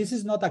this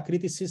is not a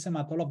criticism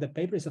at all of the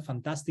paper. It's a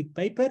fantastic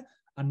paper.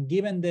 And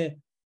given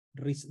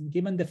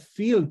the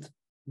field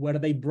where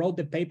they brought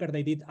the paper,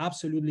 they did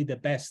absolutely the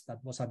best that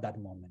was at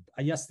that moment.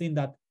 I just think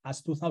that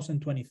as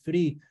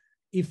 2023,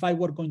 if I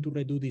were going to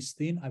redo this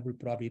thing, I will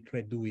probably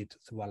redo it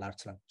through a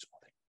large language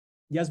model.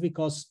 Just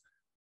because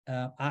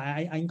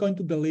I'm going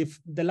to believe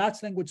the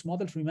large language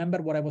models,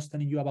 remember what I was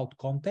telling you about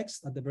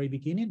context at the very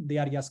beginning, they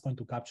are just going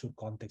to capture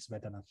context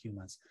better than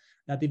humans.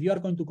 That if you are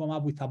going to come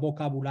up with a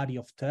vocabulary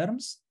of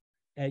terms,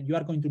 you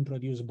are going to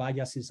introduce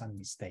biases and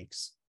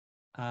mistakes.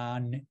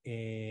 And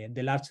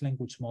the large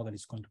language model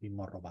is going to be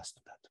more robust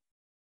to that.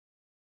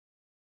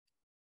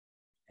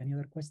 Any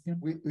other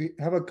question? We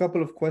have a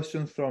couple of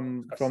questions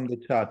from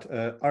the chat.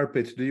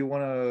 Arpit, do you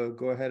want to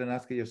go ahead and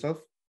ask it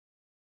yourself?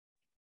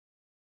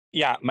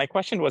 Yeah, my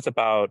question was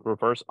about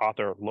reverse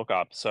author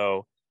lookup.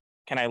 So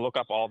can I look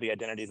up all the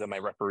identities of my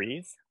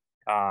referees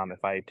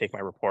if I take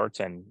my reports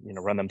and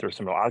run them through a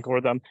similar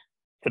algorithm?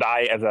 Could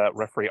I, as a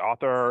referee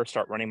author,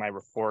 start running my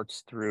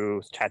reports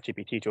through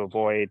ChatGPT to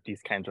avoid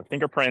these kinds of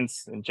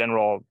fingerprints? In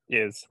general,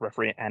 is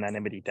referee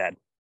anonymity dead?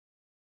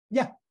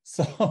 Yeah,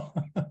 so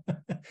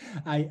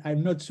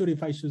I'm not sure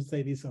if I should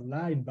say this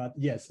online, but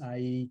yes,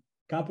 maybe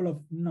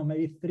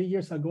 3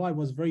 years ago, I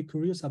was very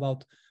curious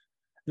about,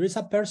 there is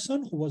a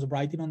person who was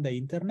writing on the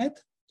internet.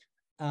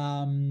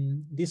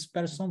 This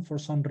person, for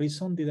some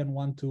reason, didn't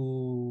want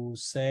to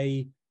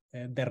say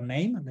their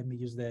name. Let me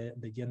use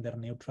the gender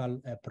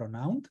neutral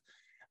pronoun.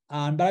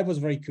 But I was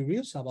very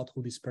curious about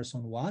who this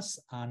person was.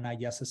 And I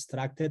just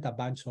extracted a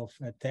bunch of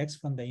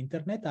text from the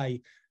internet. I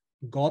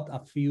got a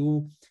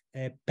few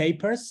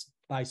papers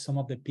by some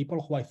of the people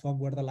who I thought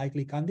were the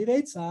likely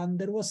candidates. And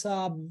there was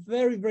a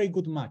very, very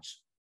good match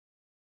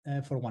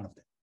for one of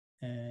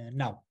them.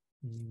 Now,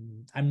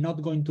 I'm not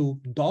going to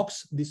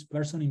dox this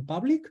person in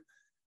public,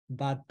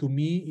 but to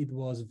me, it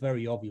was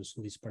very obvious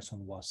who this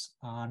person was.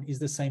 And it's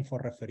the same for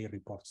referee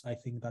reports. I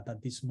think that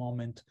at this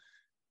moment,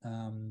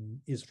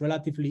 it's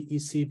relatively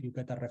easy if you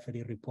get a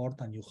referee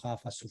report and you have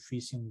a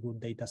sufficient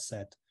good data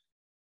set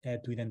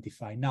to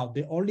identify. Now,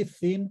 the only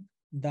thing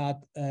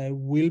that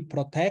will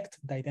protect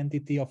the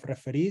identity of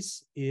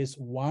referees is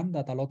one,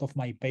 that a lot of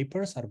my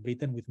papers are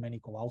written with many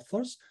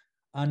co-authors.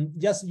 And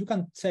just, you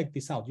can check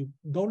this out. You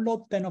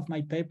download 10 of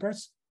my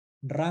papers,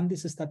 run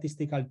these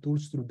statistical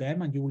tools through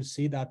them, and you will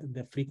see that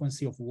the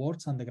frequency of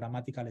words and the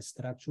grammatical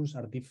structures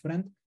are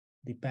different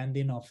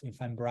depending on if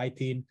I'm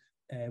writing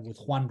with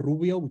Juan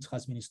Rubio, which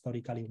has been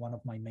historically one of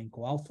my main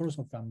co-authors,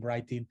 or if I'm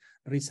writing,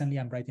 recently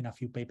I'm writing a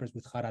few papers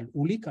with Harald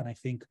Ulik, and I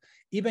think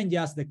even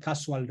just the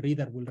casual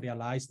reader will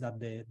realize that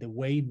the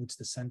way in which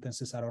the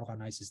sentences are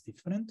organized is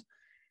different.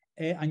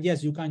 And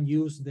yes, you can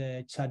use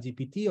the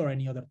ChatGPT or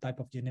any other type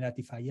of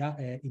generative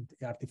AI,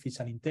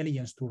 artificial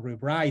intelligence to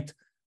rewrite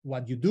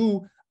what you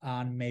do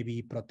and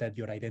maybe protect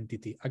your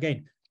identity.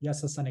 Again,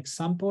 just as an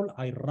example,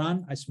 I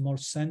run a small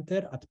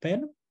center at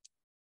Penn.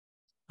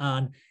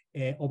 And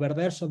over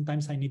there,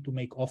 sometimes I need to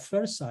make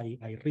offers.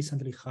 I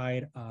recently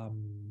hired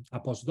a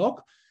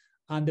postdoc.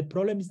 And the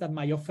problem is that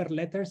my offer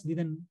letters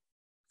didn't,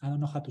 I don't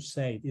know how to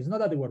say it. It's not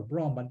that they were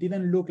wrong, but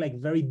didn't look like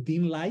very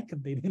dean-like.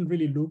 They didn't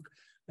really look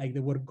like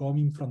they were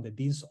coming from the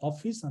dean's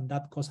office, and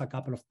that caused a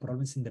couple of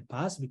problems in the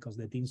past because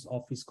the dean's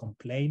office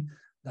complained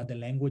that the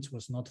language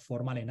was not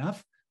formal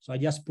enough. So I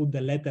just put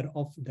the letter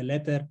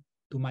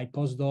to my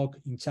postdoc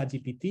in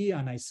ChatGPT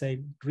and I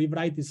say,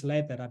 rewrite this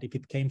letter as if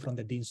it came from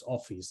the dean's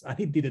office. And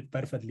it did it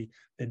perfectly.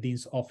 The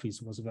dean's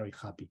office was very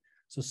happy.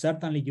 So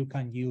certainly you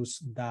can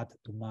use that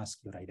to mask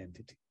your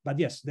identity. But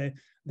yes,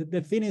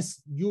 the thing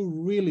is you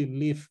really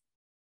leave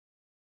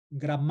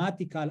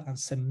grammatical and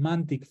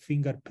semantic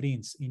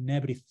fingerprints in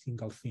every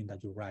single thing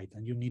that you write,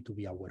 and you need to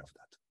be aware of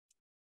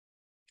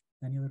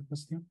that. Any other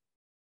question?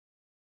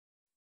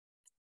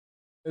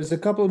 There's a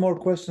couple more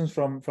questions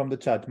from the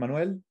chat.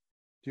 Manuel,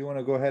 do you want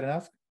to go ahead and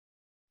ask?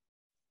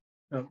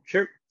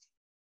 Sure.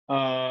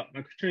 My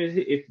question is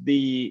if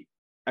the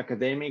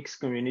academics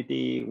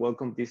community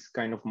welcome this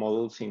kind of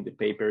models in the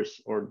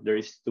papers, or there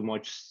is too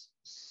much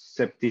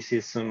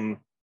skepticism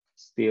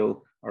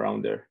still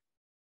around there?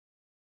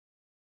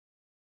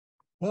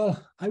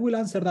 Well, I will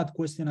answer that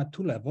question at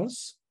two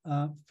levels.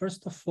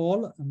 First of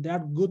all, there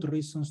are good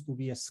reasons to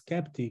be a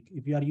skeptic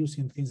if you are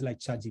using things like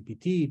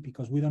ChatGPT,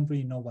 because we don't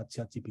really know what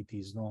ChatGPT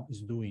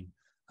is doing.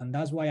 And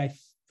that's why I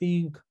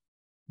think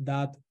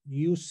that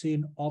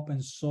using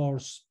open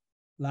source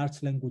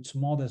large language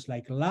models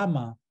like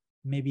Llama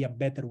may be a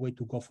better way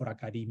to go for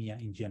academia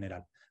in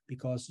general.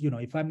 Because, you know,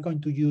 if I'm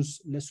going to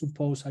use, let's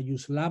suppose I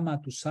use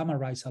Llama to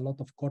summarize a lot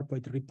of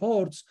corporate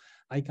reports,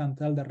 I can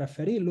tell the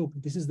referee, look,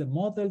 this is the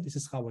model, this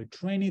is how I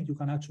train it. You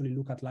can actually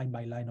look at line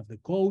by line of the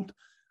code,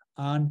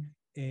 and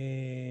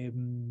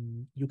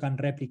you can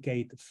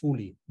replicate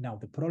fully. Now,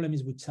 the problem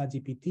is with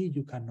ChatGPT,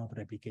 you cannot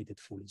replicate it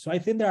fully. So I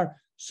think there are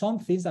some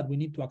things that we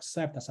need to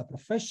accept as a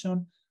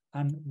profession.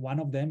 And one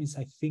of them is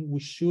I think we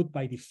should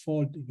by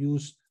default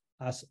use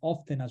as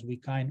often as we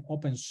can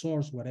open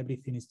source where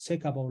everything is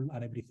checkable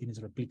and everything is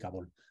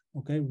replicable.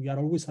 Okay, we are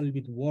always a little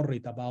bit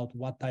worried about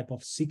what type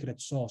of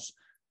secret sauce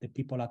the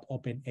people at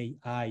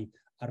OpenAI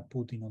are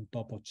putting on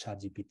top of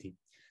ChatGPT.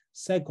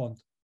 Second,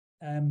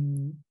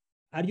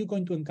 are you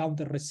going to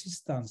encounter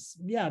resistance?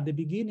 Yeah, at the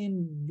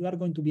beginning, you are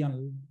going to be,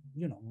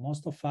 you know,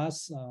 most of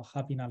us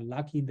have been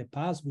unlucky in the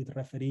past with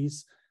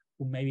referees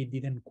who maybe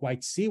didn't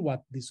quite see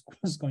what this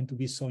was going to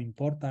be so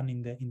important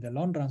in the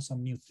long run,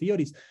 some new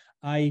theories.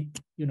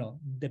 You know,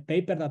 the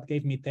paper that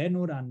gave me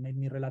tenure and made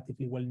me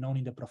relatively well known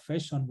in the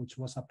profession, which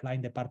was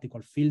applying the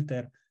particle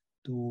filter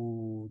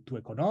to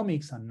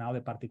economics, and now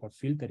the particle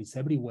filter is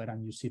everywhere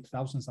and you see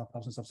thousands and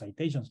thousands of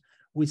citations.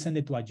 We sent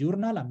it to a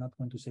journal. I'm not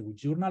going to say which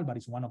journal, but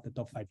it's one of the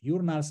top 5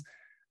 journals.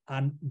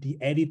 And the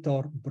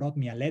editor brought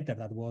me a letter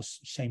that was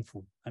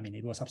shameful. I mean,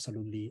 it was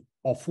absolutely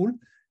awful.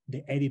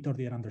 The editor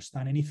didn't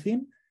understand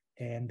anything,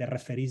 and the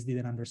referees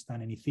didn't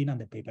understand anything,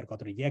 and the paper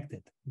got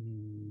rejected.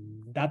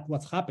 That's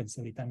what happens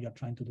every time you're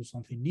trying to do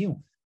something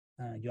new.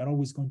 You're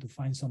always going to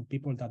find some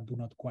people that do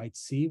not quite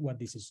see where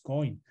this is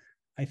going.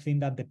 I think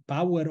that the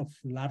power of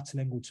large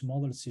language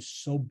models is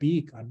so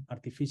big, and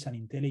artificial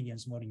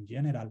intelligence more in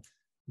general,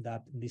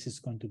 that this is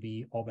going to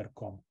be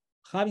overcome.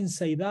 Having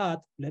said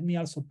that, let me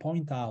also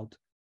point out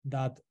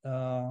that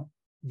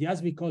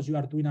just because you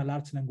are doing a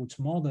large language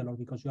model or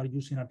because you are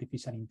using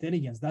artificial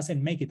intelligence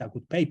doesn't make it a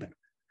good paper.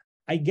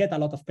 I get a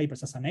lot of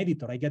papers as an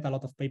editor. I get a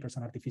lot of papers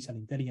on artificial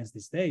intelligence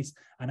these days,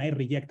 and I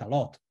reject a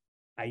lot.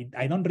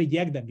 I don't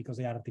reject them because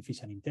they are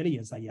artificial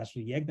intelligence. I just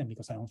reject them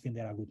because I don't think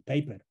they're a good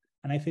paper.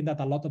 And I think that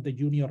a lot of the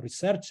junior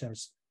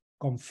researchers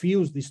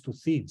confuse these two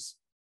things.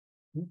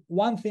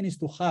 One thing is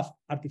to have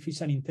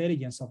artificial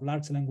intelligence of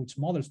large language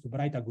models to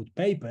write a good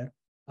paper.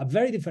 A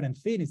very different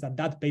thing is that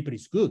that paper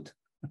is good.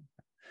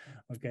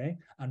 Okay,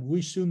 and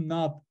we should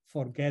not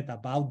forget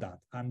about that.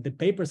 And the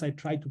papers I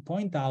try to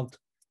point out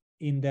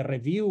in the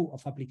review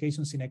of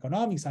applications in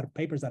economics are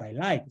papers that I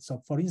like.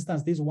 So for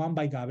instance, this one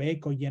by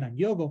Gabeco, Yen, and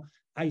Yogo,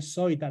 I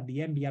saw it at the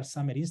MBR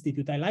Summer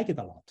Institute. I like it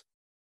a lot.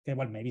 Okay,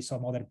 well, maybe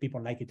some other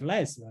people like it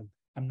less.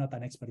 I'm not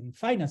an expert in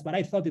finance, but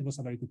I thought it was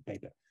a very good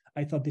paper.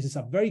 I thought this is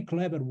a very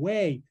clever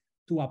way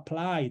to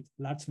apply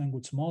large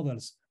language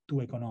models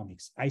to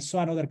economics. I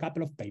saw another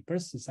couple of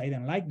papers. Since I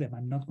didn't like them,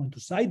 I'm not going to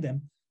cite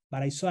them,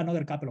 but I saw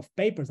another couple of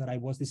papers that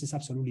this is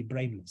absolutely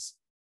brainless.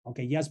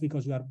 Okay, just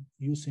because you are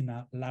using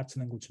a large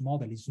language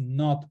model is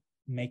not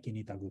making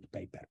it a good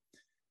paper.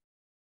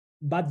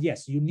 But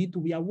yes, you need to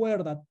be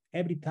aware that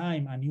every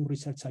time a new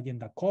research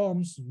agenda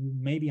comes, you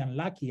may be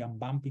unlucky and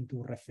bump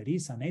into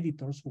referees and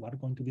editors who are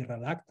going to be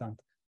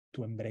reluctant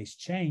to embrace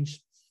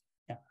change.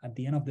 Yeah, at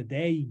the end of the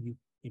day,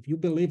 if you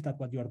believe that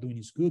what you are doing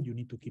is good, you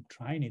need to keep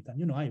trying it. And,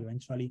 you know, I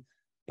eventually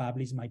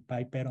published my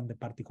paper on the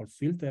particle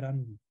filter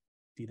and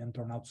it didn't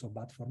turn out so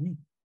bad for me.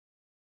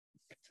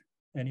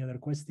 Any other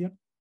question?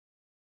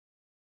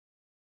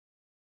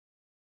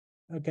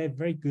 Okay,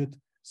 very good.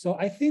 So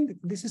I think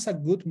this is a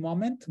good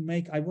moment to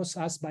make, I was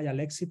asked by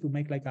Alexi to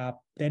make like a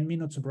 10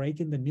 minutes break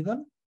in the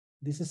middle.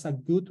 This is a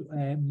good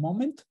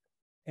moment,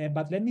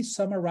 but let me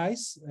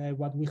summarize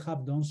what we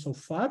have done so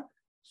far.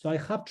 So I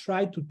have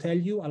tried to tell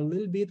you a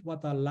little bit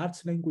what a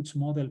large language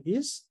model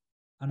is,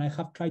 and I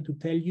have tried to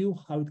tell you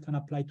how it can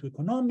apply to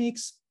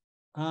economics,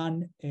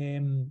 and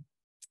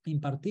in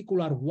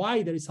particular,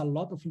 why there is a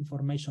lot of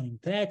information in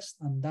text,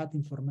 and that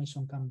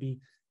information can be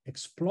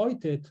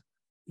exploited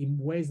in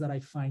ways that I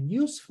find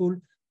useful.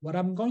 What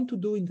I'm going to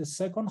do in the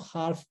second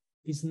half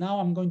is now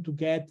I'm going to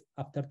get,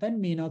 after 10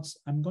 minutes,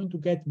 I'm going to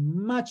get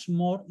much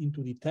more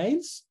into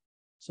details.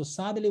 So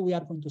suddenly we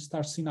are going to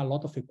start seeing a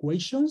lot of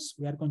equations.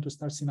 We are going to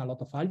start seeing a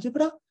lot of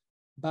algebra.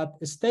 But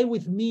stay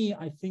with me.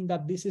 I think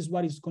that this is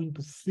what is going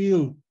to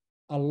fill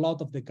a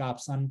lot of the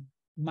gaps. And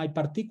my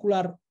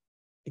particular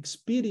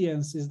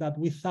experience is that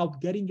without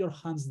getting your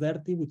hands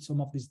dirty with some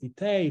of these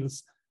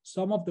details,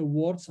 some of the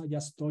words I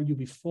just told you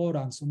before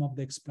and some of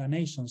the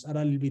explanations are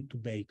a little bit too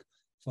vague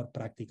for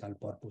practical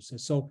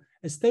purposes. So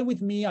stay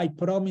with me. I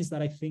promise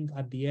that I think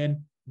at the end,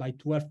 by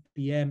 12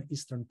 p.m.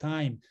 Eastern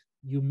time,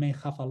 you may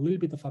have a little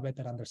bit of a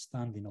better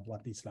understanding of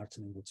what these large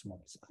language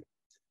models are.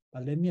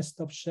 But let me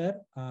stop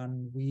share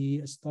and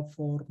we stop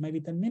for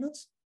maybe 10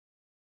 minutes.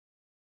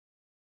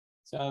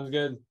 Sounds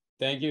good.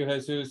 Thank you,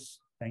 Jesus.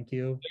 Thank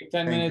you. Take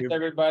 10 minutes,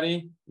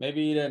 everybody.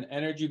 Maybe eat an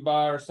energy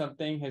bar or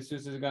something.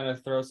 Jesus is going to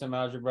throw some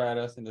algebra at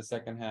us in the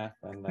second half,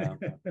 and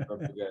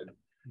good.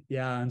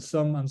 Yeah, and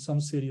some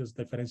serious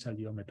differential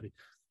geometry.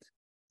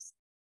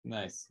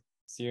 Nice.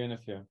 See you in a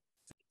few.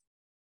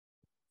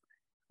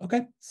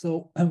 Okay,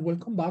 so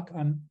welcome back.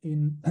 And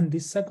in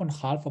this second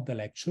half of the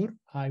lecture,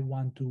 I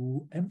want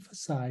to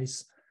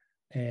emphasize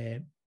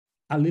a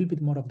little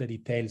bit more of the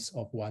details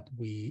of what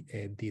we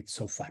did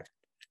so far.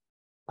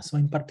 So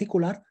in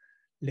particular,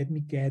 let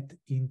me get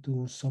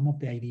into some of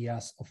the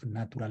ideas of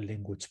natural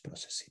language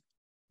processing.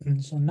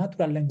 So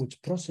natural language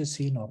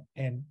processing, or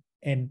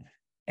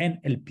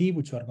NLP,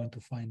 which you are going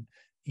to find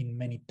in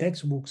many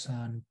textbooks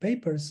and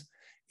papers,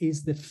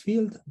 is the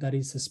field that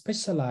is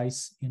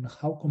specialized in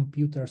how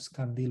computers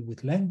can deal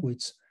with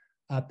language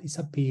as it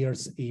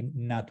appears in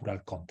natural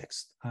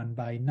context. And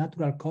by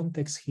natural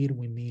context here,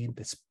 we mean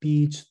the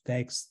speech,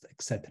 text,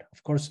 etc.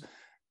 Of course,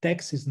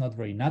 text is not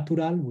very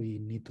natural. We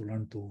need to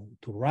learn to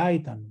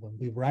write. And when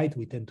we write,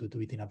 we tend to do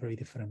it in a very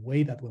different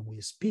way than when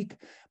we speak.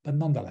 But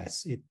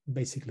nonetheless, it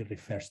basically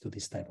refers to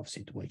this type of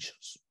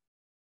situations.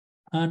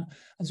 And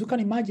as you can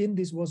imagine,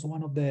 this was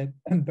one of the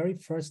very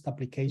first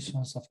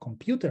applications of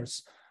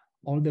computers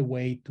all the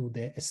way to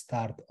the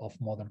start of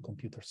modern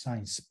computer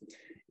science.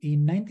 In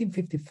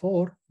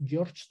 1954,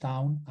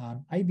 Georgetown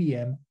and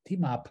IBM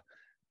teamed up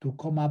to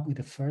come up with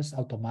the first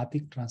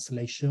automatic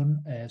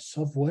translation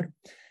software.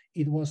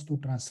 It was to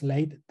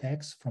translate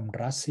text from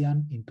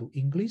Russian into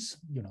English.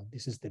 You know,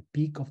 this is the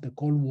peak of the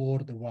Cold War.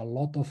 There were a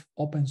lot of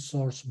open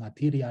source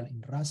material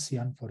in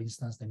Russian, for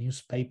instance, the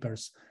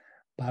newspapers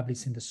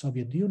published in the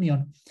Soviet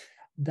Union,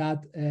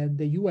 that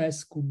the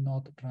US could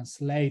not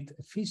translate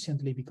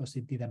efficiently because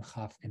it didn't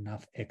have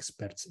enough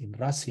experts in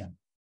Russian.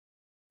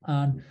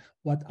 And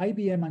what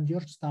IBM and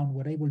Georgetown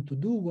were able to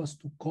do was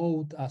to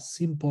code a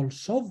simple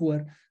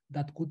software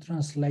that could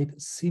translate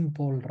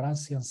simple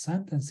Russian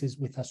sentences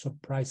with a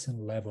surprising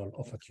level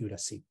of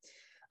accuracy.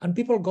 And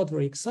people got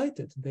very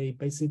excited. They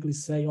basically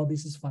say, oh,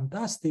 this is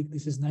fantastic.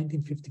 This is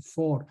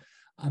 1954.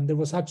 And there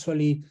was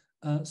actually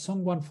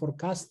someone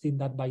forecasting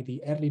that by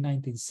the early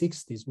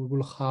 1960s, we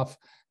will have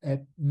a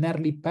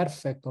nearly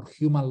perfect or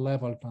human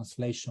level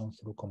translation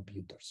through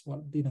computers. Well,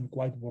 it didn't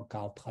quite work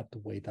out, had to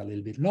wait a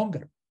little bit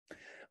longer.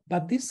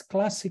 But this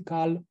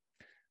classical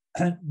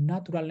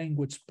natural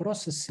language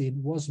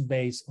processing was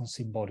based on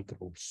symbolic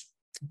rules,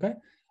 okay?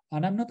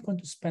 And I'm not going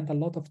to spend a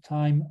lot of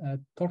time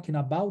talking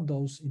about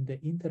those in the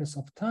interest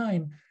of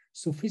time.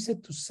 Suffice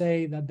it to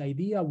say that the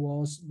idea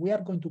was we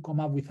are going to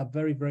come up with a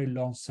very, very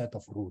long set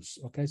of rules,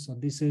 okay? So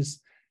this is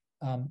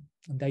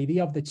the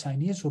idea of the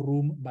Chinese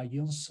room by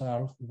John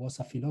Searle, who was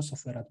a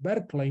philosopher at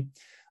Berkeley.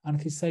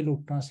 And he said,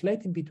 look,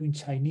 translating between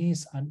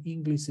Chinese and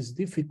English is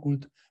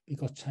difficult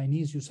because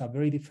Chinese use a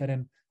very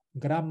different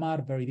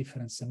grammar, very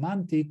different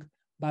semantic.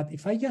 But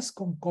if I just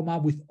come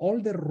up with all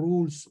the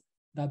rules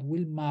that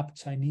will map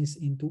Chinese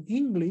into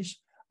English,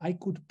 I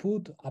could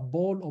put a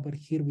ball over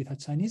here with a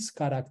Chinese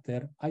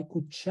character. I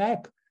could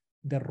check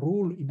the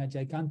rule in a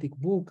gigantic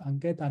book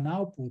and get an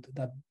output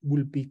that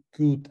will be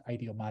good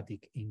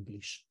idiomatic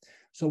English.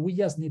 So we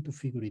just need to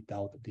figure it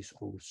out, these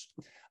rules.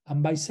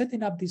 And by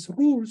setting up these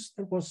rules,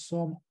 there was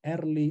some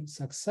early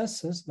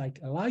successes like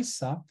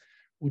ELIZA,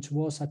 which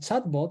was a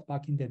chatbot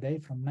back in the day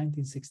from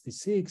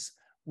 1966,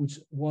 which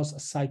was a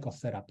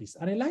psychotherapist.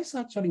 And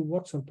ELIZA actually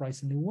worked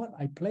surprisingly well.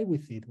 I played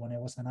with it when I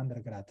was an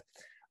undergrad.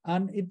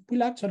 And it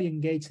will actually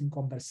engage in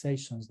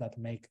conversations that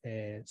make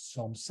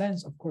some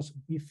sense, of course,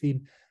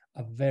 within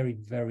a very,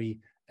 very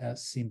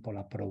simple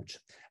approach.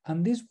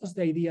 And this was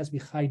the ideas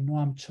behind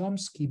Noam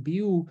Chomsky's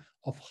view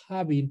of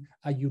having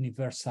a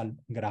universal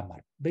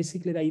grammar.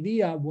 Basically, the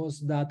idea was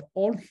that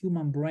all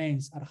human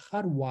brains are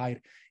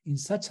hardwired in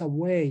such a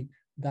way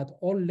that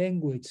all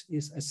language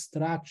is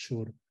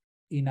structured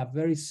in a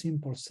very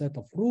simple set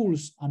of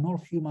rules, and all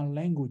human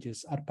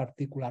languages are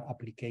particular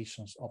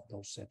applications of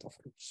those set of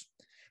rules.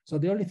 So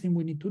the only thing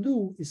we need to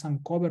do is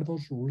uncover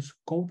those rules,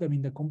 code them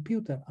in the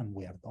computer, and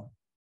we are done.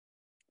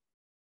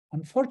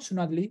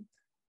 Unfortunately,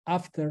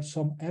 after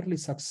some early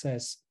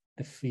success,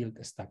 the field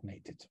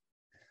stagnated.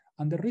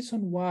 And the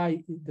reason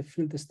why the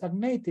field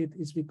stagnated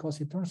is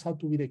because it turns out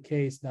to be the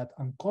case that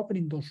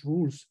uncovering those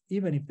rules,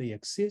 even if they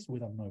exist, we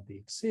don't know if they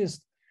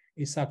exist,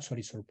 is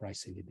actually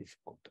surprisingly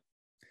difficult.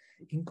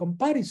 In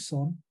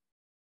comparison,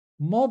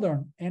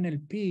 modern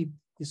NLP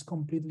is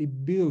completely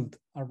built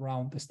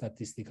around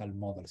statistical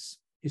models.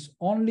 It's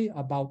only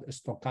about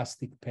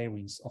stochastic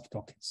pairings of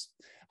tokens.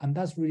 And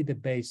that's really the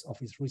base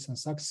of its recent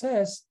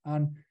success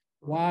and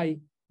why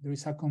there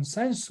is a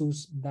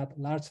consensus that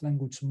large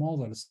language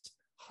models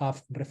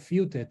have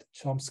refuted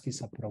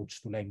Chomsky's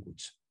approach to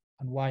language,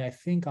 and why I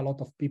think a lot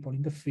of people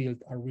in the field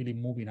are really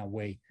moving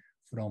away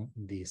from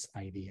these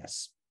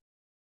ideas.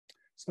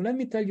 So let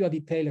me tell you a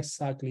detail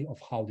exactly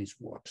of how this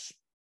works.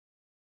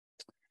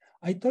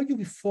 I told you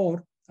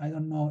before, I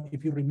don't know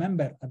if you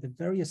remember at the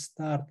very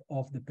start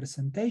of the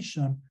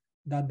presentation,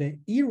 that the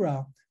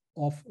era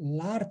of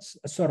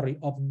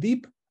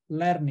deep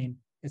learning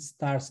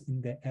starts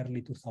in the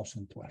early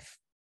 2012.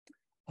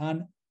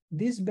 And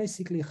this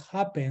basically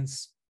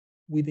happens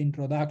with the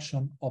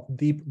introduction of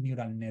deep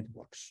neural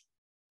networks.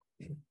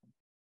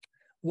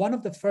 One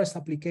of the first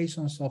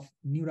applications of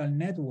neural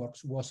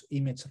networks was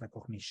image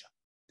recognition.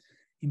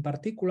 In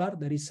particular,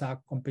 there is a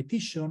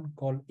competition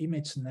called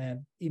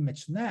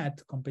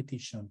ImageNet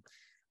competition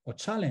or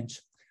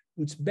challenge,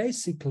 which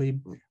basically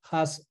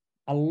has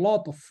a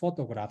lot of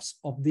photographs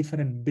of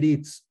different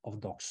breeds of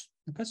dogs.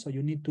 Okay, so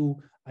you need to,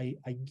 I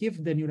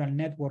give the neural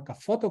network a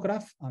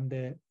photograph, and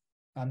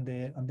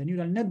the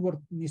neural network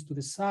needs to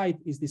decide,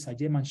 is this a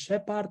German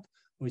Shepherd,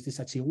 or is this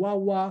a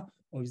Chihuahua,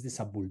 or is this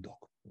a Bulldog?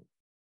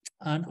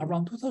 And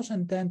around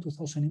 2010,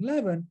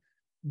 2011,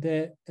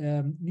 the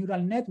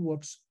neural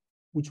networks,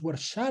 which were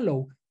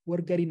shallow,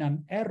 were getting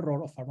an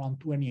error of around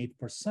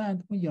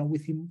 28%,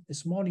 with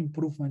small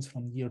improvements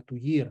from year to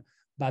year,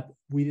 but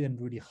we didn't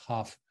really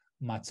have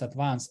much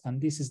advance. And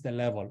this is the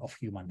level of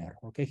human error.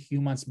 Okay,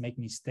 humans make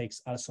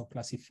mistakes also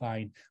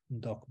classifying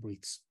dog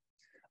breeds.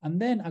 And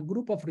then a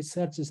group of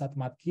researchers at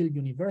McGill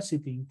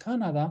University in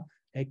Canada.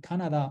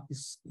 Canada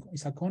is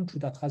a country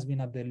that has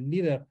been at the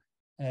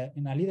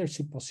in a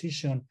leadership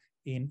position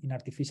in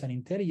artificial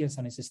intelligence,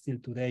 and is still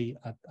today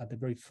at the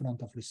very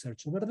front of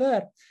research over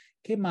there,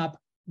 came up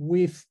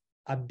with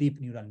a deep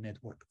neural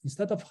network.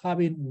 Instead of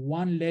having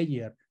one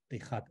layer,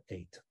 they had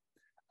 8.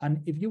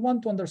 And if you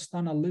want to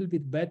understand a little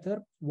bit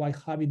better why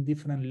having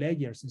different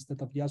layers instead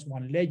of just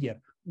one layer,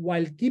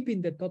 while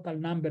keeping the total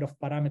number of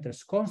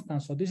parameters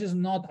constant, so this is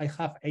not I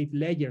have 8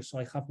 layers, so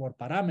I have more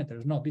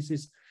parameters. No, this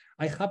is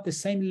I have the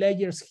same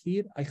layers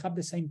here, I have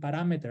the same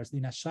parameters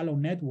in a shallow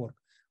network,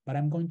 but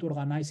I'm going to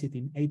organize it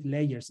in 8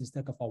 layers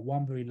instead of a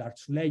one very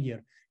large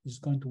layer. It's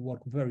going to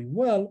work very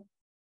well.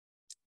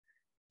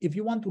 If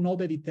you want to know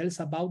the details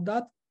about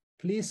that,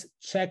 please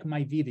check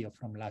my video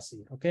from last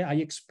year, okay? I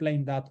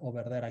explained that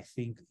over there, I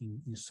think,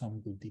 in some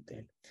good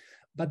detail.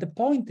 But the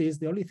point is,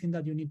 the only thing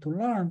that you need to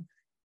learn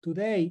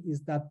today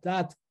is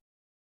that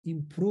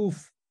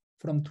improved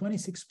from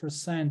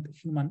 26%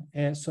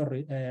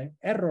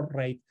 error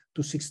rate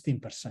to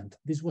 16%.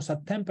 This was a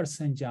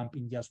 10% jump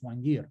in just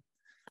 1 year.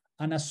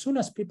 And as soon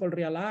as people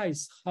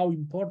realized how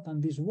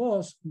important this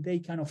was, they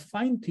kind of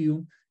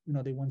fine-tuned,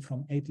 they went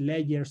from 8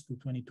 layers to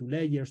 22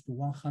 layers to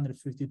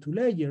 152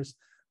 layers.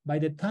 By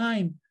the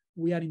time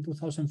we are in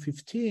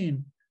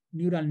 2015,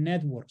 neural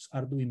networks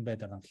are doing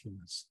better than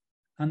humans.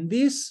 And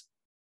this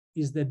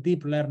is the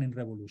deep learning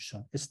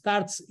revolution. It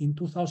starts in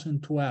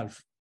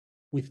 2012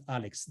 with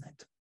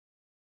AlexNet.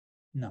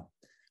 Now,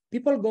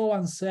 people go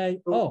and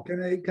say, oh.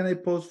 Can I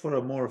pose for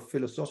a more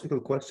philosophical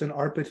question?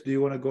 Arpit, do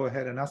you want to go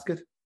ahead and ask it?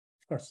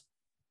 Of course.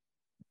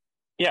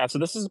 Yeah, so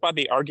this is about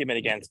the argument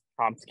against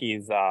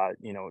Chomsky's,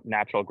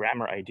 natural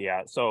grammar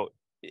idea. So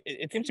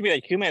it seems to be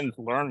that humans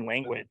learn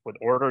language with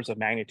orders of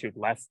magnitude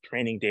less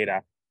training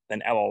data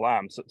than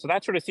LLMs. So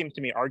that sort of seems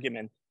to me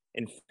argument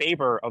in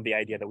favor of the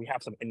idea that we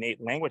have some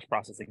innate language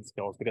processing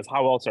skills, because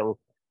how else are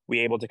we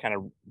able to kind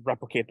of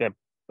replicate the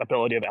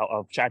ability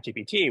of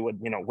ChatGPT with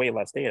way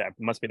less data? It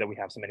must be that we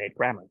have some innate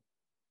grammar.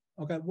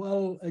 Okay,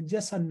 well,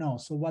 yes and no.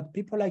 So what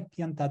people like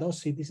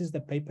Piantadosi, this is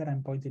the paper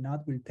I'm pointing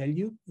out, will tell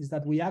you is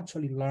that we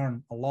actually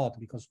learn a lot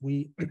because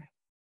we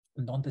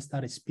don't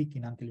start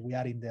speaking until we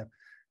are in the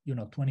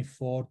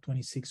 24,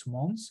 26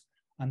 months,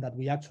 and that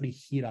we actually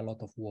hear a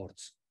lot of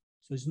words.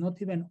 So it's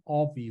not even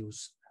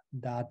obvious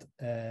that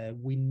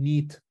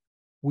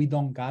we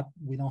don't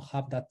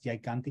have that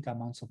gigantic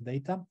amounts of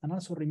data. And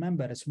also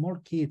remember, small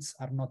kids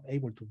are not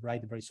able to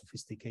write very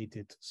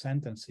sophisticated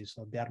sentences,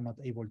 so they are not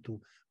able to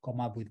come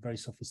up with very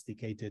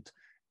sophisticated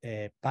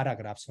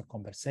paragraphs or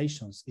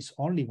conversations. It's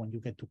only when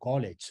you get to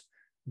college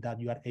that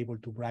you are able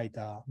to write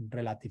a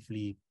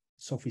relatively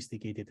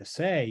sophisticated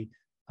essay.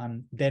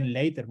 And then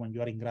later, when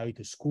you are in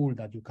graduate school,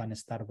 that you can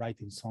start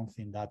writing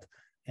something that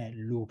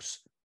looks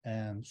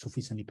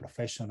sufficiently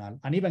professional.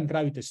 And even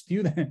graduate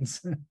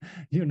students,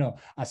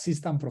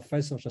 assistant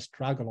professors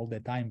struggle all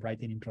the time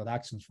writing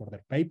introductions for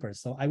their papers.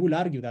 So I will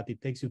argue that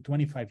it takes you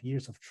 25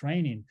 years of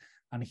training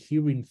and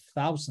hearing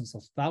thousands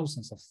of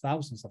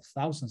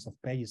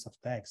pages of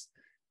text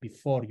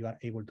before you are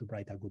able to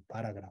write a good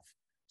paragraph.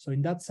 So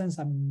in that sense,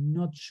 I'm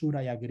not sure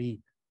I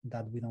agree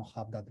that we don't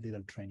have that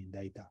little training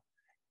data.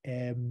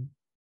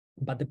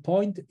 But the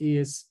point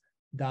is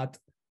that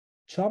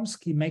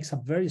Chomsky makes a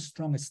very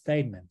strong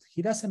statement.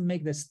 He doesn't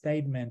make the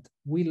statement,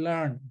 we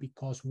learn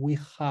because we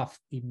have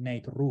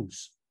innate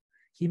rules.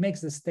 He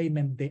makes the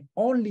statement, the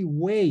only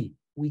way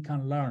we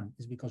can learn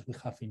is because we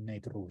have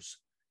innate rules.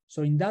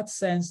 So in that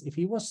sense, if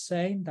he was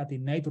saying that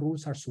innate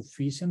rules are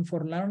sufficient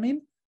for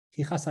learning,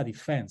 he has a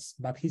defense,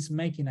 but he's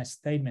making a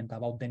statement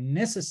about the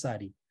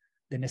necessity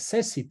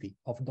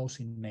of those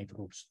innate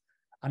rules.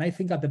 And I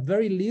think at the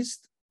very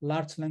least,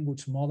 large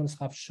language models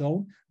have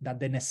shown that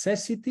the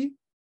necessity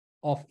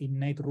of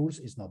innate rules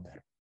is not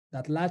there.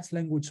 That large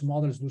language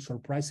models do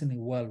surprisingly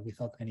well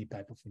without any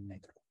type of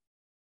innate rule.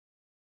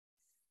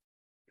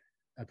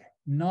 Okay,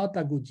 not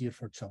a good year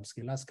for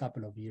Chomsky. Last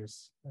couple of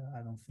years,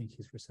 I don't think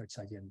his research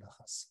agenda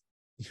has,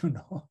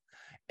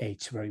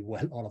 aged very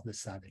well all of a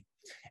sudden.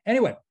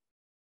 Anyway,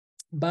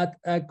 but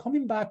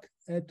coming back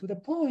to the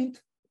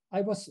point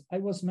I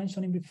was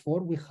mentioning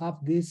before, we have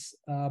this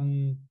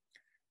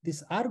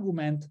this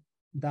argument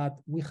that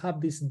we have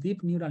these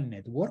deep neural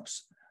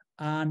networks,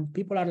 and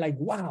people are like,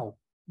 wow,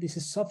 this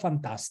is so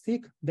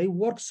fantastic. They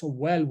work so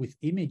well with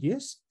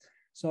images.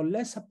 So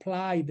let's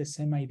apply the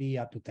same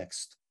idea to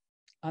text.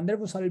 And there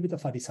was a little bit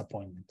of a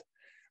disappointment.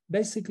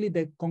 Basically,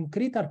 the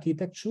concrete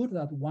architecture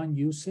that one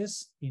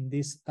uses in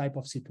this type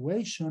of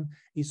situation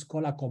is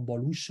called a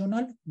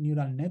convolutional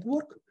neural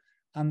network.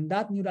 And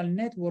that neural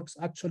networks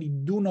actually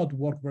do not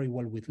work very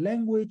well with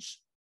language.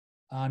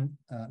 And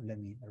let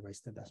me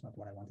erase that, that's not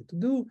what I wanted to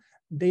do.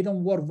 They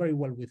don't work very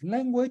well with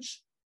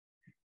language.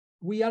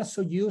 We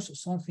also use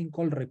something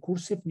called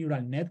recursive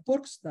neural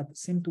networks that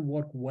seem to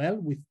work well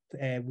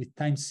with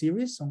time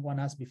series. Someone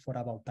asked before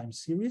about time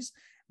series.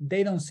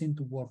 They don't seem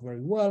to work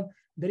very well.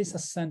 There is a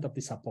sense of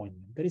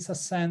disappointment. There is a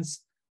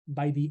sense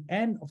by the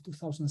end of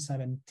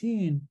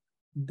 2017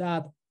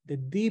 that the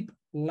deep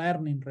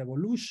learning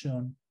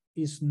revolution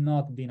is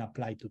not being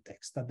applied to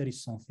text, that there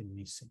is something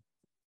missing.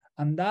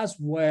 And that's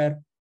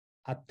where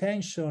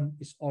attention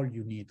is all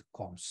you need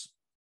comes.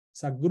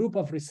 It's a group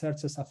of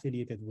researchers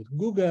affiliated with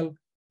Google,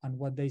 and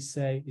what they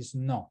say is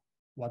no.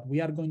 What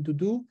we are going to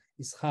do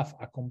is have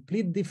a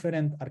complete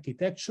different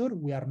architecture.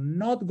 We are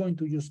not going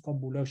to use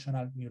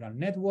convolutional neural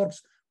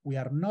networks. We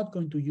are not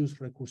going to use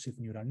recursive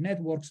neural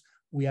networks.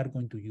 We are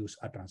going to use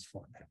a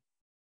transformer.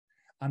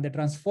 And the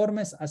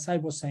transformers, as I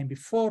was saying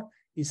before,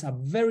 is a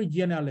very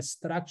general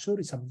structure.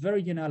 It's a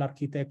very general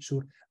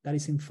architecture that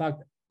is in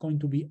fact going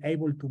to be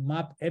able to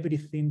map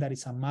everything that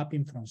is a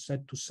mapping from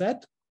set to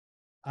set.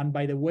 And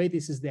by the way,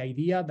 this is the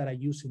idea that I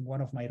use in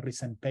one of my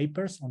recent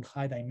papers on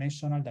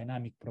high-dimensional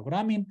dynamic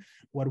programming,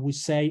 where we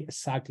say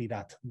exactly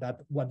that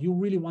what you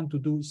really want to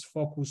do is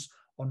focus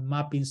on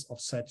mappings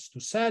of sets to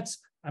sets.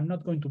 I'm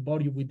not going to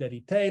bore you with the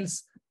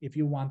details. If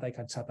you want, I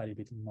can chat a little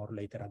bit more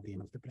later at the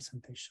end of the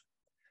presentation.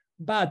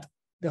 But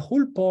the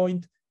whole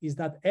point is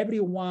that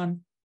everyone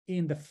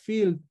in the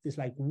field is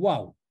like,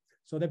 wow.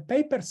 So the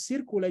paper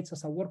circulates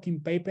as a working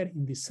paper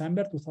in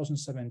December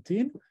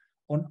 2017.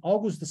 On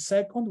August the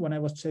 2nd, when I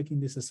was checking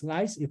these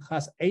slides, it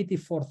has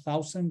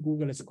 84,000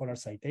 Google Scholar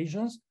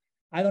citations.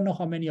 I don't know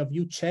how many of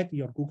you check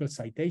your Google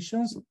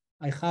citations.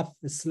 I have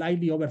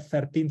slightly over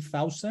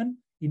 13,000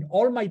 in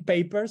all my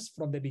papers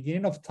from the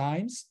beginning of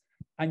times.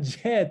 And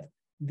yet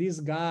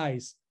these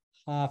guys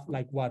have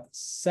like what,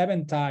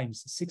 7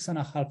 times,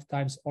 6.5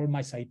 times all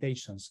my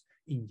citations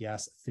in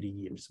just 3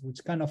 years,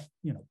 which kind of,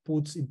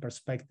 puts in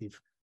perspective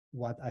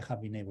what I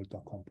have been able to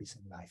accomplish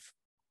in life.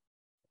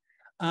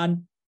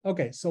 And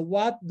okay, so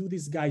what do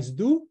these guys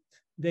do?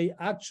 They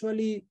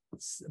actually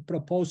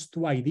propose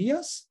 2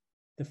 ideas.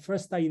 The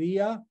first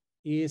idea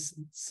is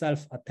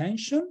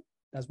self-attention.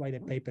 That's why the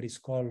paper is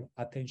called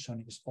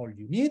Attention is All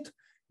You Need.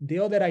 The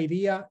other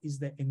idea is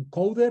the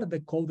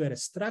encoder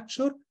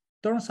structure.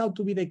 Turns out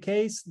to be the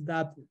case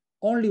that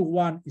only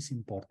one is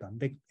important.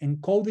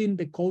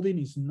 The coding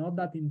is not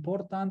that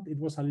important. It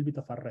was a little bit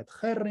of a red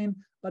herring,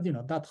 but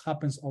that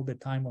happens all the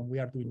time when we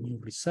are doing new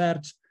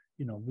research.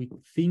 We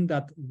think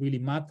that really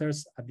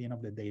matters. At the end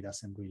of the day,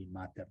 doesn't really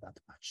matter that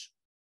much.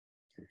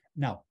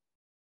 Now,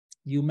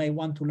 you may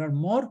want to learn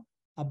more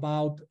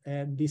about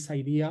this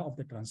idea of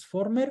the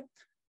transformer.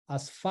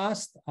 As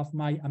fast as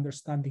my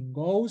understanding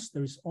goes,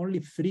 there is only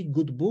 3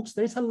 good books.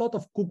 There is a lot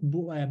of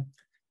cookbook.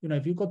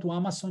 If you go to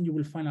Amazon, you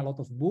will find a lot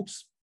of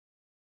books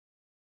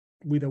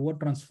with the word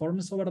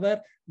transformers over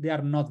there. They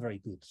are not very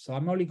good. So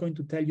I'm only going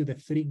to tell you the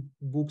 3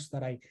 books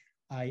that I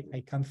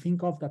can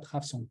think of that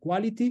have some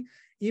quality.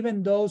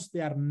 Even those,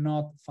 they are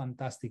not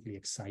fantastically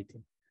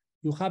exciting.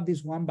 You have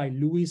this one by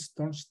Louis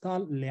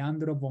Tornstal,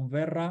 Leandro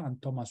Bonverra,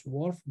 and Thomas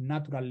Wolfe,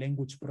 Natural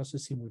Language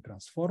Processing with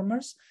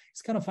Transformers.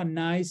 It's kind of a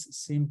nice,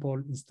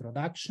 simple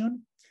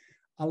introduction.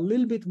 A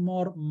little bit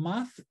more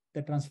math,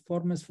 The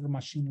Transformers for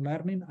Machine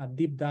Learning, a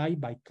deep dive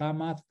by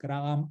Kamath,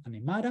 Graham, and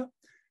Emara.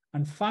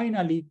 And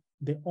finally,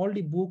 the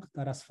only book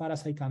that, as far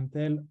as I can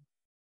tell,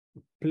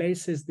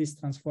 places this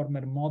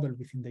transformer model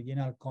within the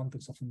general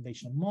context of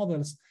foundation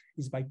models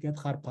is by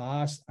Gerhard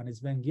Paas and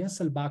Sven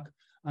Genselbach.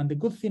 And the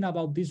good thing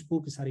about this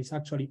book is that it's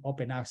actually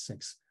open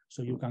access,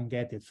 so you can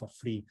get it for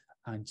free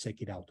and check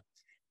it out.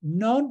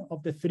 None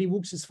of the 3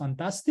 books is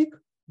fantastic.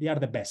 They are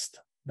the best.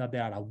 that they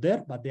are out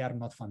there, but they are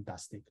not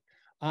fantastic.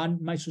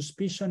 And my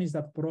suspicion is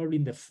that probably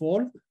in the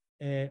fall,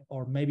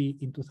 or maybe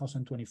in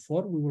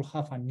 2024, we will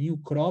have a new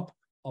crop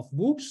of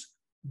books,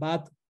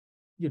 but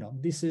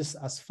this is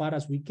as far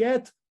as we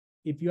get.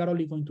 If you are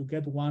only going to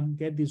get one,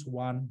 get this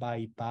one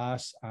by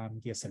Pasch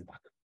and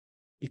Gieselbach,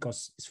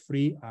 because it's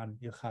free and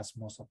it has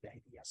most of the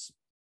ideas.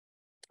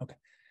 Okay,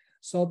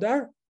 so there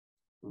are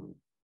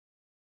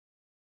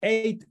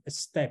 8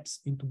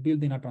 steps into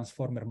building a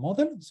transformer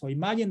model. So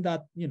imagine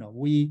that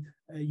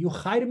you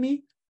hire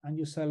me and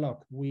you say,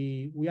 look,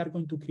 we are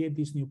going to create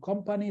this new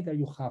company that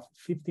you have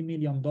 $50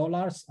 million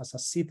as a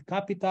seed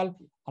capital,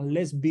 and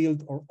let's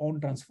build our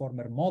own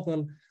transformer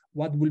model.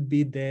 What will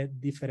be the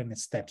different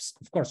steps?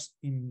 Of course,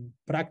 in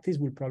practice,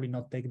 will probably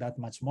not take that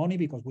much money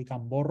because we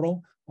can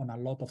borrow on a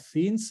lot of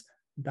things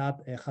that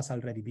has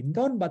already been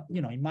done. But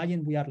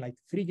imagine we are like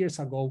 3 years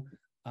ago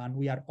and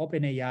we are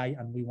OpenAI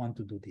and we want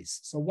to do this.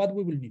 So what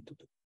we will need to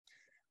do?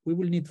 We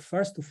will need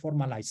first to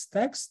formalize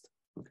text.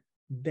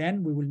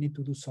 Then we will need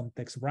to do some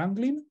text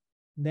wrangling.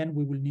 Then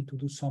we will need to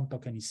do some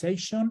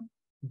tokenization,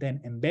 then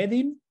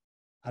embedding,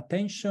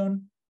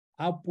 attention,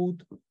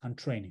 output, and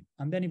training.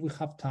 And then if we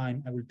have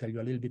time, I will tell you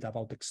a little bit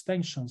about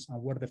extensions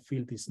and where the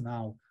field is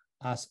now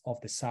as of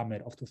the summer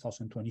of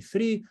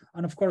 2023.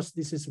 And of course,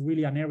 this is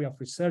really an area of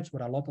research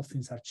where a lot of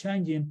things are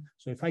changing.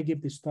 So if I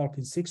give this talk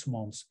in 6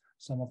 months,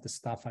 some of the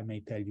stuff I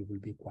may tell you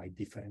will be quite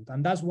different.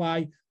 And that's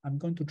why I'm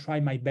going to try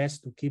my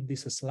best to keep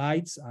these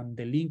slides, and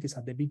the link is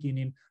at the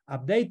beginning,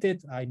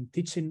 updated. I'm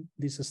teaching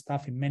this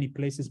stuff in many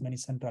places, many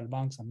central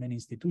banks and many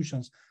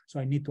institutions, so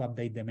I need to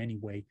update them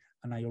anyway.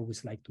 And I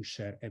always like to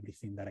share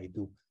everything that I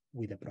do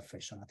with the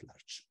profession at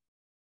large.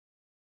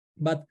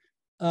 But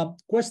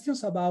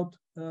questions about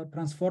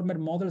transformer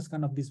models,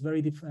 kind of this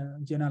very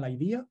general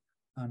idea,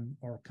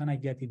 or can I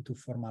get into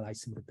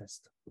formalizing the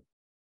test?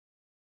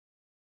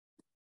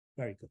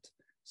 Very good.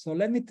 So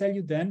let me tell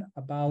you then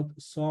about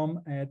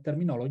some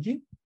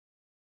terminology.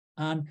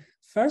 And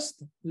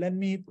first, let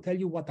me tell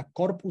you what a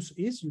corpus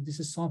is. This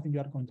is something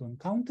you are going to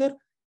encounter.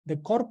 The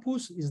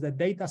corpus is the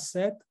data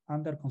set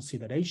under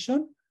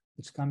consideration,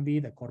 which can be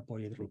the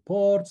corporate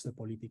reports, the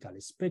political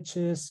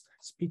speeches,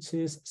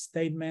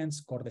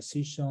 statements, core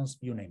decisions,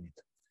 you name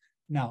it.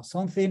 Now,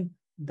 something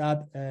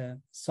that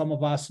some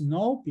of us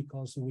know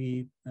because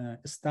we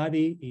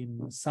study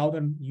in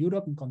Southern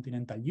Europe, in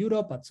continental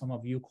Europe, but some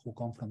of you who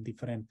come from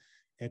different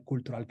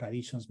cultural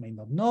traditions may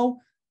not know.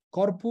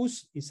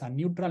 Corpus is a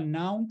neutral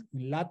noun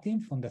in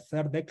Latin from the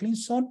 3rd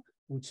declension,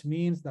 which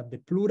means that the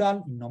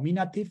plural in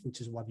nominative, which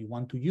is what you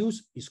want to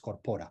use, is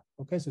corpora.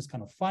 Okay, so it's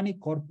kind of funny,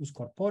 corpus,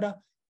 corpora,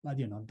 but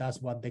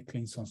that's what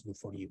declensions do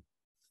for you.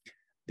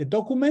 The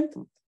document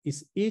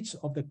is each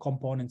of the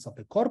components of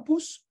the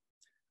corpus,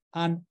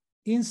 and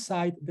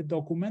inside the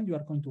document, you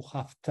are going to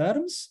have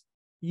terms,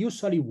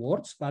 usually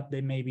words, but they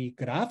may be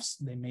graphs,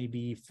 they may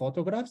be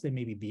photographs, they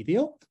may be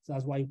video. So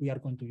that's why we are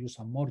going to use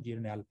a more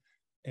general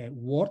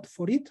word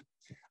for it.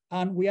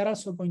 And we are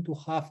also going to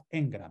have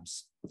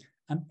engrams.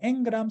 And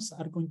engrams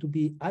are going to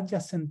be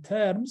adjacent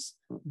terms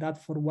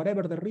that for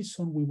whatever the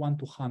reason we want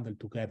to handle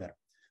together.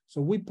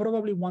 So we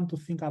probably want to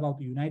think about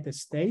the United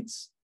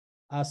States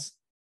as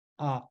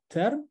a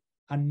term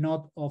and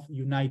not of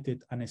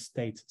United and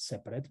States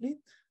separately.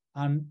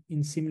 And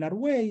in similar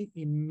way,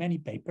 in many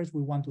papers,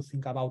 we want to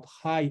think about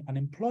high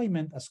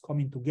unemployment as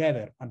coming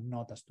together and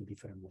not as 2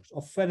 different words.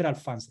 Or federal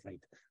funds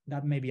rate,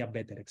 that may be a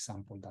better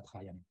example than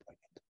high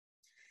unemployment.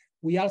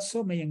 We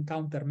also may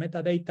encounter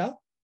metadata,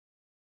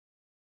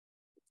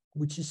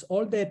 which is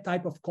all the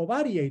type of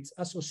covariates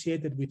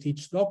associated with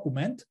each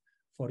document,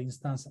 for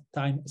instance,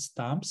 time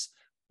stamps,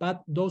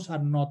 but those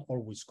are not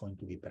always going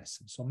to be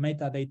present. So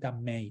metadata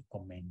may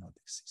or may not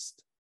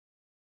exist.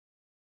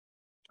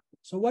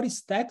 So what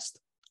is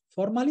text?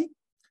 Formally,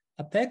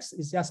 a text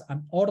is just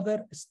an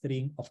ordered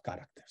string of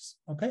characters,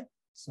 okay?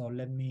 So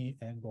let me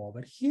go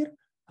over here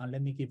and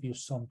let me give you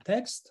some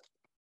text,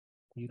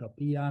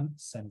 European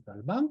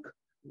Central Bank.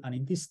 And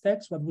in this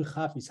text, what we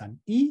have is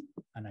an E,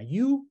 and a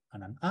U,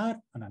 and an R,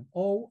 and an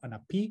O, and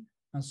a P,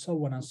 and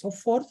so on and so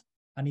forth.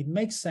 And it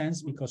makes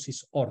sense because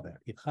it's ordered.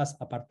 It has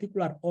a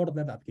particular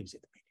order that gives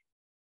it meaning.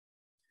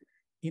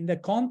 In the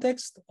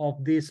context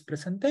of this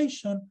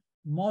presentation,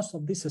 most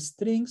of these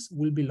strings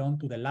will belong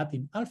to the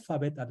Latin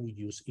alphabet that we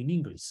use in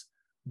English,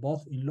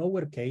 both in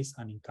lowercase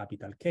and in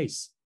capital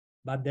case.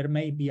 But there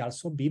may be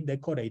also be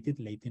decorated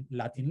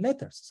Latin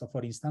letters. So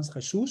for instance,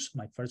 Jesus,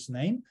 my first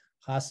name,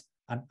 has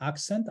an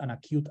accent, an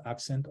acute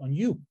accent on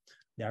U.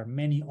 There are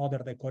many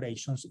other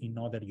decorations in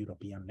other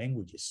European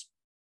languages.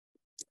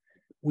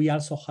 We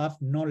also have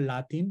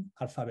non-Latin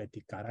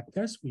alphabetic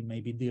characters. We may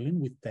be dealing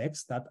with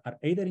texts that are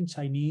either in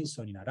Chinese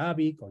or in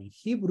Arabic or in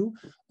Hebrew,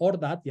 or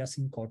that just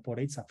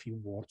incorporates a few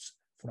words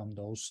from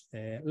those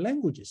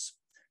languages.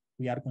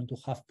 We are going to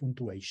have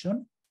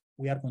punctuation.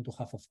 We are going to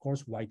have, of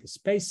course, white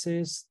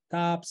spaces,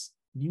 tabs,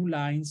 new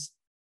lines,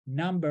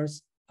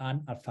 numbers,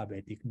 and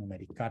alphabetic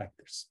numeric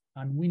characters.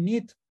 And we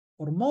need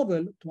our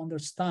model to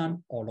understand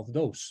all of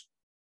those.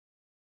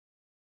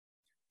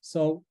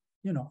 So,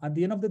 at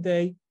the end of the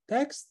day,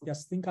 text,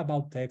 just think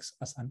about text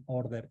as an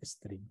ordered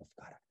string of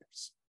characters.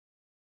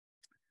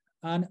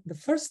 And the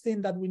first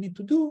thing that we need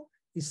to do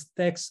is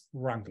text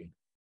wrangling.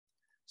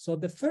 So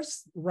the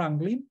first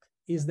wrangling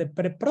is the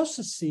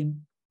preprocessing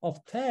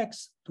of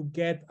text to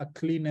get a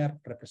cleaner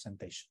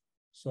representation.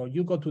 So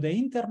you go to the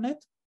internet.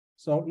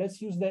 So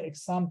let's use the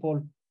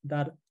example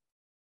that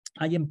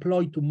I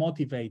employ to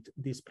motivate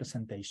this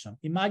presentation.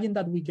 Imagine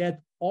that we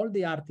get all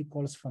the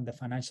articles from the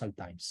Financial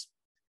Times.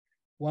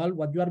 Well,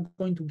 what you are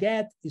going to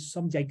get is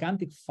some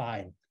gigantic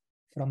file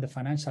from the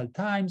Financial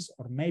Times,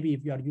 or maybe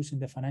if you are using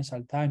the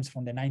Financial Times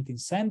from the 19th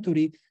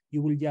century,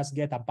 you will just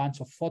get a bunch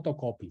of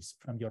photocopies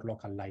from your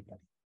local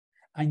library.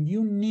 And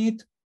you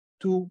need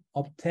to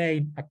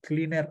obtain a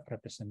cleaner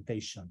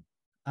representation.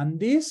 And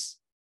this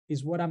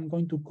is what I'm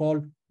going to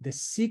call the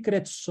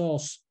secret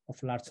sauce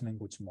of large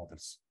language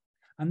models.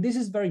 And this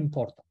is very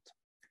important.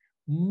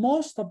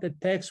 Most of the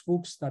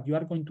textbooks that you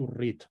are going to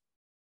read,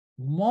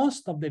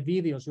 most of the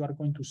videos you are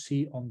going to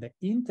see on the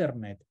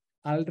internet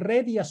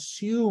already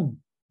assume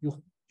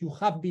you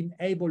have been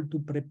able to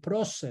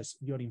pre-process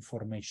your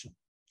information.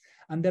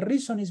 And the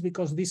reason is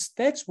because these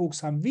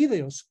textbooks and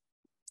videos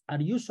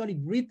are usually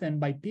written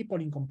by people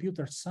in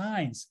computer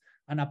science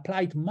and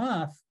applied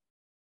math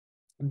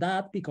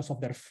that, because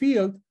of their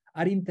field,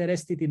 are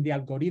interested in the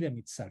algorithm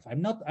itself.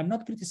 I'm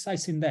not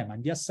criticizing them.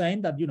 I'm just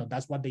saying that, you know,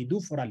 that's what they do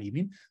for a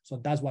living. So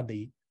that's what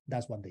they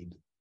do.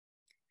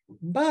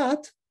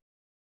 But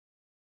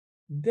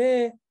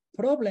the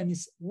problem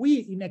is, we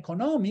in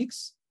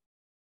economics,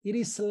 it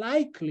is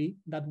likely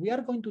that we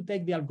are going to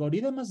take the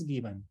algorithm as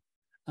given,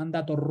 and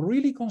that our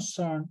really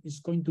concern is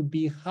going to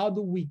be how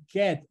do we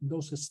get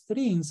those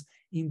strings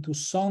into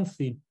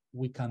something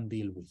we can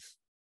deal with.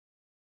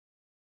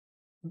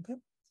 Okay.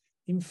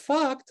 In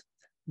fact,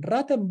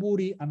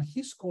 Rattenbury and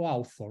his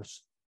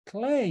co-authors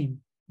claim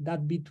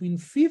that between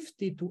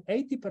 50 to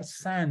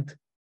 80%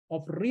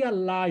 of real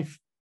life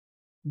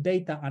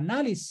data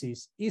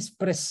analysis is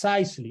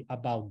precisely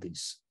about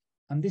this.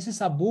 And this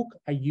is a book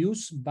I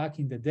used back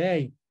in the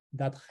day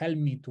that helped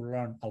me to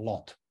learn a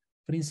lot,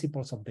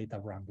 Principles of Data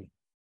Wrangling.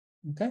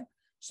 Okay,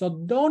 so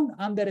don't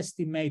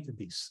underestimate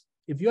this.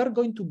 If you are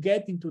going to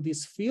get into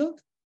this field,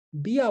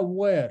 be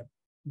aware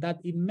that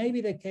it may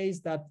be the case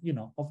that, you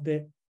know, of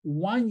the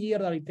 1 year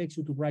that it takes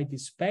you to write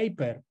this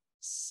paper,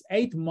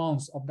 8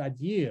 months of that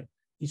year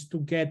is to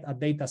get a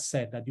data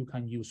set that you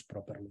can use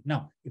properly.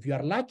 Now, if you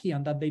are lucky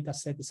and that data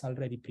set is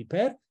already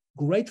prepared,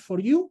 great for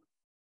you,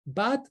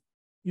 but,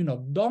 you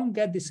know, don't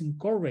get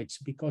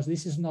discouraged, because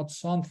this is not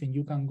something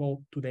you can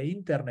go to the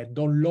internet,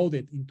 download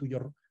it into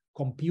your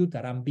computer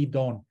and be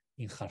done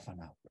in half an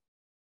hour.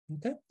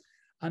 Okay,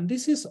 and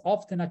this is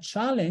often a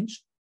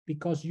challenge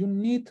because you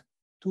need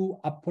to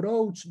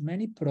approach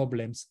many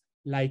problems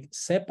like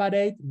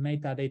separate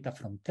metadata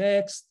from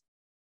text,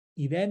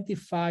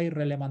 identify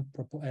relevant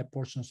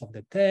portions of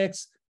the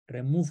text,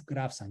 remove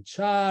graphs and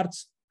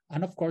charts,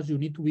 and of course you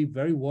need to be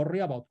very worried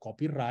about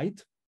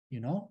copyright. You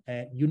know,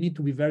 you need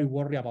to be very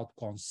worried about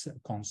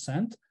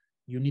consent.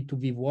 You need to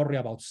be worried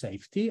about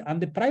safety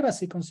and the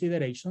privacy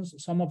considerations.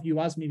 Some of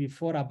you asked me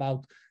before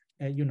about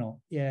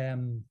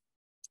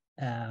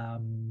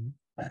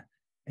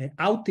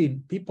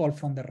outing people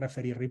from the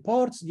referee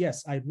reports.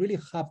 Yes, I really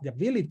have the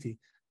ability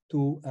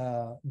to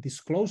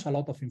disclose a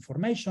lot of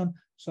information.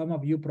 Some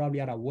of you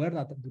probably are aware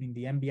that during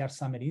the MBR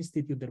Summer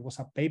Institute, there was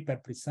a paper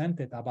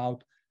presented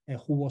about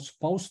who was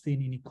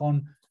posting in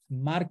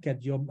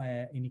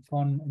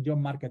job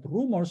market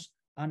rumors.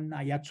 And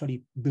I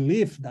actually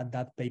believe that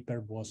that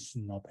paper was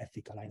not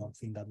ethical. I don't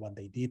think that what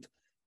they did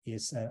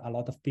is a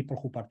lot of people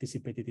who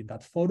participated in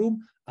that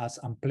forum, as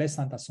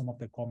unpleasant as some of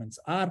the comments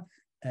are,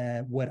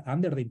 were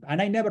under the,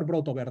 and I never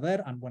brought over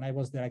there. And when I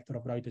was director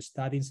of graduate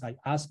studies, I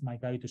asked my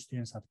graduate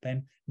students at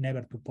Penn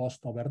never to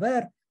post over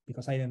there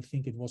because I didn't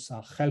think it was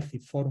a healthy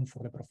forum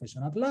for the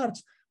profession at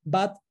large.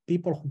 But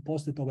people who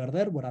posted over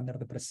there were under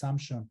the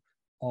presumption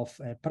of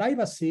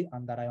privacy,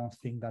 and that I don't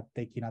think that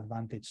taking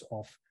advantage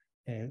of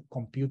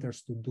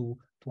computers to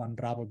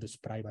unravel this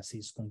privacy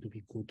is going to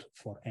be good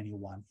for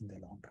anyone in the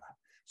long run.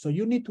 So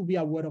you need to be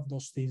aware of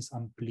those things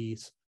and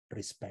please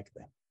respect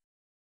them.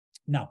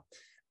 Now,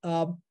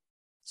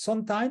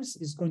 sometimes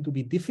it's going to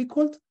be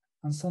difficult,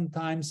 and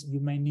sometimes you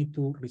may need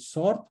to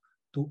resort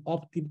to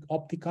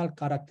optical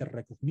character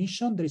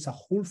recognition. There is a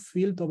whole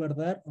field over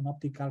there on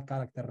optical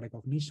character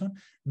recognition.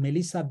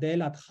 Melissa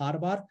Dell at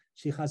Harvard,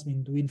 she has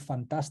been doing a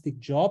fantastic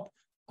job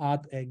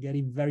at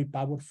getting very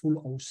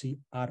powerful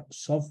OCR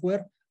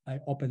software,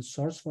 open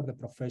source for the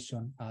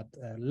profession at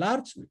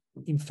large.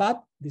 In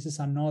fact, this is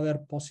another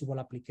possible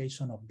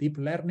application of deep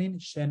learning.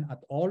 Shen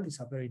et al. Is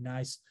a very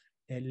nice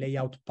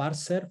layout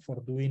parser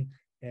for doing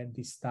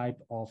this type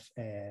of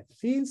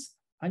things.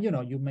 And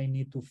you may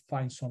need to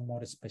find some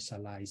more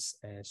specialized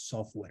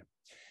software.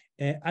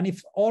 And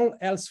if all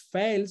else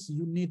fails,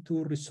 you need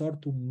to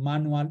resort to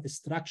manual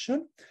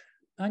extraction.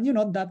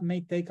 And that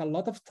may take a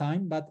lot of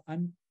time, but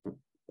I'm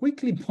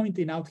quickly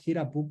pointing out here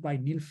a book by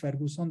Neil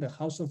Ferguson, The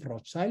House of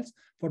Rothschilds,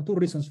 for two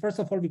reasons. First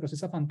of all, because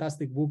it's a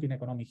fantastic book in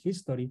economic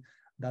history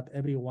that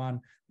everyone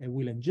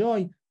will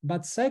enjoy.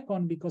 But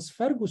second, because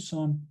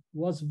Ferguson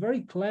was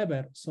very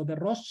clever. So the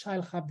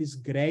Rothschilds have this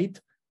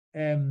great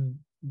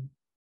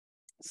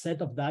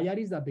set of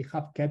diaries that they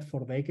have kept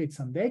for decades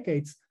and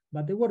decades,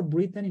 but they were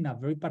written in a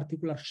very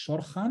particular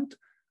shorthand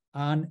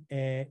and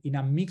in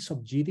a mix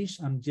of Yiddish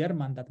and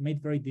German that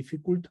made very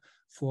difficult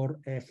for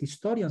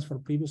historians, for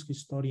previous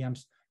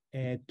historians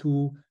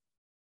to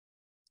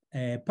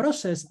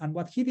process. And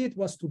what he did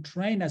was to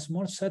train a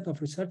small set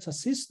of research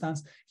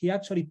assistants. He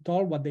actually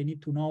told what they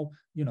need to know.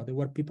 You know, there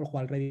were people who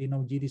already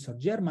know Yiddish or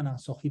German, and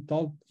so he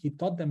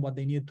taught them what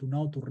they needed to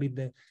know to read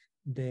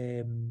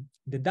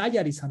the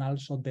diaries and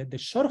also the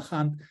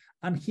shorthand.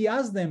 And he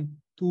asked them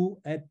to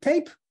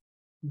tape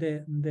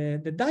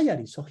the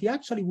diary. So he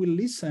actually will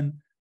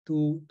listen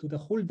to the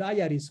whole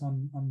diaries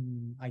on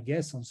I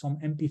guess on some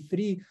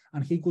MP3,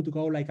 and he could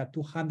go like at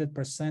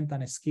 200%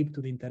 and skip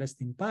to the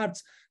interesting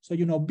parts. So,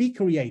 you know, be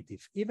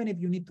creative. Even if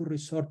you need to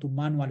resort to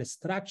manual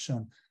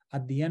extraction,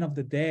 at the end of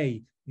the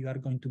day, you are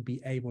going to be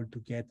able to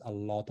get a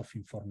lot of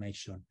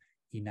information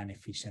in an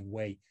efficient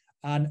way.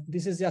 And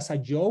this is just a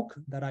joke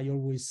that I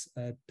always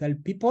tell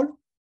people.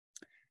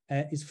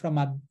 It's from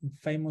a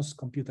famous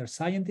computer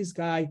scientist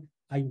guy.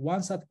 I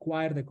once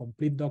acquired the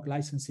complete dog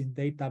licensing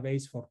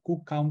database for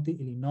Cook County,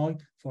 Illinois.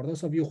 For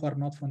those of you who are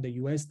not from the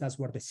US, that's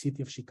where the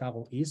city of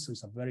Chicago is. So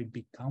it's a very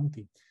big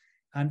county.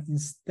 And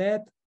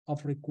instead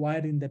of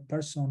requiring the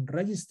person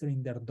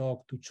registering their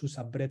dog to choose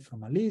a breed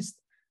from a list,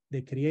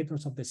 the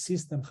creators of the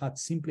system had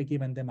simply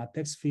given them a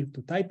text field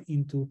to type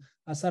into.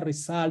 As a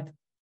result,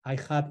 I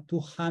had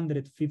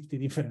 250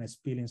 different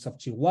spellings of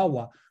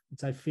Chihuahua,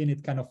 which I think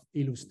it kind of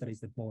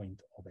illustrates the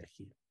point over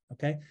here.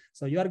 Okay,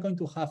 so you are going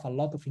to have a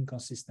lot of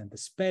inconsistent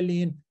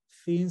spelling.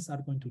 Things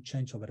are going to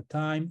change over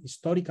time.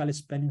 Historical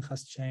spelling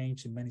has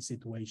changed in many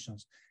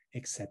situations,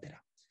 etc.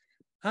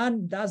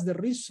 And that's the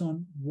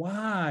reason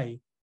why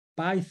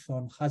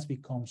Python has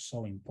become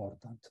so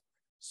important.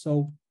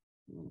 So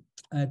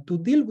to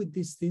deal with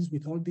these things,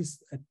 with all this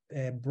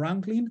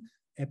wrangling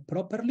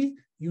properly,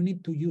 you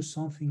need to use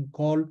something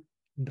called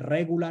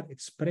regular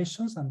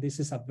expressions. And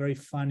this is a very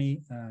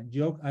funny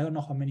joke. I don't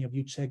know how many of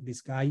you check this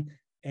guy,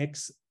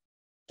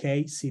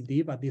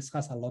 XKCD, but this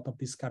has a lot of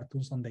these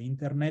cartoons on the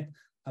internet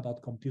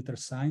about computer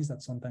science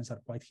that sometimes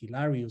are quite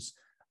hilarious.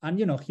 And,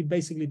 you know, he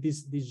basically,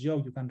 this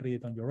joke, you can read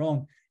it on your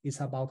own, is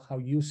about how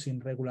using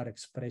regular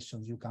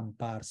expressions, you can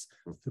parse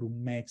through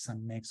megs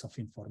and megs of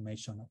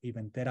information, or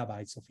even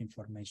terabytes of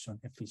information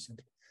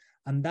efficiently.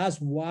 And that's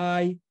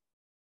why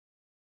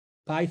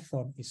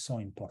Python is so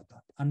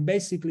important. And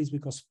basically it's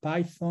because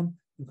Python,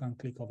 you can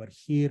click over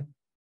here,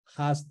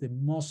 has the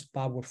most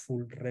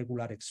powerful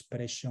regular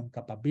expression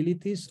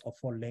capabilities of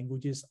all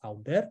languages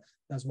out there.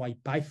 That's why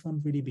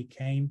Python really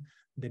became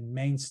the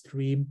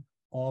mainstream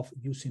of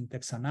using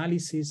text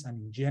analysis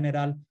and in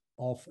general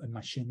of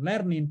machine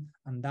learning.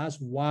 And that's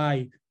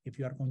why if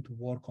you are going to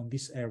work on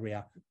this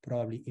area,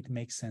 probably it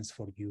makes sense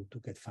for you to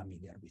get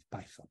familiar with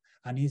Python.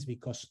 And it's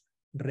because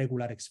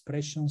regular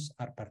expressions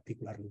are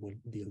particularly well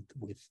dealt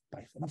with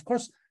Python. Of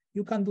course,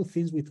 you can do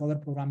things with other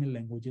programming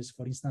languages.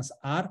 For instance,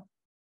 R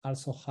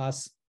also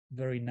has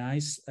very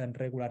nice and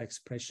regular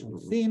expression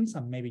themes,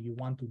 and maybe you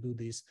want to do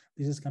this.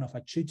 This is kind of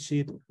a cheat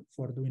sheet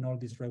for doing all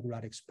these regular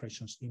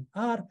expressions in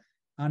R.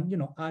 And, you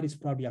know, R is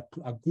probably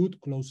a good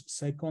close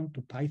second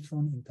to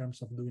Python in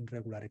terms of doing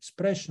regular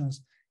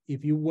expressions.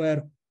 If you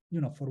were,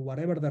 you know, for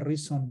whatever the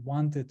reason,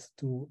 wanted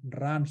to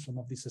run some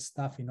of this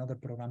stuff in other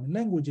programming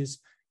languages,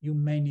 you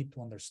may need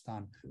to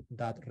understand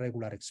that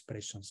regular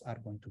expressions are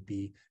going to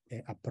be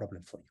a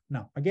problem for you.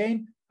 Now,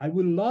 again, I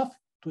would love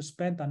to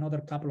spend another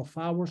couple of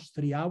hours,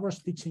 3 hours,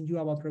 teaching you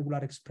about regular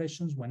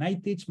expressions. When I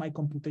teach my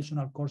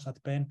computational course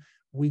at Penn,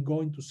 we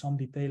go into some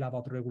detail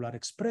about regular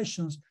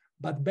expressions.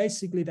 But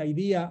basically, the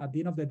idea at the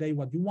end of the day,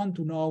 what you want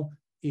to know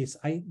is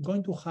I'm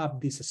going to have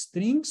these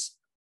strings.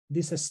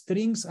 These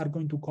strings are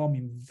going to come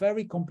in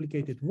very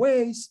complicated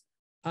ways.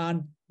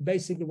 And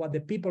basically what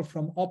the people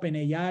from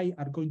OpenAI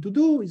are going to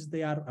do is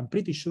they are, I'm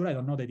pretty sure, I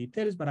don't know the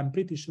details, but I'm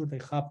pretty sure they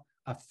have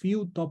a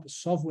few top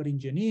software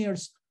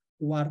engineers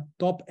who are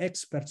top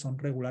experts on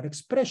regular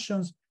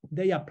expressions.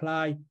 They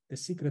apply the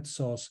secret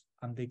sauce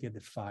and they get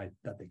the file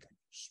that they can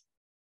use.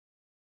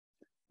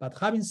 But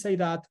having said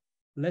that,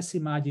 let's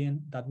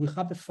imagine that we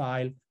have the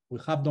file, we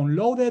have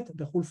downloaded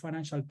the whole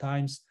Financial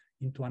Times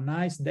into a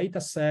nice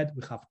data set,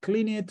 we have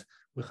cleaned it,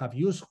 we have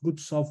used good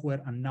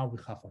software, and now we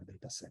have our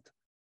data set.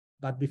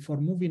 But before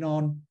moving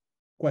on,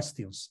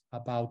 questions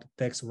about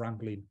text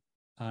wrangling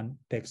and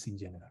text in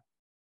general.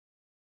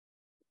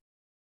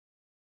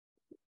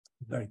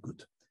 Very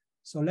good.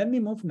 So let me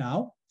move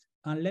now,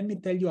 and let me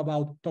tell you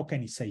about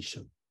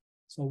tokenization.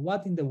 So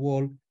what in the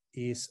world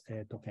is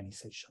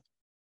tokenization?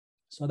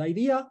 So the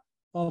idea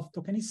of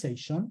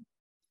tokenization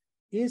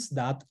is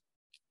that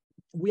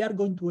we are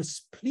going to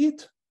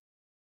split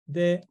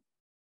the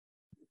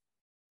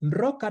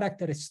raw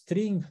character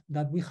string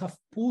that we have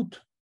put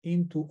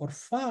into our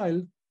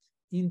file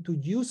into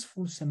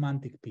useful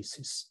semantic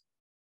pieces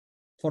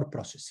for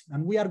processing.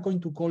 And we are going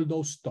to call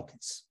those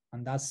tokens.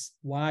 And that's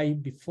why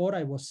before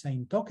I was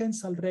saying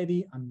tokens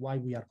already and why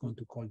we are going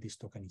to call this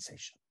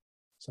tokenization.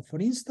 So for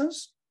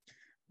instance,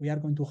 we are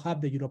going to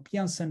have the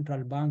European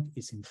Central Bank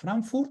is in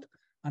Frankfurt,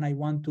 and I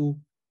want to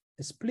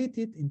split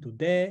it into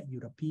the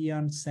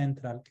European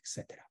Central,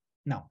 etc.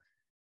 Now,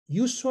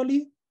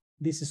 usually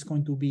this is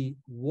going to be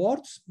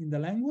words in the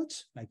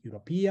language, like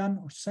European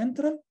or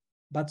Central,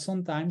 but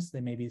sometimes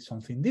they may be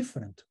something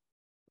different.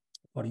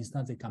 For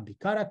instance, they can be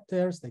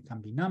characters, they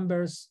can be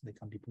numbers, they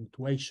can be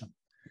punctuation.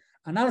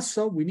 And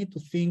also, we need to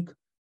think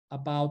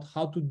about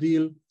how to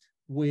deal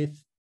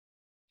with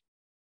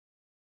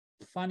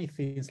funny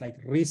things like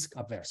risk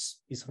averse.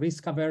 Is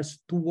risk averse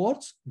two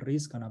words,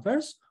 risk and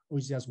averse, or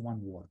is just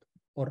one word?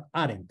 Or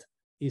aren't?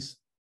 Is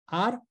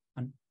are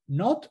and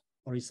not,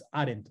 or is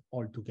aren't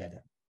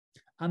altogether?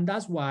 And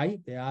that's why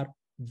they are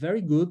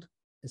very good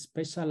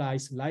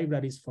specialized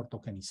libraries for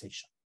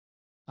tokenization.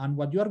 And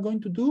what you are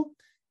going to do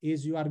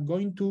is you are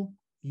going to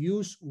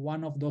use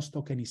one of those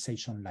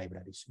tokenization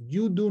libraries.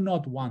 You do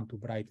not want to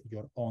write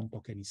your own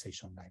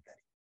tokenization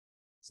library.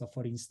 So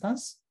for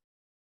instance,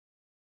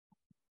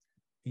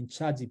 in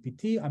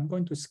ChatGPT, I'm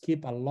going to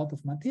skip a lot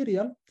of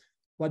material.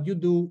 What you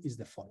do is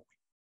the following.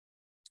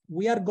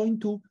 We are going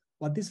to,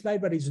 what these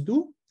libraries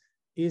do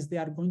is they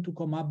are going to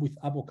come up with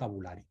a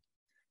vocabulary.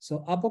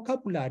 So a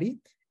vocabulary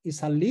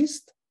is a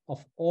list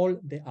of all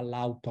the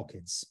allowed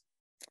tokens.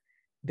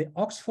 The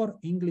Oxford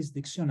English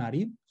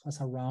Dictionary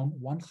has around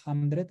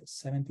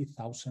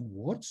 170,000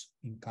 words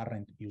in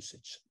current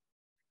usage,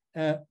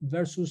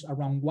 versus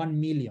around 1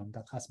 million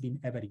that has been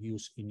ever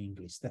used in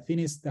English. The thing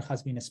is, there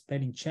has been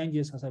spelling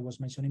changes, as I was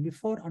mentioning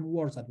before, and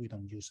words that we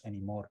don't use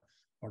anymore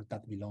or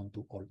that belong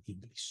to Old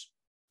English.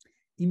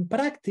 In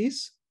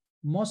practice,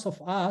 most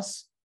of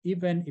us,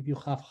 even if you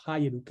have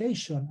high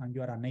education and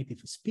you are a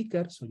native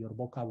speaker, so your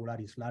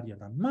vocabulary is larger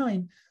than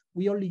mine,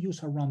 we only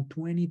use around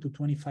 20 to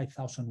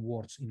 25,000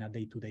 words in a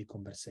day-to-day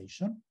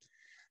conversation.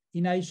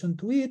 In addition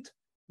to it,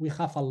 we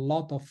have a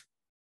lot of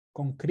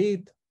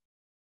concrete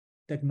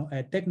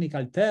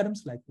technical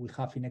terms like we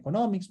have in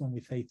economics when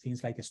we say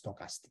things like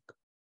stochastic.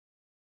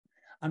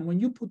 And when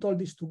you put all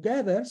this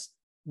together,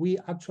 we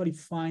actually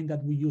find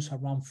that we use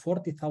around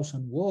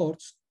 40,000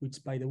 words,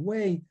 which, by the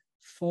way,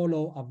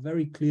 follow a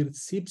very clear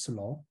Zipf's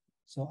law.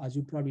 So as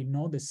you probably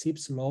know, the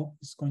Zipf's law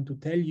is going to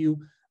tell you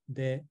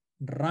the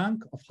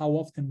rank of how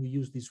often we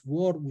use this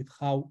word with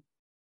how,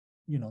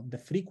 the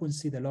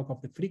frequency, the log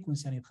of the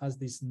frequency, and it has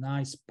this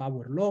nice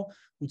power law,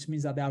 which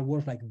means that there are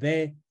words like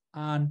the,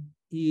 and,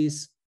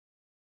 is,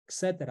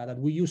 etc., that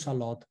we use a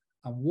lot,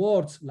 and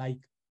words like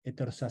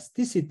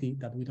heteroscedasticity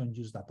that we don't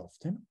use that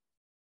often.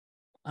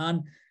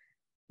 And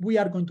we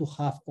are going to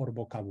have our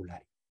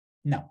vocabulary.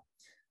 Now,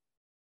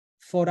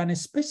 for an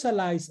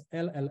specialized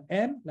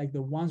LLM, like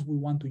the ones we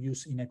want to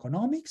use in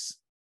economics,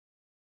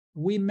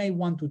 we may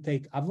want to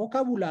take a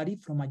vocabulary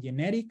from a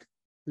generic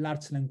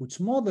large language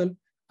model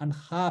and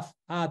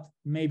add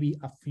maybe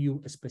a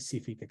few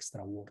specific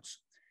extra words.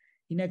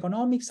 In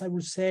economics, I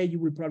would say you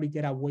will probably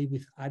get away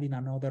with adding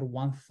another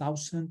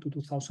 1,000 to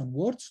 2,000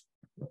 words.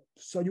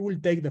 So you will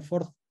take the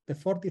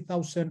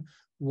 40,000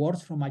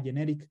 words from a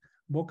generic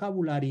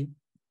vocabulary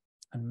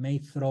and may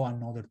throw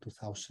another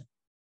 2,000.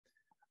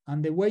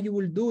 And the way you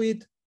will do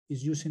it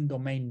is using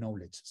domain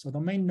knowledge. So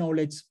domain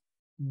knowledge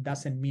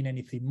doesn't mean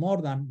anything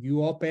more than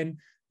you open,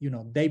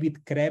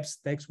 David Krebs'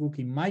 textbook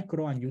in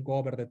micro, and you go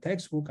over the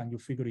textbook and you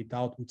figure it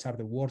out which are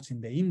the words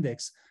in the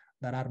index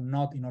that are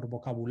not in our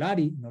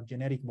vocabulary, in our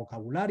generic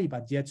vocabulary,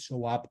 but yet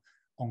show up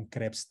on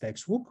Krebs'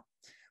 textbook.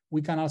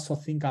 We can also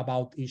think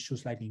about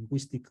issues like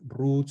linguistic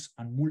roots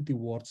and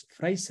multi-words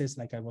phrases,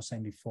 like I was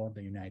saying before,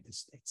 the United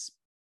States.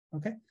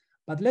 Okay,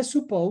 but let's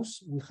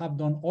suppose we have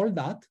done all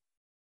that,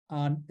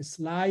 and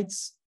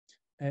slides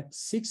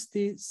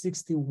 60,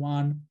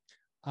 61,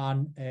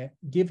 and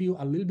give you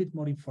a little bit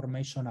more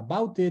information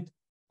about it.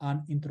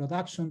 An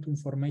introduction to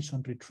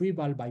information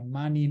retrieval by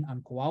Manning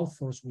and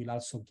co-authors will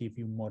also give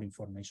you more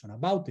information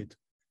about it.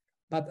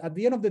 But at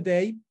the end of the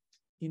day,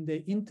 in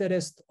the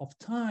interest of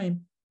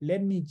time,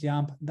 let me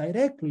jump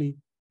directly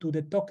to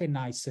the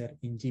tokenizer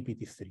in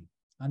GPT-3.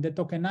 And the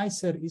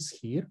tokenizer is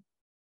here,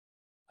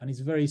 and it's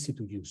very easy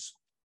to use.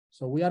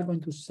 So we are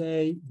going to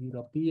say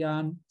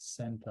European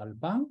Central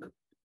Bank,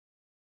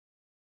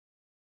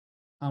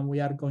 and we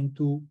are going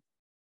to,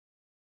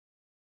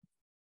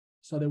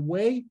 so the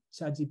way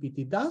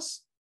ChatGPT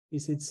does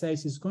is it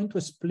says it's going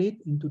to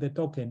split into the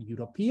token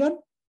European,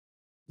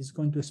 it's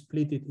going to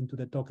split it into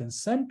the token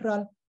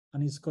Central,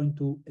 and it's going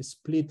to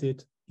split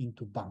it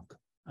into bank.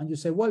 And you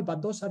say, well,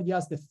 but those are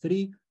just the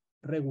 3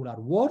 regular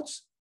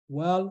words.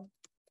 Well,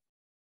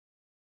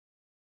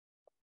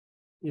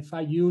 if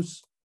I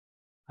use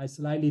a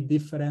slightly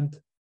different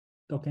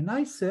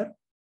tokenizer,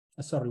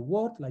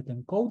 word like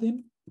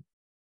encoding.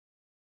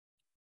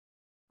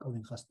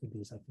 Encoding has to be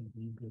this, I think,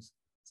 in English.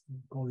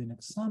 Encoding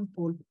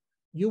example.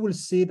 You will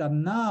see that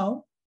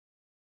now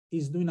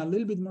is doing a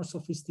little bit more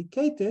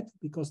sophisticated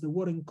because the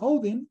word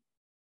encoding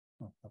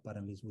Oh,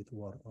 apparently it's with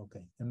word.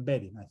 Okay,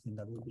 embedding. I think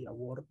that would be a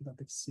word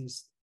that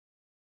exists.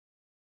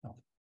 Oh,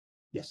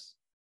 yes,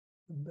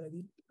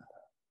 embedding.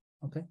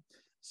 Okay,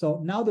 so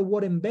now the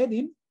word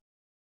embedding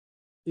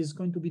is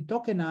going to be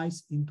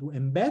tokenized into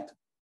embed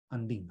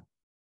and dim.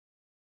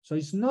 So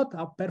it's not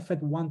a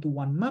perfect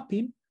one-to-one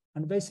mapping.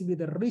 And basically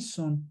the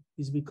reason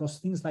is because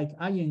things like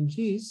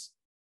INGs,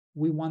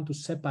 we want to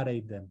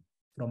separate them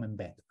from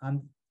embed.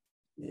 And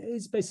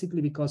it's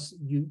basically because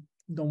you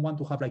don't want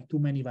to have like too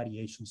many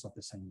variations of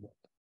the same word.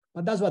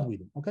 But that's what we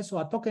do. Okay, so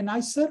a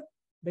tokenizer,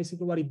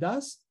 basically what it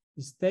does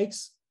is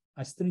takes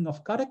a string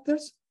of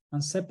characters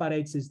and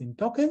separates it in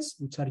tokens,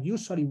 which are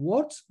usually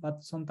words,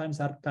 but sometimes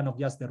are kind of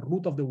just the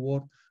root of the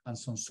word and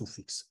some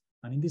suffix.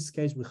 And in this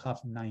case, we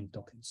have 9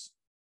 tokens.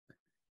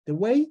 The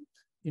way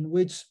in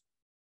which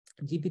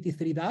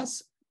GPT-3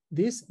 does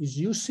this is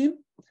using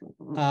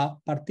a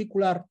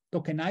particular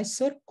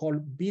tokenizer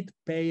called bit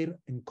pair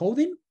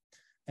encoding.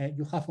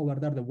 You have over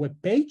there the web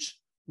page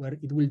where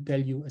it will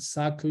tell you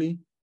exactly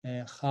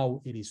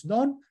how it is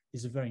done.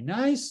 It's very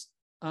nice.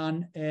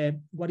 And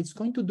what it's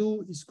going to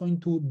do is going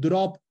to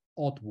drop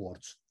odd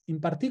words.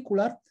 In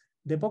particular,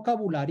 the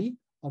vocabulary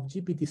of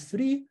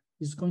GPT-3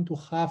 is going to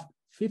have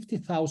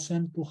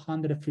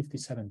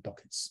 50,257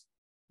 tokens,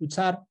 which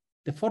are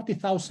the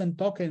 40,000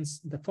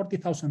 tokens, the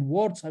 40,000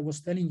 words I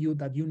was telling you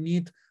that you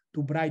need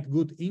to write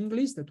good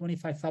English, the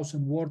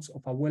 25,000 words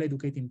of a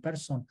well-educated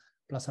person,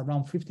 plus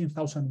around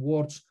 15,000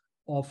 words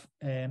of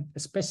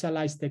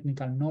specialized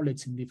technical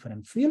knowledge in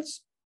different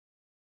fields.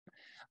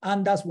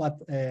 And that's what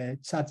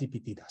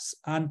ChatGPT does.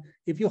 And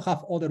if you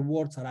have other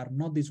words that are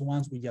not these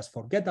ones, we just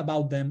forget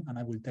about them, and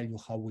I will tell you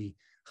how we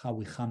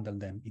handle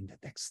them in the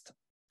text.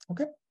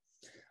 Okay.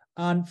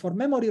 And for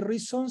memory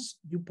reasons,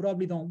 you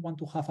probably don't want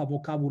to have a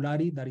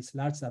vocabulary that is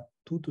larger than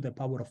 2 to the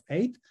power of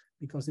 8,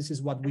 because this is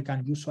what we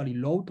can usually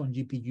load on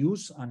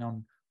GPUs and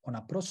on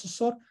a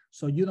processor.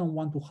 So you don't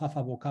want to have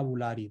a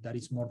vocabulary that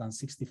is more than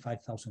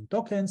 65,000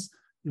 tokens.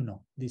 You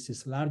know, this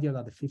is larger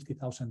than the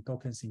 50,000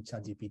 tokens in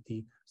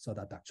ChatGPT, so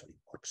that actually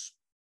works.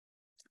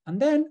 And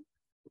then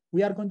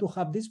we are going to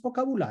have this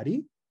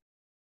vocabulary.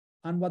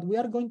 And what we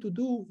are going to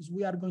do is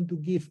we are going to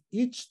give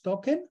each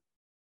token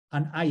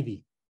an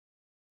ID.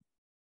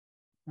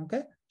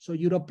 Okay, so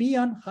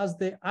European has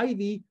the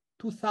ID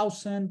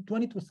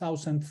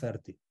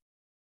 22,30.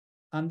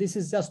 And this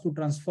is just to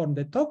transform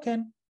the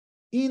token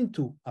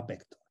into a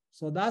vector.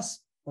 So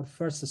that's our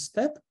first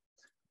step.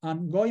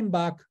 And going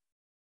back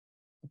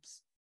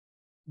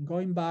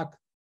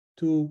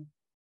to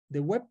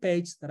the web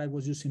page that I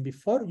was using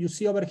before, you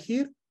see over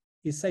here,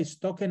 it says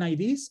token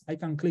IDs. I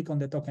can click on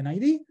the token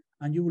ID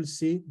and you will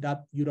see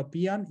that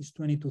European is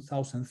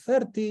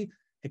 22,030,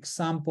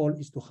 example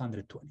is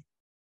 220.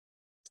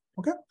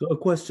 Okay. So a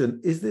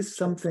question, is this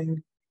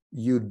something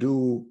you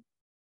do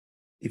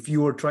if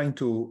you were trying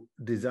to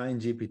design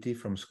GPT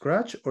from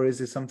scratch, or is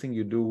this something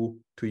you do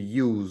to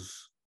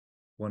use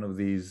one of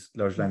these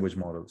large language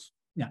models?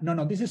 Yeah,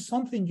 no, this is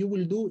something you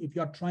will do if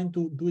you are trying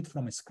to do it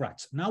from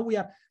scratch. Now we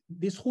are,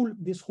 this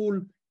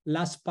whole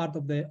last part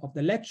of the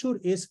lecture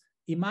is,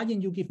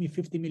 imagine you give me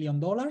 $50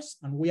 million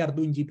and we are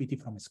doing GPT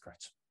from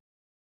scratch.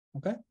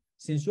 Okay.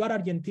 Since you are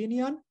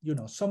Argentinian, you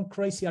know, some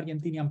crazy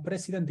Argentinian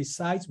president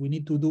decides we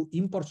need to do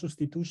import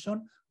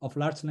substitution of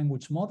large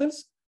language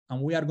models,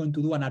 and we are going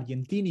to do an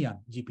Argentinian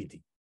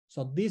GPT.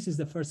 So this is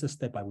the first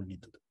step I will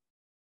need to do,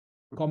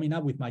 coming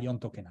up with my own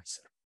tokenizer.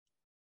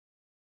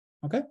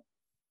 Okay?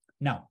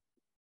 Now,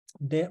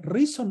 the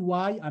reason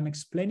why I'm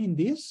explaining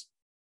this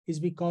is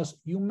because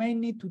you may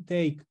need to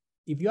take,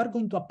 if you are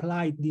going to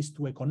apply this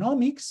to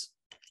economics,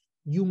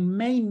 you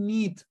may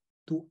need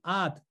to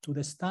add to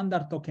the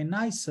standard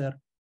tokenizer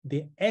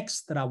the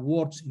extra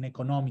words in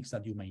economics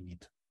that you may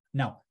need.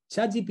 Now,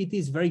 ChatGPT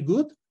is very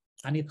good,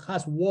 and it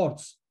has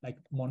words like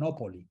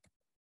monopoly.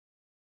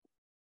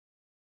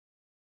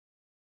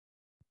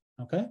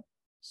 Okay,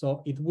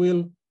 so it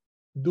will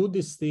do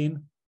this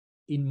thing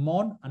in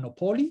mon and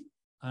opoly,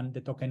 and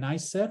the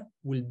tokenizer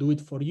will do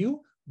it for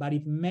you, but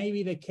it may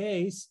be the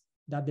case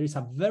that there is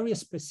a very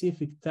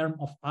specific term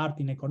of art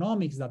in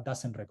economics that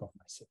doesn't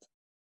recognize it.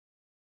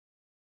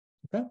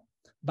 Okay?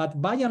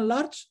 But by and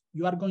large,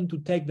 you are going to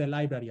take the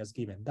library as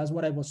given. That's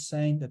what I was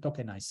saying, the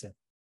tokenizer.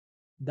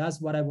 That's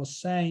what I was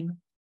saying.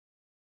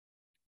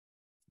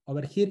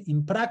 Over here,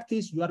 in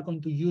practice, you are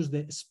going to use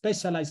the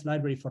specialized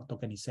library for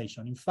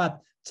tokenization. In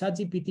fact,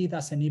 ChatGPT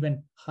doesn't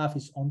even have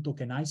its own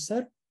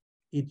tokenizer.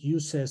 It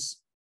uses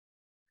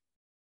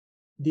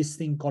this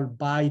thing called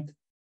byte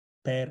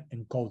pair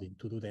encoding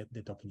to do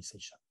the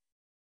tokenization.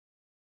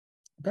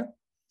 Okay?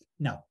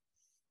 Now,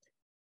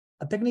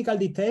 a technical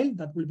detail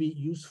that will be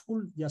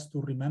useful just to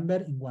remember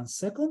in 1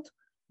 second,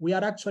 we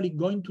are actually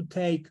going to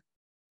take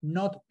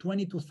not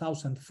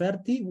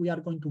 22,030, we are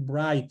going to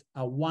write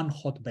a one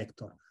hot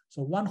vector.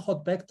 So one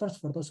hot vectors,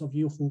 for those of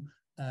you who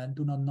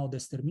do not know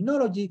this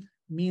terminology,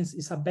 means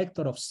it's a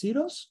vector of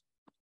zeros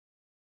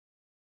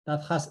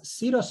that has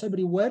zeros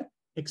everywhere,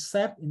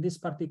 except in this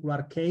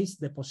particular case,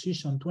 the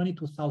position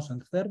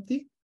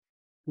 22,030,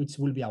 which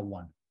will be a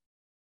 1.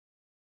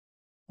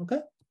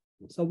 Okay?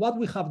 So what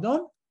we have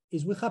done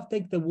is we have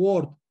taken the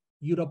word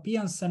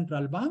European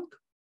Central Bank,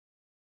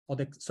 or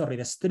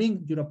the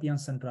string European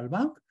Central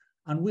Bank,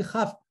 and we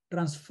have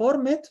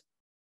transformed it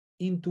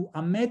into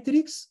a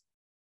matrix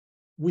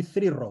with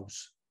 3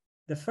 rows.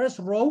 The first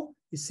row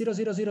is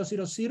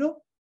 00000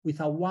 with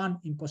a 1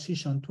 in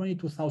position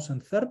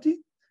 22,030.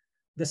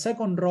 The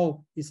second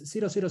row is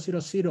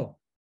 0000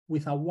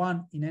 with a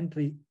 1 in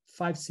entry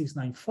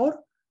 5694,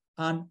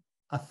 and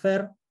a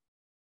third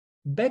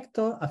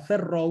vector, a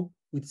third row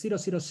with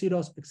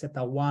 000 except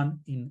a 1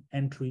 in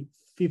entry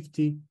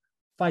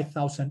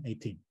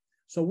 5018.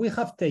 So we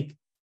have taken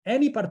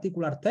any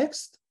particular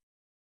text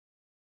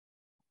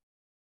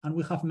and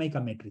we have made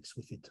a matrix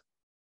with it.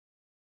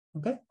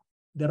 Okay?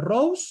 The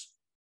rows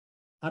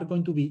are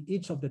going to be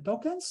each of the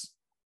tokens,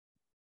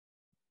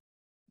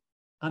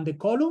 and the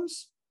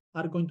columns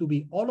are going to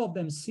be all of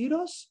them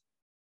zeros,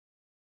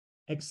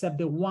 except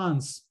the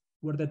ones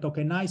where the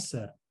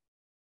tokenizer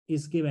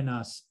is giving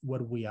us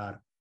where we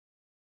are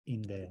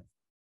in the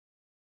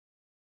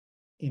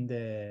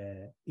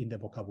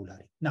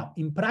vocabulary. Now,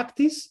 in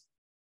practice,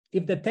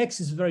 if the text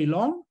is very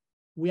long,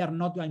 we are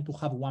not going to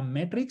have one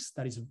matrix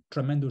that is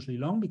tremendously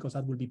long because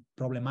that will be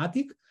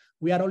problematic.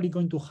 We are only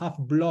going to have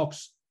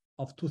blocks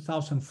of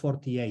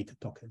 2048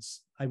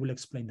 tokens. I will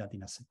explain that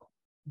in a second.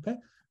 Okay,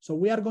 so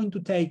we are going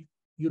to take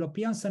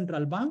European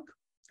Central Bank,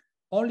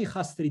 only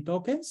has 3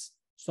 tokens.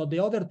 So the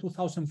other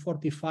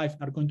 2045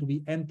 are going to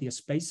be empty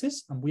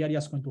spaces, and we are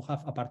just going to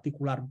have a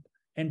particular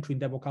entry in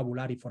the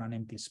vocabulary for an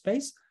empty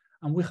space.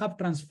 And we have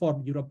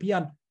transformed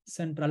European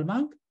Central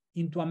Bank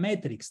into a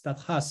matrix that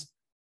has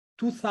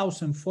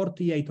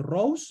 2048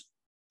 rows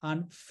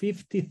and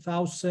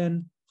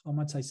 50,000, how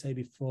much I say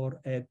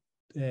before,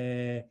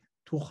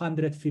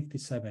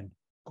 257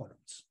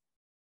 columns.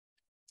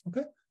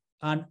 Okay,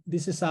 and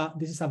this is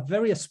a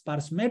very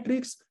sparse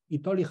matrix.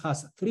 It only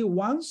has 3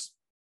 ones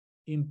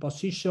in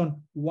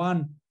position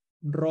 1,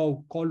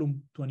 row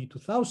column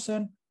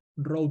 22,000,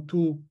 row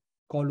 2,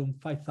 column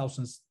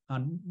 5,000,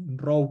 and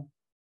row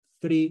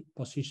 3,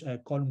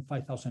 position column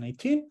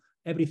 5,018.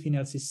 Everything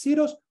else is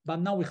zeros, but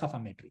now we have a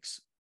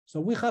matrix.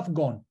 So we have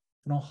gone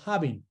from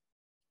having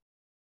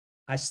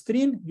a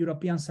string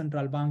European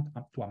Central Bank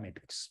up to a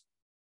matrix.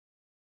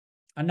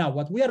 And now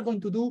what we are going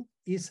to do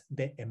is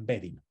the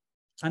embedding.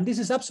 And this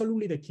is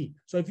absolutely the key.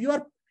 So if you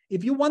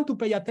want to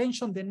pay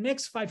attention, the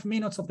next 5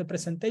 minutes of the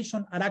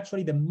presentation are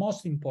actually the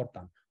most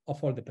important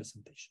of all the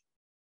presentation.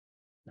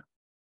 Now,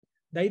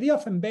 the idea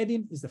of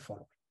embedding is the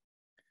following.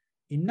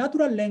 In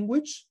natural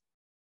language,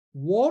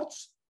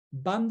 words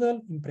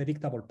bundle in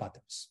predictable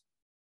patterns.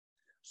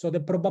 So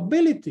the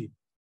probability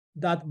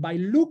that by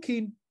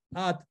looking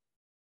at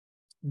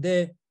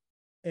the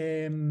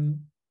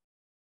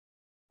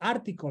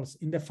articles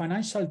in the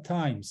Financial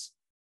Times,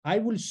 I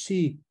will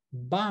see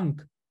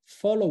bank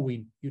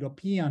following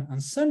European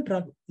and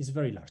Central is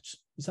very large.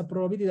 It's a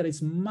probability that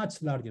is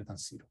much larger than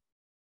 0.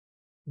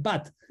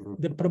 But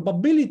the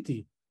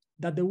probability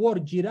that the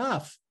word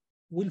giraffe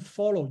will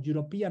follow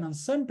European and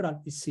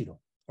Central is 0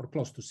 or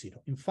close to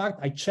 0. In fact,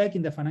 I checked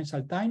in the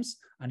Financial Times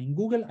and in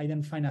Google, I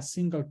didn't find a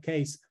single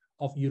case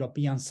of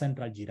European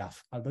Central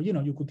giraffe. Although, you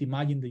know, you could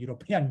imagine the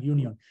European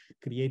Union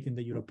creating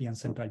the European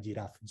Central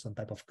giraffe in some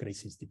type of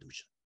crazy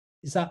institution.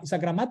 It's a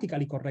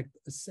grammatically correct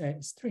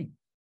string,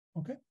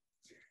 okay?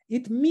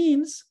 It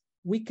means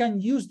we can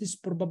use these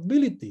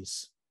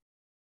probabilities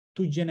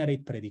to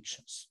generate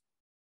predictions.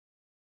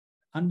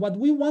 And what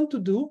we want to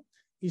do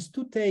is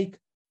to take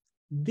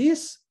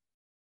this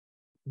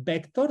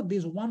vector,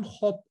 this one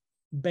hot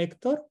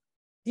vector,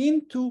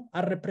 into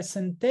a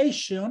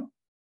representation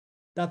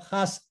that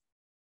has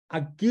a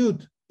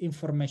good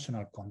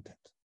informational content.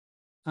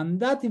 And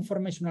that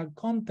informational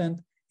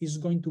content is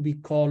going to be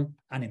called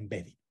an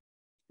embedding.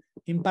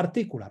 In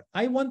particular,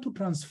 I want to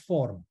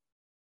transform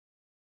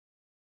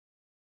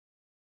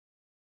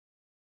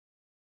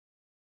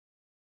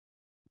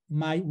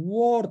my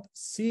word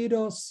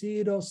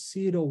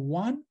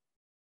 0001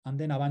 and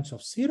then a bunch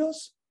of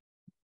zeros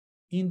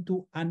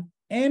into an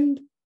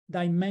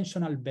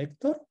n-dimensional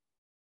vector.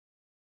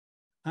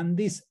 And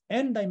this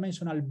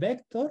n-dimensional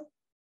vector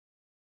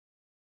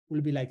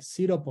will be like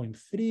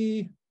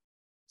 0.3,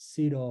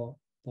 0.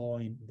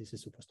 This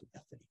is supposed to be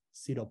a 3,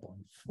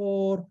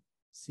 0.4,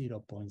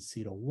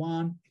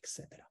 0.01,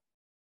 etc.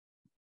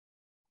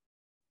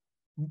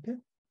 Okay.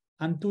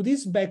 And to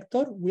this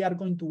vector, we are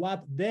going to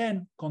add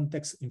then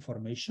context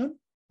information.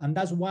 And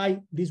that's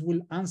why this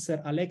will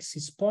answer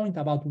Alexis' point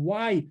about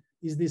why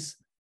is this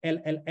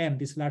LLM,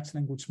 this large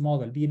language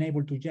model, being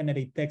able to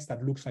generate text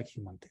that looks like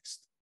human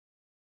text.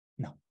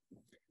 Now,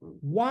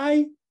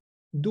 why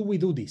do we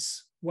do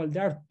this? Well,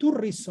 there are 2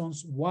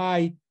 reasons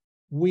why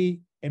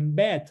we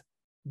embed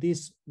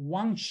this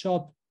one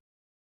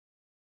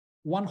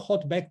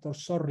hot vector,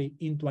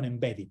 into an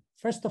embedding.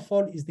 First of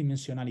all is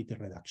dimensionality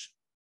reduction.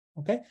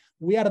 Okay,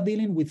 we are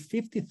dealing with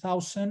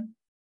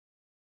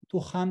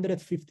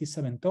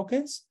 50,257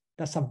 tokens.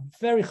 That's a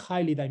very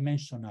highly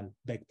dimensional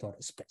vector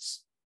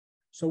space.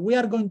 So we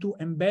are going to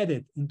embed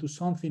it into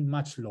something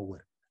much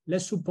lower.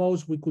 Let's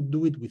suppose we could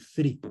do it with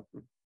 3.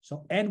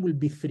 So n will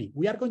be 3.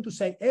 We are going to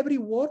say every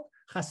word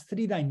has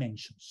 3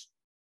 dimensions.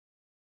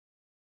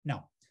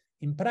 Now,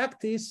 in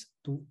practice,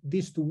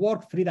 this to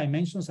work, 3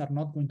 dimensions are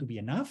not going to be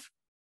enough.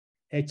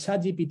 A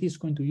ChatGPT is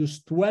going to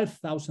use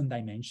 12,000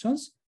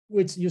 dimensions,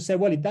 which you say,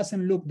 well, it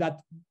doesn't look that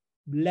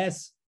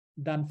less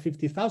than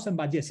 50,000,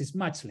 but yes, it's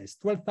much less.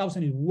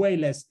 12,000 is way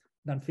less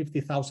than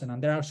 50,000,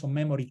 and there are some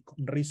memory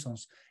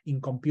reasons in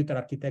computer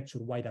architecture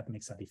why that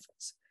makes a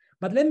difference.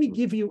 But let me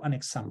give you an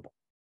example.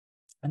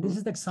 And this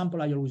is the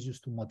example I always use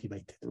to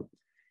motivate it.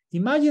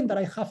 Imagine that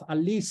I have a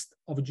list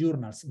of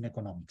journals in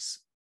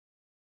economics.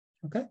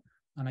 Okay?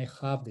 And I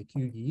have the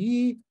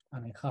QGE,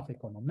 and I have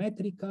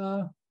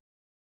Econometrica,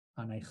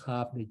 and I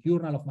have the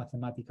Journal of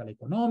Mathematical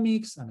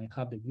Economics, and I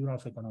have the Journal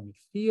of Economic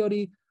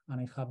Theory, and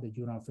I have the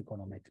Journal of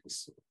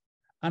Econometrics.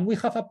 And we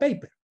have a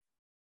paper.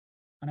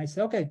 And I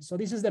say, okay, so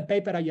this is the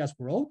paper I just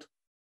wrote.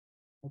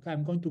 Okay,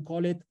 I'm going to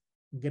call it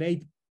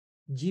Great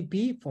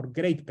GP for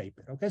Great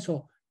Paper. Okay,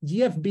 so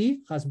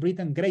GFB has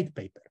written Great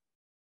Paper.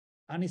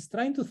 And it's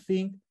trying to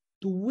think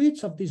to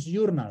which of these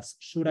journals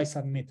should I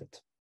submit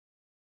it.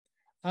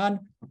 And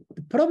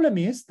the problem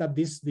is that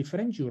these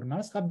different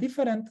journals have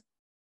different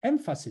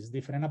emphasis,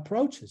 different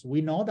approaches.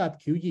 We know that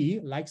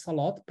QGE likes a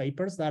lot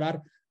papers that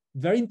are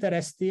very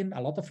interesting,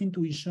 a lot of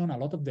intuition, a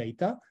lot of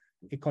data.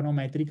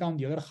 Econometrica, on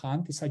the other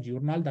hand, is a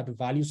journal that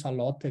values a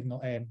lot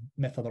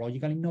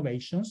methodological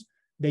innovations.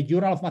 The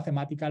Journal of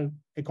Mathematical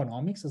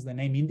Economics, as the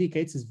name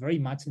indicates, is very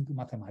much into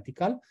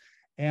mathematical.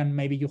 And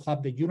maybe you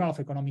have the Journal of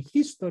Economic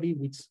History,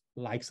 which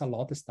likes a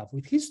lot of stuff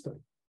with history.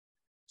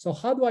 So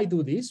how do I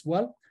do this?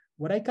 Well,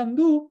 what I can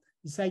do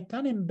is I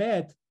can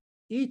embed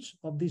each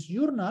of these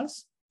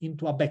journals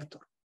into a vector.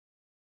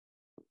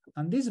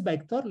 And this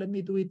vector, let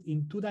me do it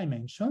in 2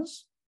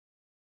 dimensions,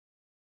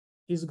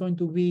 is going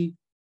to be,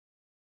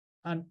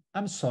 and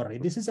I'm sorry,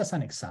 this is just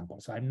an example,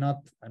 so I'm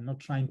not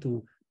trying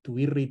to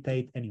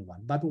irritate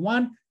anyone, but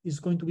one is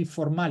going to be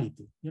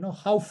formality. You know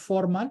how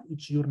formal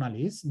each journal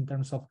is in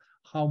terms of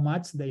how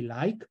much they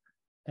like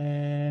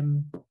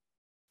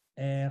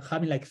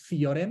having like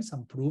theorems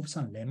and proofs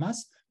and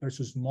lemmas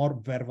versus more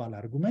verbal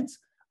arguments.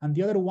 And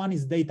the other one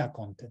is data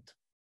content,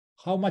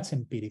 how much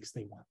empirics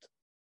they want.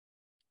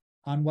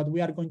 And what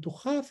we are going to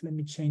have, let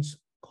me change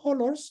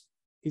colors,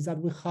 is that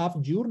we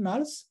have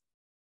journals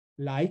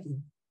like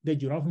the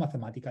Journal of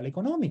Mathematical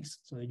Economics.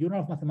 So the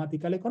Journal of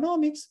Mathematical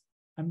Economics,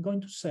 I'm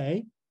going to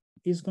say,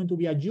 is going to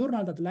be a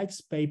journal that likes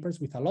papers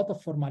with a lot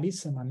of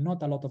formalism and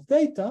not a lot of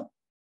data.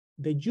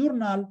 The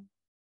Journal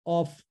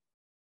of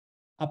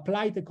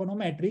Applied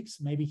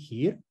Econometrics, maybe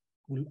here,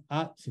 will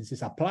add, since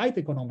it's applied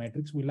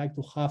econometrics, we like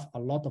to have a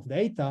lot of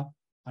data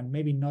and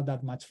maybe not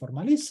that much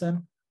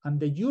formalism. And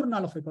the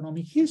Journal of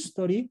Economic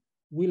History,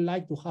 we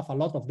like to have a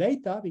lot of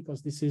data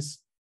because this is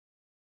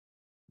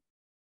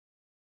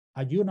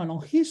a journal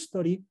on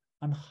history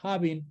and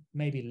having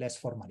maybe less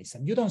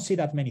formalism. You don't see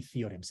that many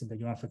theorems in the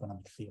Journal of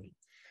Economic Theory.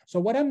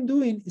 So what I'm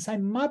doing is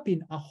I'm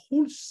mapping a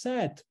whole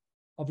set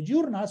of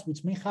journals,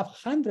 which may have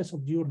hundreds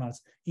of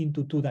journals,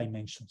 into 2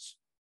 dimensions.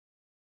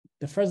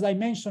 The first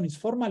dimension is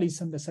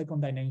formalism. The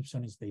second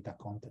dimension is data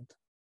content.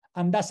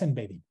 And that's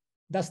embedding.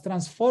 That's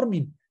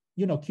transforming.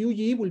 You know,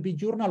 QGE will be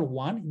journal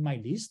 1 in my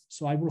list.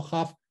 So I will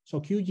have, so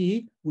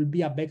QGE will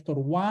be a vector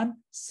 1,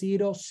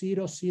 0,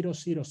 0, 0,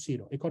 0,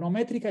 0.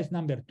 Econometrica is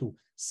number 2,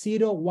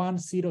 0, 1,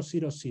 0,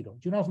 0, 0.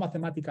 Journal of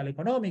Mathematical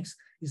Economics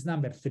is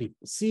number 3,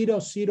 0,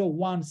 0,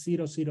 1,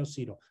 0, 0,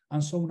 0,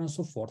 and so on and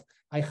so forth.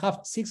 I have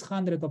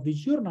 600 of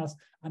these journals,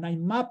 and I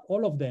map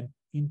all of them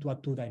into a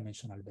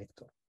 2-dimensional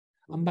vector.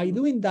 And by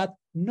doing that,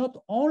 not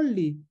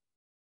only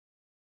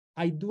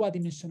I do a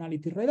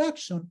dimensionality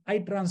reduction, I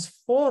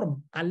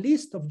transform a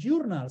list of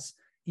journals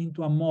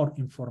into a more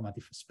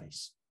informative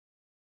space.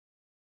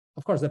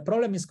 Of course, the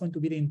problem is going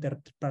to be the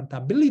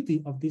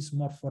interpretability of this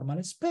more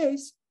formal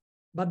space,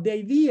 but the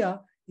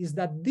idea is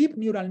that deep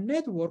neural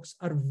networks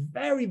are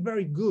very,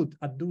 very good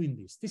at doing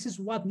this. This is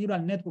what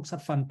neural networks are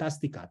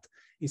fantastic at,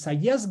 is I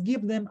just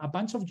give them a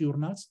bunch of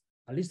journals,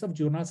 a list of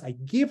journals, I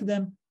give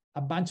them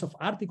a bunch of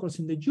articles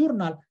in the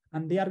journal,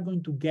 and they are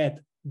going to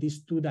get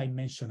this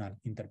 2-dimensional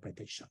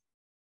interpretation.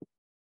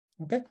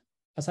 Okay,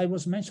 as I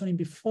was mentioning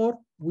before,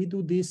 we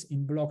do this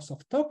in blocks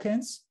of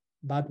tokens,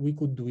 but we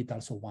could do it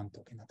also 1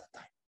 token at a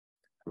time.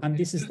 And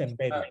this is the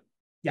embedding.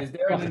 Yeah, is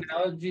there an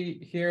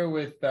analogy here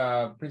with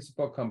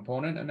principal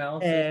component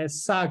analysis?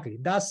 Exactly.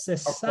 That's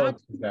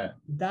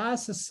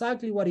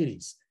exactly what it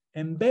is.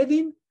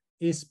 Embedding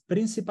is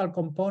principal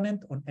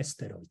component on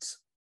steroids.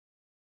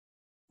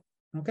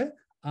 Okay,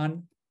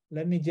 and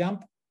let me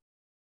jump.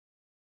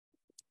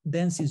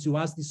 Then, since you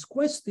asked this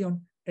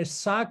question,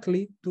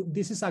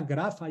 this is a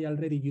graph I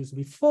already used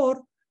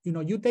before. You know,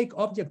 you take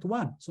object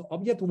 1. So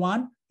object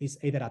 1 is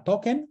either a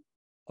token,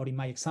 or in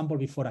my example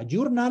before, a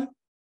journal,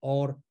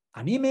 or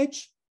an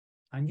image,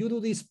 and you do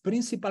this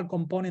principal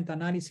component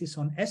analysis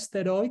on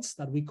steroids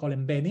that we call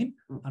embedding,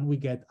 and we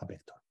get a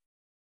vector.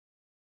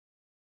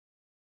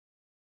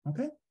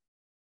 Okay?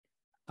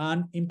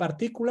 And in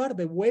particular,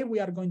 the way we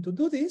are going to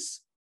do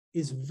this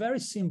is very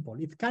simple.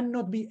 It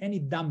cannot be any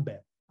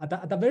dumbbell.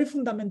 At a very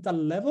fundamental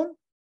level,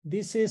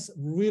 this is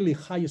really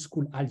high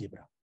school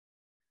algebra.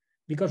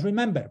 Because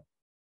remember,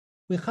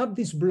 we have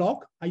this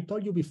block I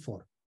told you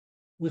before.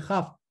 We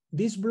have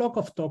this block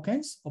of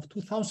tokens of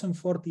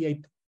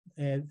 2048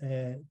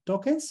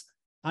 tokens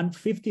and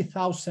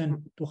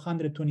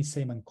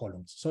 50,227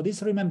 columns. So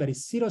this, remember,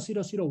 is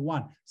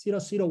 0001,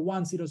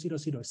 001,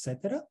 000,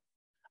 etc.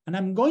 And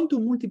I'm going to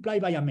multiply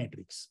by a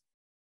matrix.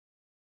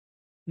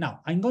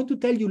 Now, I'm going to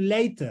tell you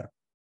later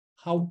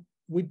how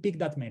we pick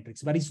that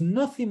matrix, but it's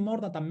nothing more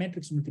than a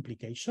matrix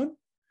multiplication.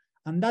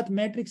 And that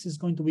matrix is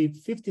going to be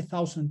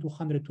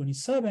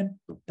 50,227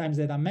 times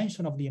the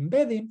dimension of the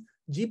embedding.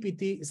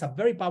 GPT is a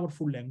very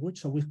powerful language,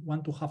 so we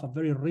want to have a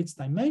very rich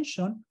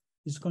dimension.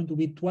 It's going to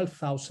be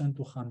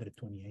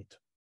 12,228.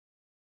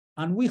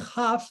 And we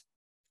have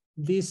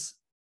this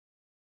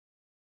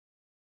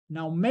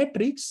now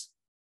matrix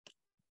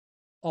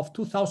of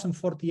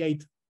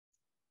 2,048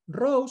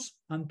 rows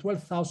and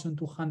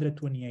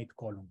 12,228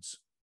 columns.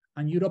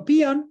 And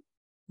European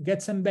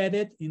gets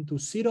embedded into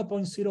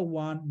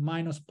 0.01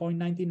 minus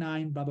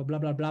 0.99, blah, blah, blah,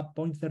 blah, blah,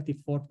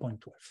 0.34,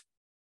 0.12.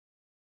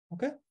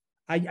 Okay?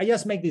 I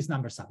just make these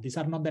numbers up. These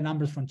are not the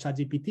numbers from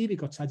ChatGPT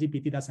because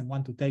ChatGPT doesn't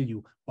want to tell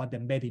you what the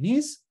embedding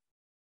is.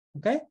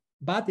 Okay?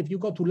 But if you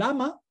go to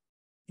Llama,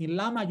 in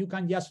Llama, you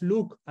can just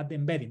look at the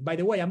embedding. By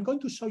the way, I'm going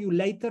to show you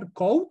later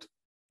code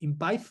in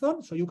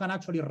Python so you can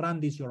actually run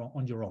this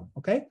on your own.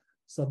 Okay?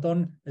 So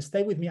don't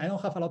stay with me. I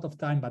don't have a lot of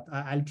time, but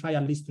I'll try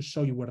at least to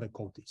show you where the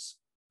code is.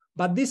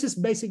 But this is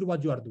basically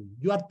what you are doing.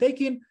 You are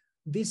taking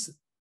these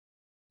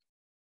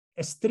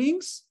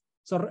strings.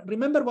 So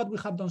remember what we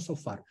have done so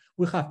far.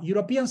 We have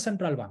European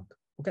Central Bank.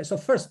 Okay, so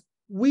first,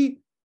 we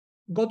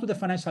go to the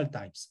Financial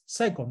Times.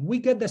 Second, we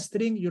get the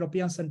string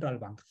European Central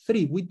Bank.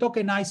 3, we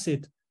tokenize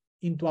it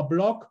into a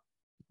block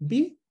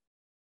B,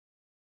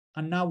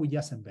 and now we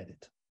just embed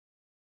it.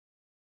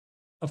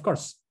 Of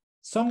course,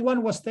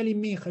 someone was telling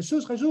me,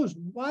 Jesus,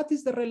 what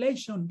is the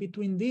relation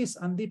between this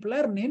and deep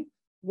learning?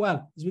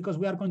 Well, it's because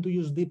we are going to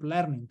use deep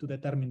learning to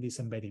determine this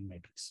embedding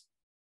matrix.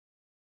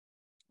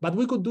 But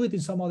we could do it in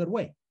some other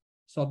way.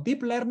 So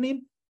deep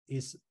learning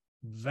is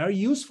very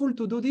useful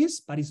to do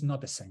this, but it's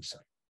not essential.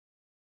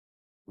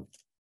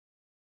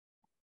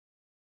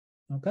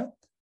 Okay?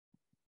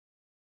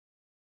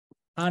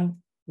 And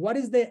what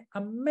is the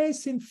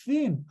amazing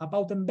thing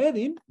about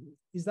embedding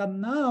is that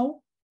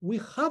now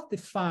we have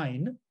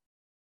defined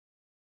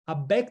a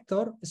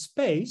vector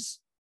space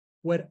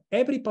where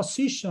every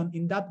position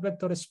in that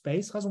vector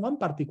space has one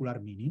particular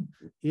meaning.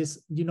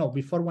 Is, you know,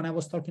 before when I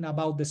was talking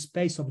about the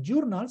space of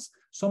journals,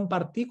 some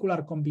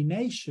particular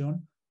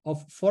combination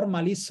of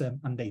formalism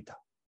and data.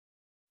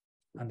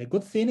 And the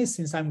good thing is,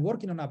 since I'm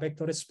working on a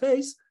vector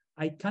space,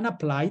 I can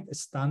apply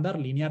standard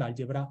linear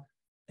algebra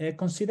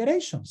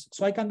considerations.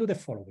 So I can do the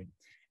following.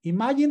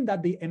 Imagine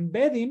that the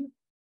embedding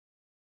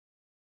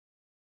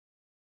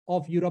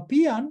of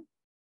European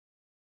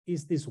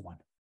is this one,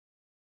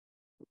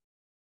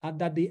 and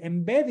that the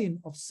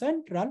embedding of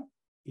Central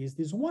is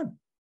this one.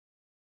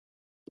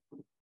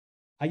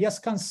 I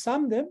just can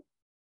sum them,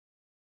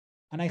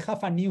 and I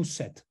have a new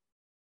set,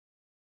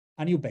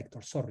 a new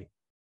vector, sorry.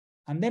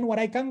 And then what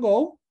I can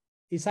go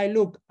is I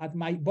look at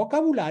my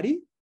vocabulary,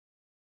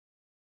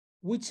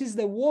 which is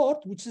the word,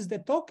 which is the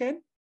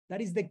token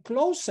that is the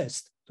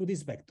closest to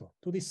this vector,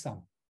 to this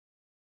sum.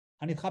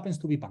 And it happens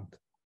to be bank.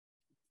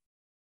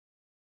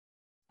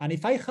 And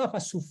if I have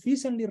a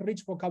sufficiently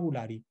rich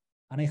vocabulary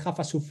and I have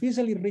a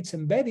sufficiently rich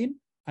embedding,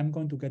 I'm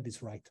going to get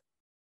this right.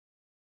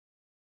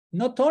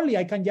 Not only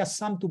I can just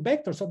sum two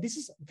vectors. So this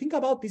is, think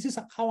about this is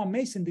how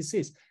amazing this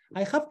is.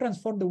 I have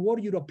transformed the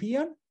word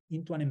European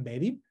into an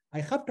embedding. I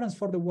have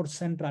transformed the word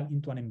central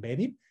into an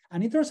embedding.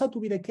 And it turns out to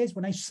be the case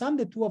when I sum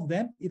the two of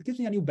them, it gives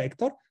me a new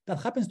vector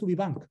that happens to be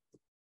bank.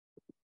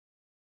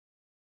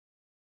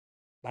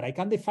 But I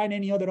can't define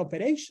any other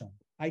operation.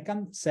 I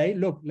can say,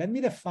 look, let me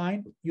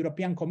define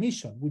European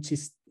Commission, which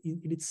is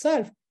in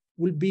itself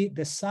will be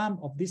the sum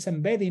of this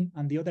embedding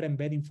and the other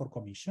embedding for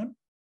Commission.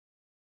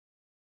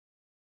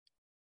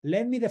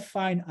 Let me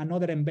define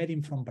another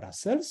embedding from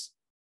Brussels.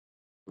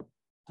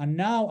 And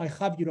now I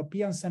have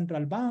European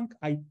Central Bank.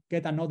 I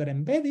get another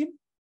embedding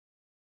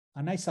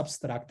and I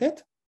subtract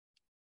it.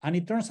 And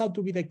it turns out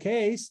to be the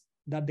case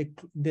that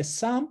the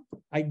sum,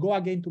 I go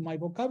again to my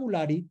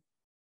vocabulary,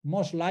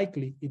 most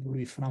likely it will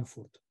be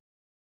Frankfurt.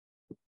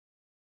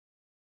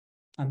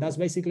 And that's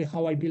basically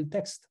how I build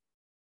text.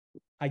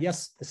 I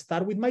just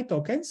start with my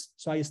tokens.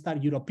 So I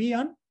start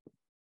European.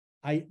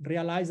 I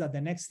realize that the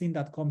next thing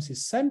that comes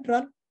is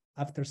Central.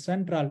 After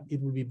Central,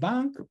 it will be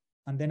bank.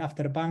 And then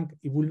after bank,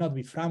 it will not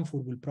be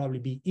Frankfurt, it will probably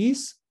be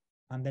is.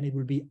 And then it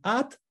will be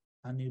at,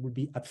 and it will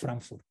be at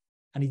Frankfurt.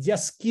 And it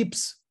just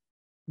keeps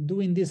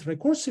doing this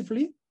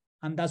recursively.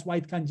 And that's why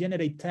it can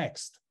generate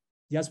text.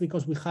 Just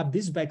because we have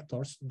these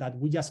vectors that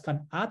we just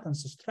can add and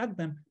subtract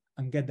them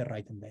and get the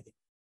right embedding.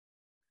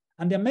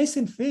 And the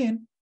amazing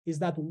thing is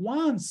that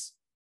once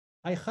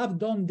I have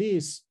done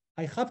this,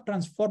 I have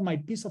transformed my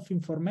piece of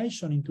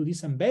information into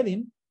this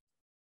embedding,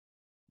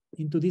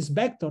 into this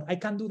vector. I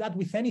can do that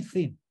with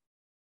anything.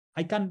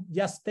 I can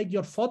just take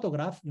your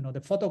photograph,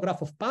 the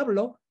photograph of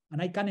Pablo,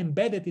 and I can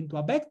embed it into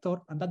a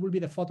vector, and that will be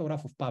the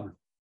photograph of Pablo.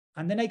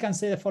 And then I can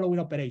say the following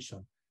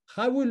operation.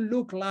 How will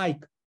look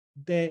like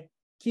the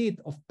kid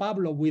of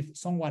Pablo with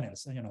someone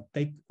else?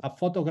 Take a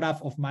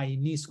photograph of my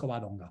niece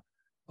Covadonga.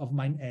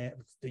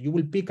 You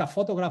will pick a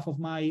photograph of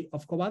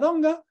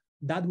Covadonga.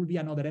 That will be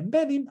another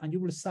embedding, and you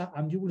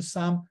will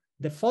sum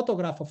the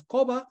photograph of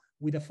Cova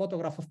with the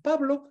photograph of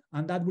Pablo,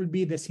 and that will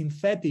be the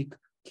synthetic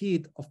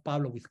kid of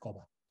Pablo with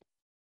Cova.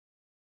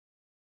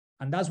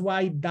 And that's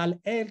why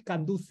DAL-L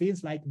can do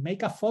things like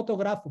make a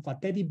photograph of a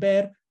teddy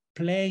bear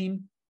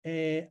playing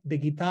the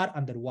guitar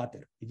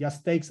underwater. It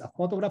just takes a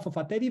photograph of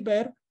a teddy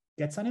bear,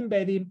 gets an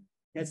embedding,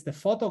 gets the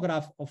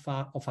photograph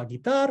of a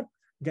guitar,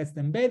 gets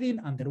the embedding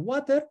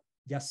underwater,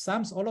 just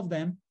sums all of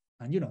them.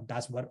 And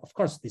that's where, of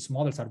course, these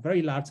models are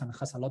very large and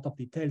has a lot of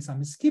details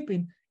I'm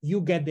skipping. You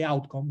get the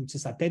outcome, which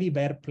is a teddy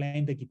bear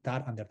playing the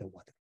guitar under the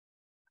water.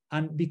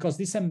 And because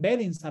these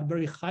embeddings are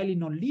very highly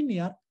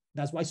nonlinear,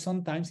 that's why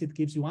sometimes it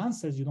gives you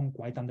answers you don't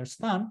quite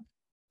understand.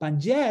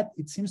 But yet,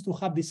 it seems to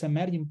have these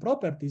emerging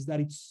properties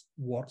that it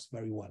works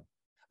very well.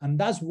 And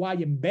that's why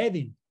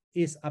embedding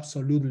is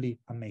absolutely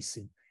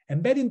amazing.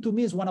 Embedding to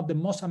me is one of the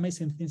most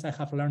amazing things I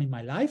have learned in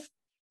my life,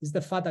 is the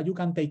fact that you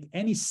can take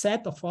any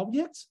set of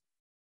objects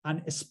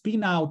and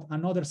spin out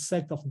another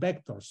set of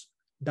vectors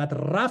that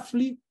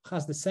roughly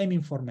has the same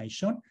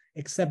information,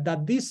 except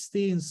that these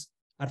things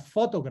are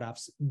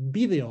photographs,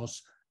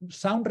 videos,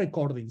 sound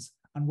recordings,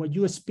 and what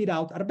you spit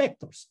out are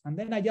vectors. And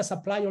then I just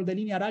apply all the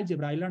linear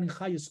algebra I learned in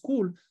high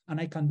school, and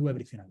I can do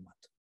everything I want.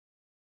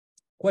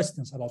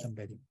 Questions about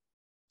embedding?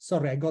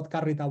 Sorry, I got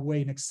carried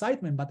away in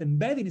excitement, but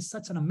embedding is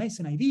such an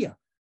amazing idea.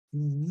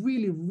 You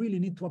really, really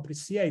need to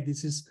appreciate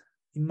this is,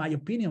 in my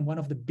opinion, one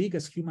of the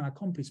biggest human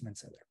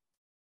accomplishments ever.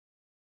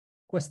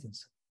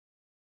 Questions?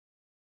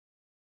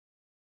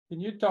 Can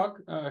you talk,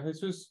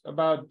 Jesus,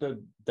 about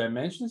the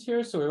dimensions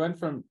here? So we went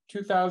from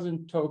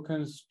 2,000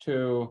 tokens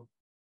to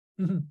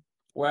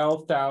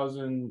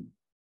 12,000.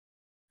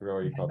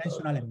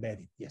 Dimensional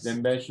embedding, yes.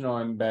 Dimensional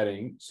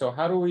embedding. So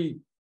how do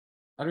we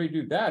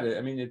do that?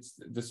 I mean, it's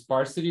the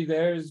sparsity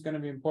there is going to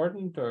be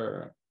important,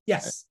 or?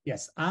 Yes.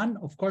 And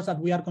of course that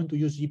we are going to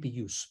use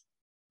GPUs.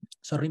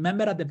 So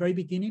remember at the very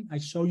beginning, I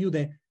showed you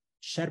the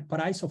share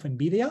price of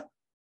NVIDIA.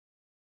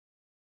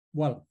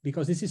 Well,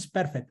 because this is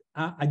perfect.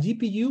 A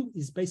GPU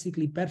is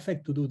basically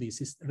perfect to do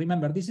this.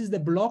 Remember, this is the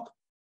block.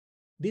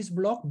 This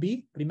block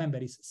B, remember,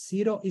 is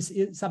zero.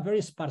 It's a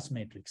very sparse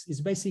matrix. It's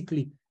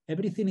basically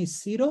everything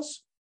is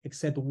zeros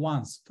except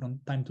ones from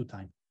time to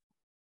time.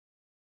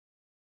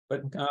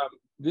 But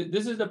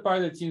this is the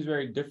part that seems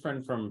very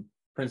different from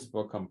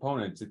principal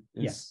components.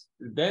 Yes.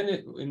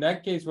 Then in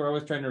that case, we're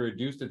always trying to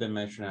reduce the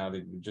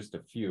dimensionality to just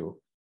a few.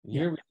 And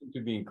here we seem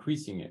to be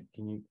increasing it.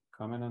 Can you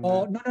comment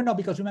on that? No,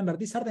 because remember,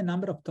 these are the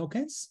number of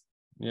tokens.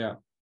 Yeah.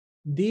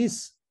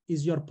 This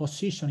is your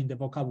position in the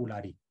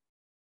vocabulary.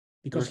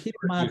 Because here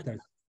it matters.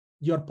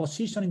 Your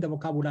position in the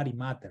vocabulary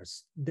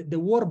matters. The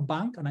word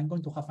bank, and I'm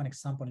going to have an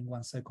example in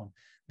 1 second.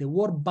 The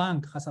word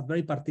bank has a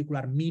very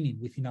particular meaning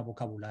within a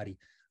vocabulary.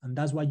 And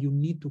that's why you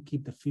need to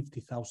keep the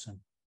 50,000.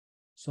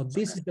 So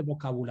this is the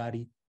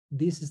vocabulary.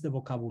 This is the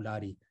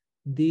vocabulary.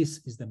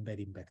 This is the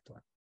embedding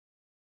vector.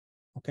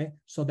 Okay,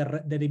 so the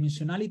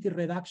dimensionality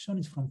reduction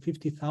is from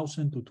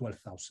 50,000 to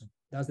 12,000.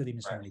 That's the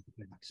dimensionality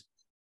reduction.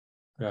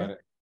 Okay?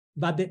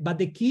 Got it. But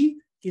the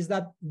key is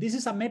that this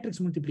is a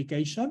matrix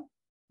multiplication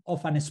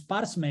of an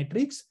sparse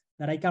matrix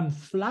that I can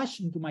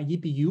flash into my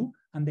GPU,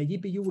 and the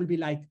GPU will be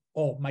like,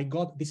 oh my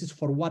God, this is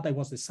for what I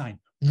was designed.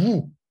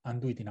 And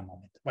do it in a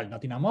moment. Well,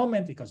 not in a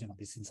moment, because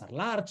these things are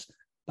large,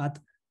 but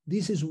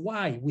this is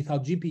why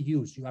without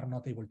GPUs, you are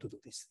not able to do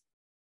this.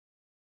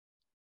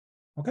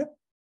 Okay?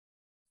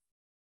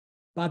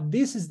 But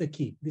this is the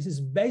key. This is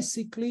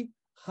basically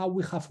how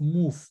we have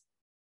moved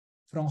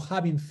from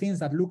having things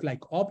that look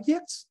like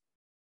objects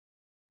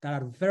that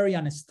are very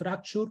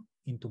unstructured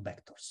into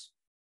vectors.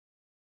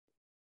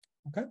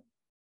 Okay?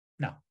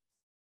 Now,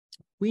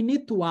 we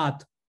need to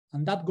add,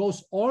 and that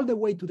goes all the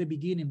way to the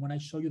beginning when I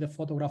show you the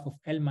photograph of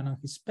Ellman and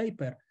his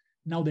paper,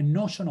 now the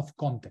notion of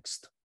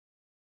context.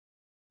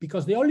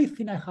 Because the only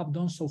thing I have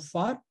done so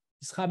far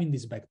is having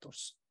these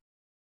vectors.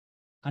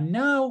 And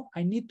now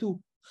I need to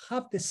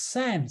have the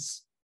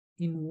sense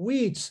in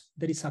which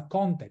there is a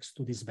context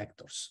to these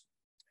vectors.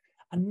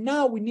 And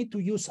now we need to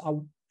use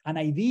an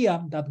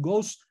idea that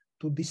goes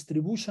to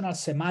distributional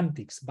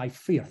semantics by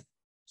Firth.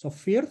 So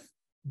Firth,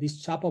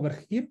 this chap over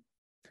here,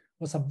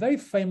 was a very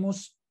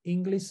famous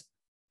English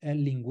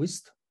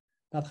linguist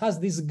that has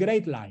this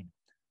great line.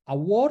 A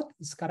word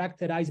is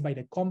characterized by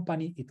the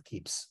company it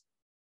keeps.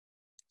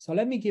 So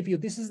let me give you,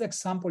 this is the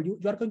example. You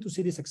are going to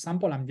see this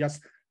example. I'm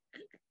just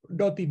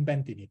not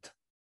inventing it.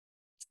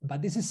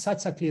 But this is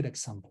such a clear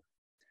example.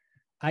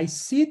 I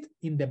sit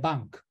in the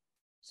bank.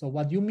 So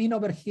what you mean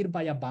over here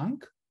by a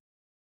bank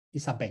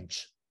is a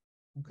bench.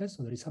 Okay,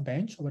 so there is a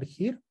bench over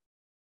here.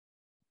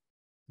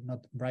 I'm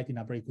not writing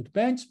a very good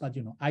bench, but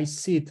I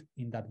sit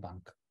in that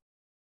bank.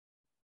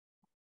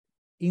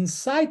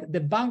 Inside the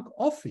bank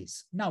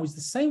office, now it's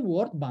the same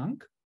word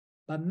bank,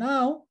 But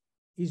now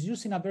it's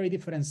used in a very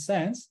different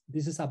sense.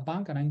 This is a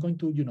bank, and I'm going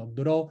to,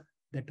 draw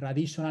the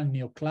traditional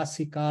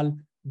neoclassical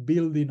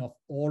building of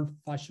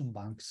old-fashioned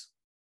banks.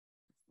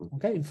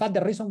 Okay. In fact,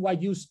 the reason why I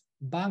use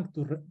bank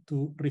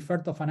to refer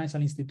to a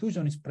financial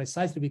institution is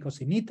precisely because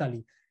in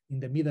Italy, in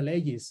the Middle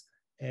Ages,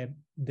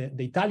 the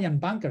Italian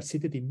bankers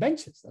seated in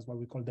benches. That's why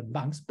we call them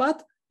banks.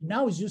 But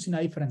now it's used in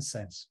a different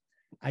sense.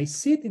 I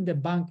sit in the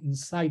bank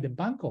inside the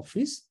bank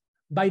office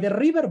by the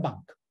river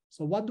bank.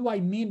 So what do I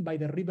mean by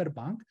the river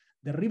bank?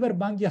 The river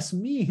bank just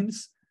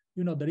means,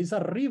 there is a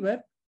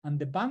river and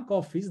the bank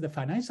office, the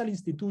financial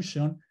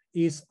institution,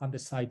 is on the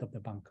side of the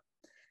bank.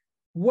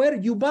 Where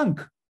you bank.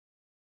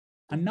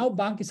 And now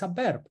bank is a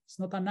verb. It's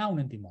not a noun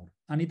anymore.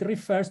 And it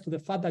refers to the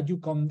fact that you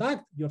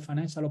conduct your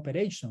financial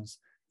operations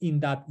in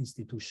that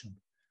institution.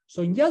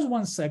 So in just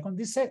 1 second,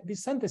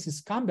 this sentence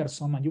is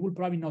cumbersome and you will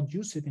probably not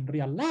use it in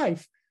real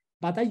life,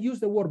 but I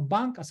use the word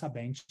bank as a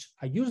bench.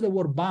 I use the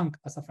word bank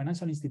as a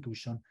financial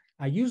institution.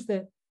 I use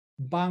the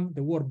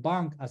word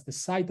bank as the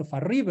site of a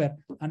river,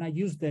 and I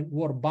use the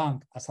word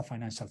bank as a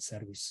financial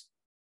service.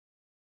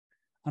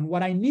 And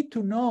what I need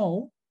to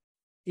know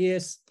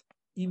is,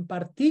 in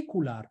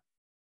particular,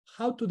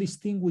 how to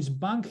distinguish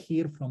bank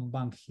here from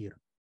bank here.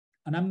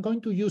 And I'm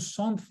going to use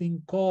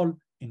something called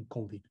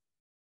encoding.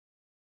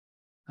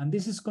 And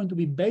this is going to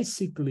be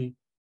basically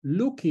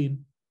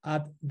looking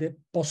at the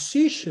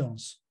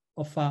positions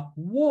of a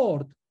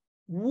word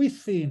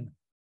within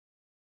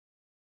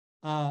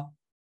a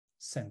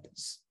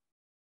sentence.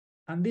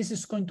 And this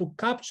is going to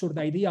capture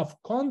the idea of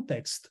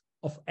context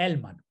of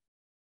Ellman.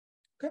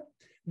 Okay.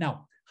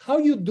 Now, how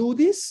you do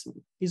this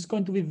is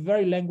going to be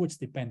very language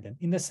dependent.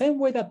 In the same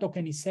way that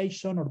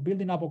tokenization or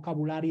building a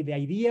vocabulary, the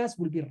ideas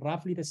will be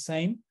roughly the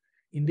same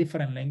in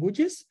different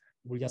languages.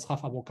 We'll just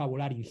have a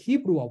vocabulary in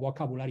Hebrew, a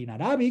vocabulary in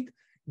Arabic.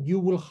 You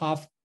will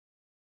have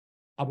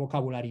a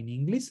vocabulary in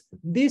English.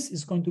 This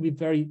is going to be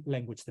very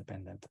language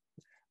dependent.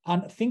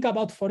 And think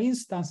about, for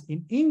instance,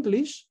 in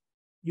English,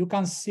 you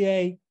can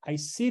say, I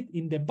sit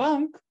in the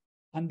bank,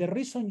 and the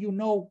reason you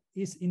know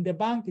is in the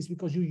bank is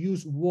because you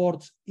use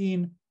words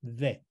in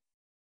the.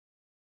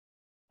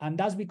 And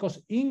that's because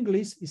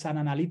English is an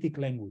analytic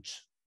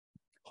language.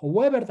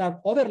 However, there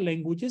are other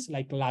languages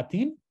like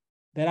Latin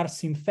that are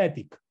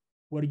synthetic,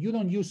 where you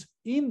don't use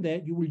in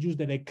the, you will use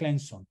the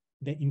declension,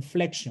 the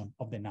inflection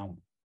of the noun.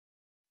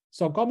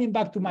 So coming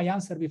back to my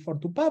answer before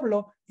to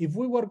Pablo, if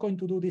we were going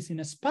to do this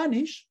in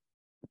Spanish,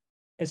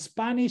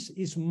 Spanish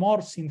is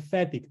more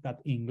synthetic than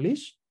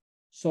English.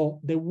 So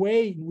the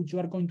way in which you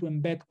are going to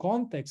embed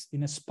context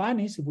in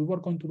Spanish, if we were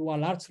going to do a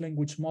large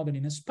language model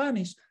in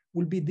Spanish,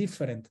 will be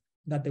different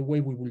than the way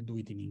we will do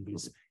it in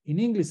English. In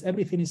English,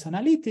 everything is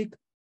analytic.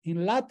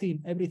 In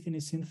Latin, everything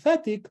is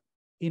synthetic.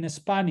 In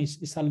Spanish,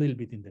 it's a little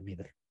bit in the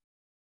middle.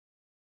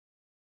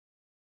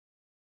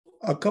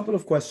 A couple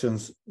of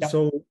questions. Yeah.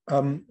 So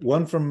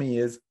one from me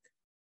is,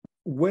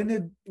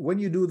 when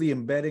you do the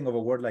embedding of a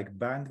word like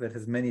bank that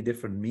has many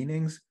different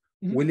meanings,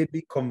 will it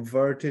be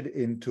converted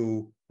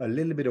into a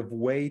little bit of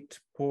weight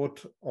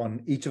put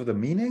on each of the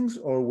meanings,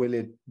 or will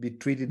it be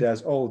treated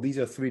as, oh, these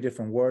are 3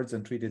 different words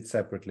and treated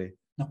separately?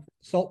 No.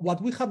 So what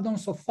we have done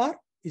so far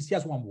is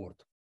just one word.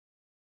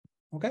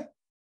 Okay?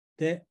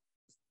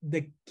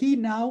 The key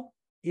now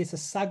is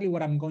exactly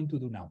what I'm going to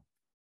do now,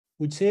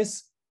 which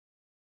is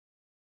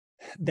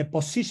the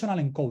positional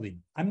encoding.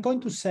 I'm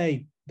going to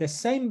say the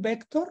same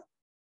vector,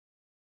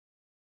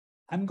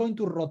 I'm going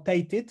to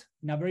rotate it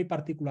in a very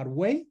particular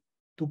way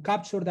to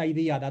capture the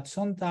idea that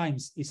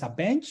sometimes it's a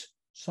bench,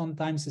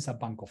 sometimes it's a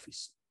bank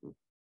office.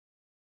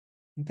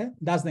 Okay,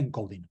 that's the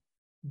encoding.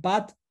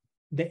 But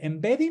the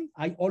embedding,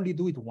 I only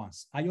do it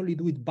once. I only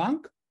do it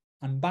bank,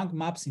 and bank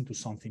maps into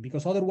something,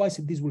 because otherwise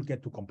this will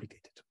get too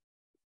complicated.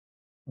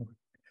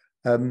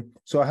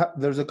 So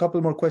there's a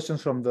couple more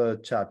questions from the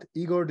chat.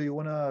 Igor, do you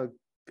want to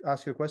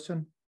ask your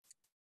question?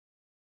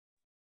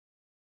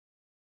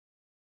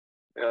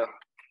 Yeah.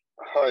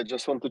 Hi, I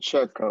just want to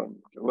check.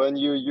 When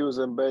you use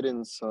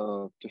embeddings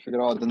to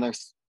figure out the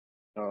next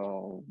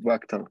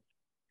vector,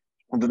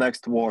 the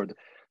next word,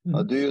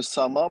 do you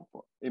sum up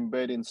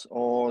embeddings,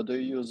 or do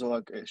you use,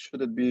 like,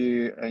 should it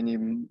be any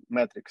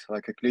metrics,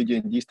 like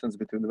Euclidean distance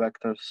between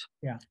vectors?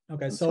 Yeah,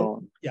 okay,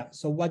 so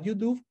what you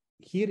do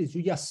here is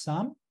you just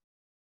sum,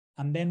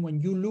 and then when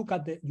you look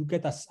at you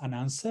get an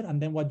answer,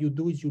 and then what you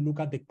do is you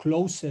look at the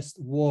closest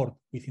word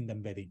within the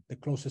embedding, the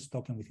closest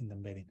token within the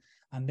embedding,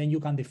 and then you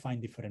can define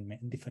different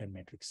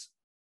metrics.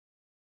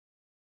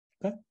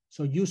 Okay,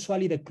 so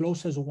usually the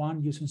closest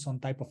one using some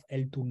type of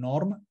L2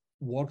 norm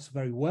works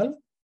very well,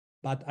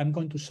 but I'm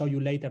going to show you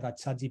later that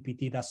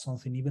ChatGPT does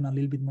something even a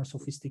little bit more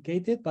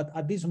sophisticated, but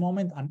at this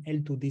moment, an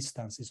L2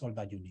 distance is all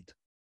that you need.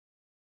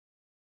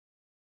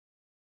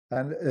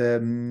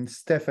 And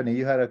Stephanie,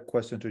 you had a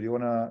question too. Do you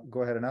want to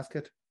go ahead and ask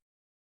it?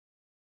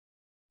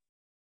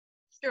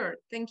 Sure,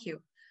 thank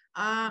you.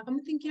 I'm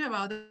thinking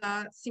about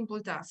a simple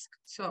task.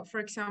 So for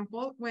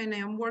example, when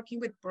I'm working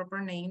with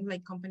proper name,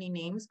 like company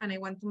names, and I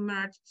want to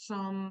merge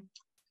some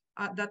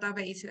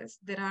databases,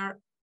 there are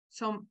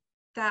some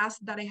task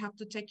that I have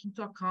to take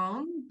into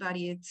account that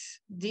it's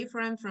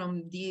different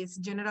from this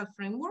general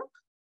framework?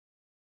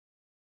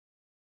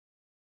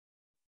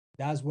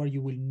 That's where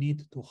you will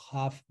need to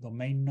have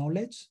domain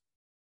knowledge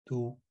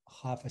to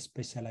have a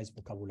specialized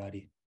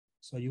vocabulary.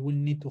 So you will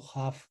need to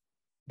have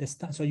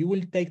so you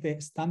will take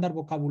the standard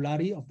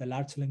vocabulary of the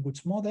large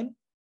language model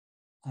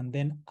and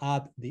then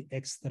add the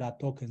extra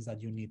tokens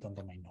that you need on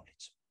domain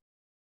knowledge.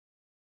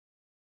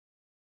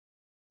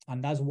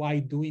 And that's why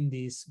doing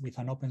this with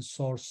an open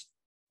source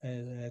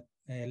a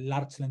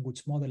large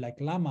language model like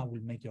Llama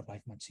will make your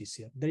life much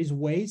easier. There is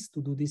ways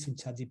to do this in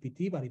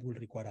ChatGPT, but it will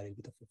require a little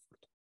bit of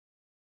effort.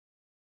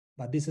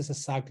 But this is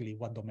exactly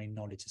what domain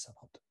knowledge is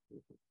about.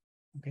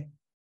 Okay.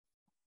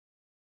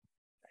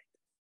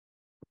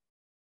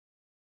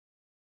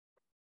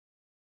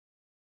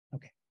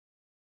 Okay.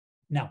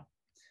 Now,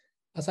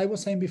 as I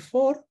was saying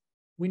before,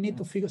 we need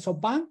to figure, so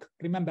bank,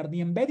 remember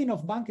the embedding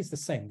of bank is the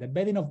same. The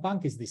embedding of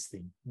bank is this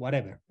thing,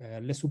 whatever.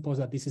 Let's suppose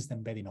that this is the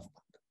embedding of bank.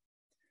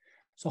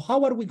 So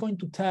how are we going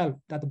to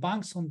tell that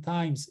bank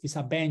sometimes is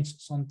a bench,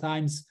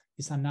 sometimes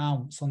is a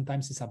noun,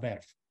 sometimes is a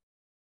verb?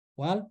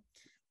 Well,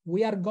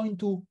 we are going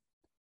to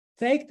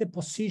take the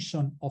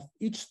position of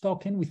each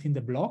token within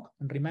the block.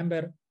 And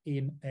remember,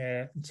 in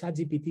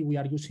ChatGPT, we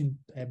are using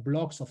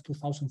blocks of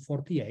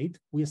 2048.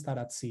 We start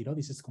at 0.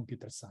 This is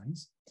computer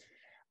science.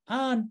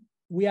 And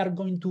we are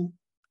going to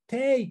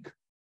take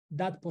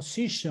that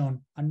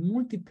position and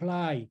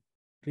multiply.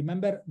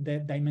 Remember, the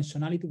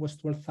dimensionality was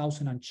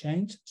 12,000 and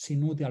change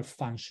synovial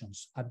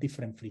functions at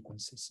different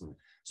frequencies.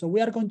 So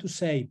we are going to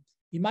say,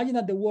 imagine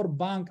that the word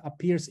bank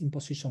appears in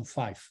position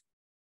 5.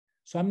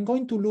 So I'm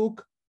going to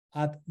look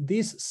at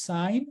this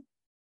sign,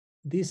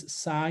 this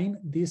sign,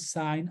 this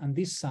sign, and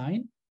this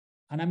sign.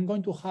 And I'm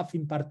going to have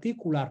in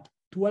particular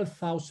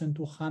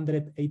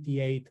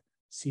 12,288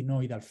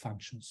 synovial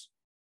functions.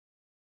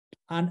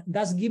 And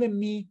that's given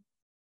me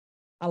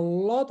a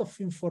lot of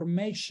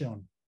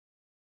information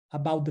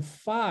about the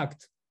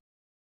fact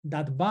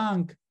that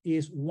bank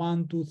is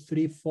 1, 2,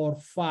 3, 4,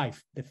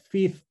 5, the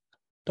 5th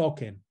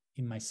token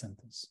in my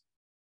sentence.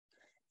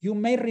 You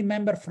may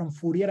remember from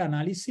Fourier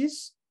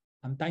analysis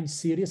and time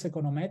series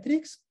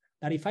econometrics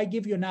that if I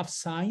give you enough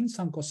sines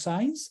and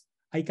cosines,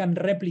 I can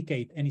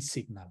replicate any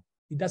signal.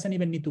 It doesn't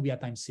even need to be a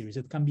time series.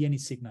 It can be any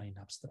signal in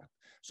abstract.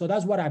 So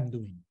that's what I'm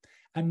doing.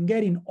 I'm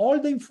getting all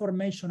the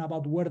information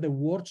about where the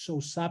word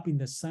shows up in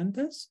the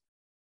sentence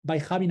by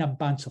having a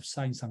bunch of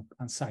sines and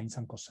sines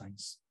and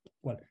cosines.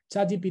 Well,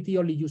 ChatGPT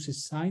only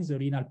uses sines. The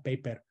original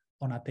paper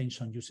on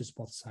attention uses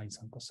both sines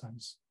and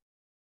cosines.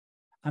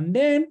 And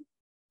then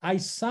I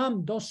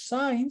sum those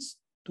sines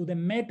to the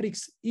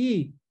matrix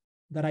E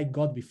that I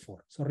got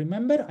before. So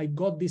remember, I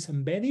got this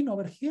embedding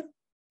over here,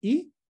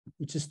 E,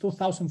 which is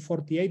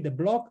 2048, the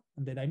block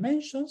and the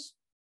dimensions,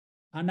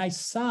 and I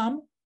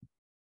sum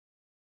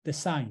the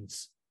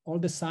signs, all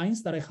the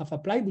signs that I have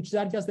applied, which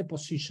are just the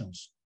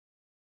positions.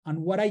 And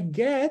what I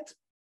get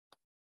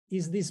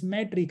is this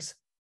matrix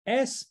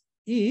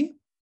SE,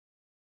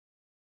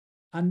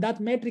 and that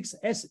matrix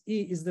SE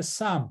is the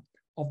sum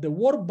of the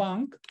word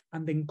bank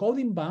and the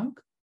encoding bank,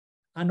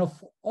 and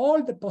of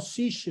all the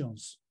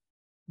positions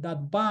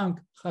that bank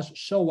has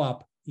show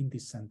up in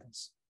this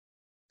sentence.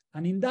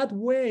 And in that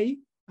way,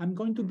 I'm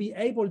going to be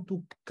able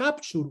to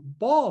capture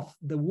both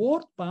the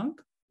word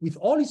bank with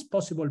all its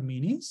possible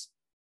meanings,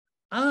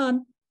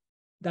 and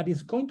that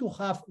is going to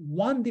have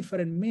one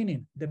different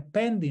meaning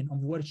depending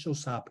on where it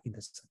shows up in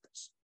the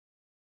sentence.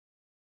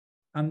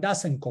 And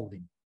that's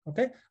encoding,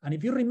 okay? And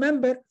if you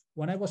remember,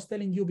 when I was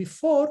telling you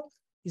before,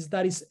 is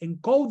that it's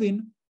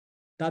encoding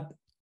that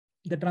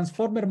the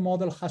transformer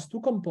model has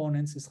two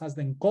components. It has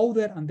the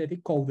encoder and the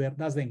decoder.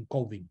 That's the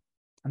encoding.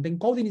 And the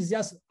encoding is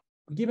just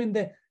giving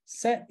the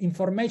set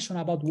information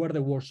about where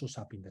the word shows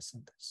up in the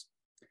sentence.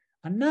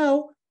 And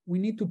now we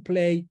need to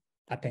play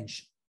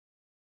attention.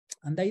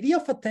 And the idea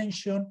of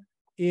attention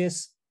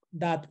is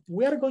that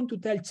we are going to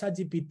tell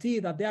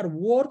ChatGPT that there are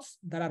words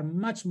that are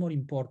much more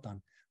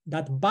important,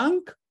 that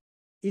bank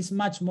is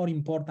much more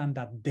important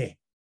than de,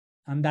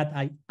 and that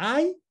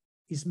I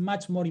is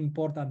much more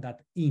important than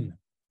in,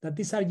 that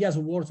these are just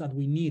words that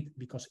we need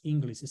because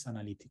English is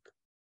analytic.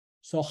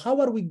 So how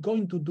are we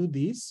going to do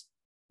this?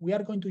 We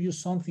are going to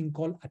use something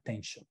called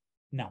attention.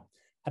 Now,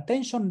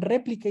 attention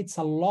replicates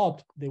a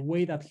lot the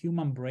way that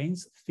human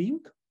brains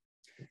think.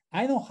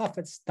 I don't have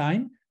its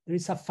time. There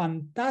is a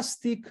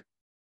fantastic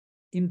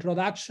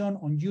introduction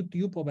on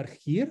YouTube over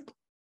here.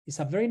 It's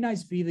a very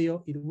nice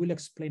video. It will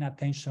explain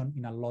attention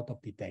in a lot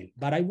of detail,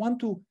 but I want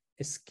to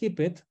skip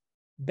it.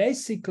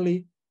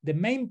 Basically, the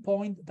main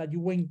point that you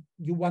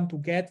want to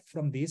get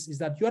from this is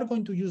that you are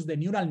going to use the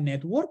neural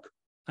network.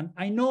 And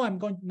I know I'm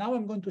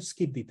going to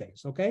skip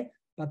details, okay?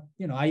 But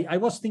you know, I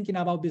was thinking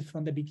about this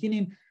from the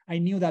beginning. I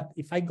knew that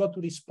if I got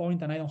to this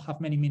point and I don't have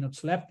many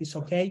minutes left, it's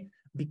okay,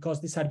 because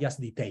these are just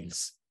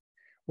details.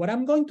 What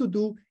I'm going to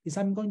do is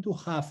I'm going to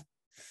have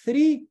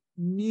 3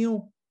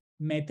 new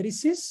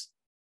matrices,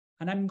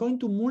 and I'm going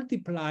to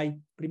multiply.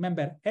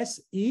 Remember,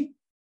 SE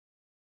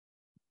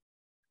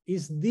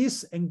is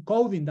this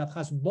encoding that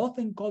has both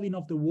encoding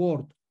of the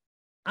word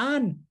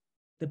and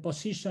the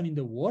position in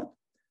the word.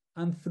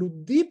 And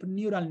through deep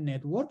neural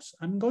networks,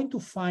 I'm going to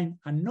find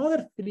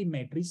another 3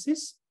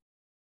 matrices,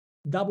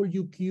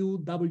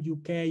 WQ,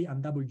 WK,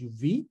 and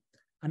WV.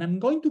 And I'm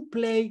going to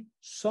play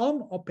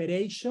some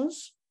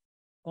operations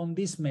on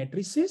these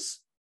matrices.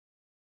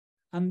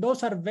 And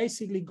those are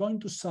basically going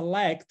to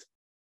select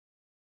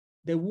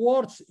the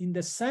words in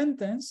the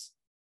sentence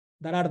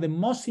that are the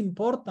most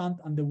important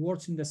and the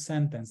words in the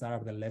sentence that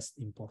are the least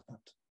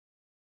important.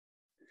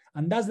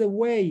 And that's the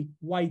way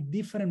why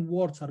different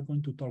words are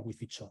going to talk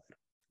with each other.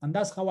 And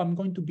that's how I'm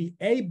going to be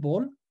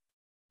able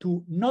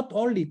to not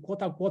only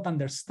quote unquote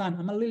understand,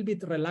 I'm a little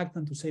bit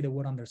reluctant to say the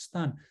word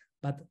understand,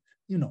 but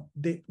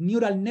the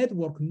neural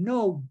network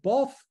know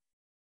both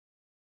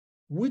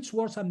which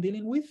words I'm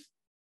dealing with,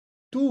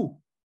 2,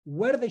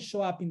 where they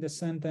show up in the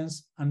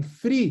sentence, and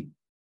 3,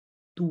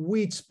 to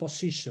which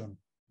position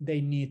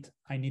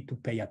I need to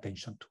pay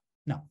attention to.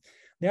 Now,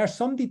 there are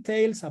some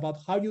details about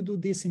how you do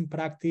this in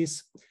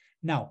practice.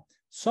 Now,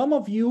 some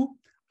of you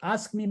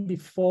asked me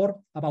before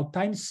about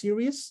time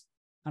series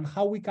and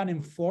how we can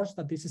enforce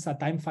that this is a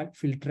time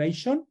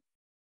filtration.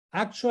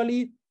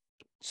 Actually,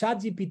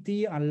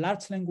 ChatGPT and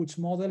large language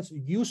models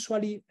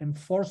usually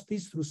enforce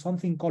this through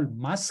something called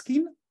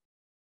masking.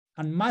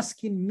 And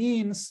masking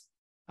means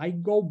I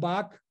go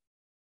back.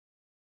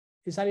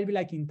 It's a little bit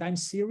like in time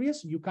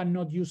series. You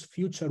cannot use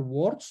future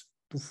words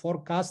to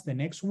forecast the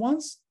next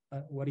ones.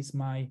 What is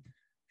my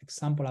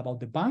example about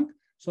the bank?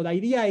 So the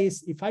idea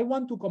is if I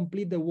want to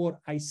complete the word,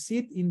 I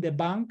sit in the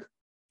bank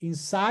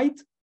inside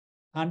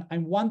and I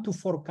want to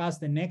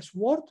forecast the next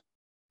word,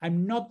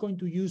 I'm not going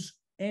to use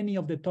any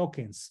of the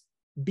tokens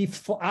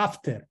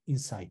after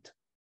inside.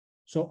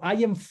 So I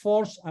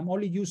enforce, I'm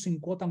only using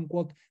quote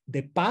unquote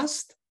the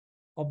past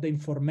of the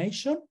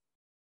information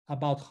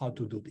about how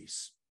to do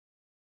this.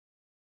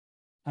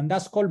 And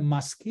that's called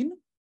masking,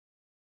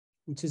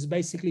 which is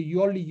basically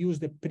you only use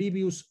the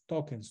previous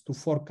tokens to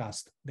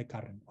forecast the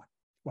current one.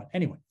 Well,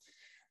 anyway,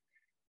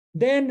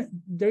 then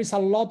there is a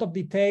lot of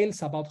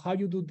details about how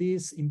you do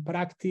this in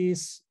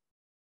practice,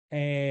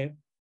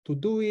 to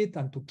do it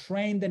and to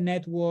train the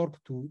network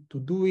to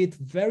do it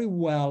very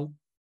well.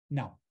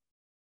 Now,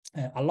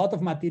 a lot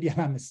of material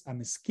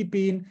I'm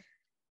skipping.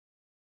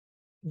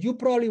 You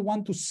probably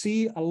want to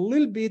see a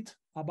little bit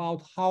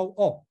about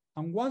how,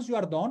 and once you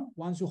are done,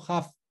 once you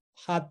have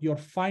had your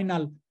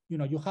final,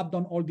 you have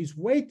done all these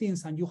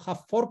weightings and you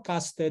have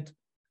forecasted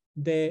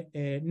the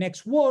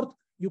next word,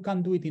 you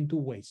can do it in 2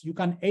 ways. You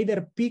can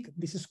either pick,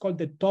 this is called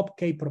the top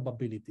K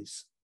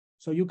probabilities.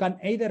 So you can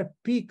either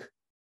pick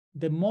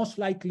the most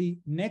likely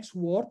next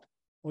word,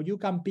 or you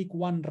can pick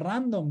one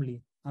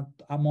randomly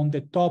among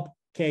the top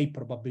K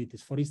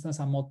probabilities. For instance,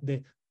 among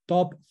the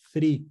top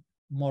 3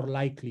 more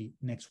likely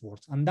next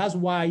words. And that's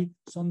why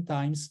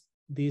sometimes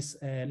these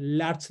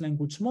large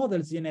language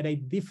models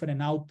generate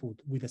different output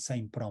with the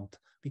same prompt,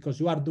 because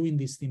you are doing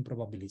this thing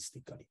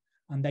probabilistically.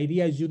 And the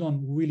idea is you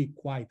don't really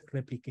quite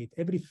replicate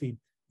everything.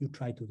 You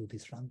try to do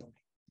this randomly.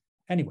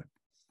 Anyway,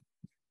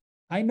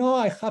 I know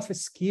I have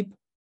skipped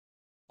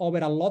over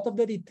a lot of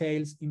the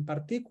details. In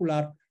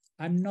particular,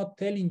 I'm not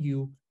telling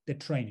you the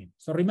training.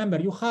 So remember,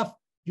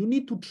 you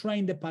need to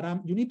train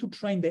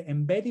the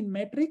embedding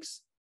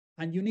metrics,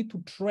 and you need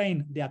to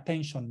train the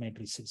attention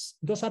matrices.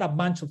 Those are a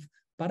bunch of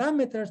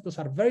parameters. Those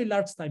are very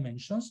large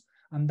dimensions.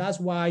 And that's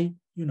why,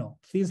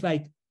 things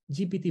like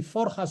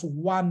GPT-4 has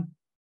 1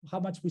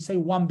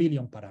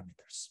 billion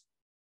parameters.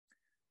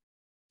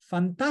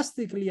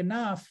 Fantastically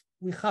enough,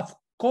 we have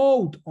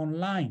code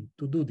online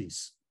to do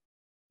this.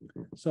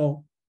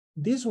 So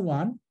this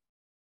one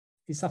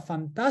is a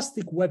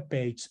fantastic web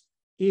page.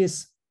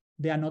 Is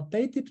the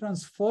annotated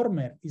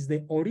transformer is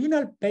the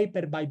original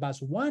paper by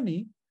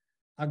Vaswani.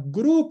 A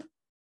group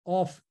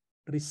of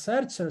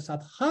researchers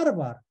at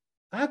Harvard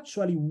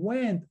actually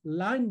went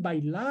line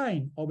by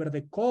line over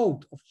the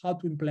code of how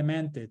to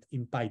implement it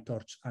in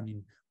PyTorch and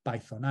in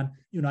Python.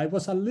 And, I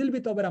was a little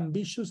bit over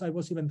ambitious. I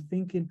was even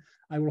thinking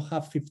I will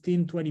have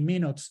 15, 20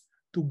 minutes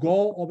to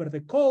go over the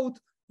code.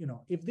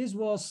 If this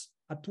was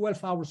a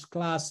 12 hours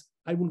class,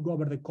 I will go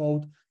over the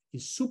code.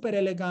 It's super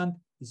elegant.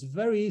 It's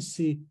very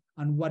easy.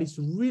 And what is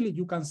really,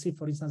 you can see,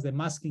 for instance, the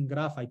masking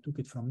graph, I took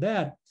it from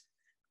there.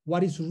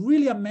 What is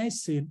really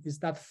amazing is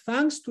that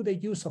thanks to the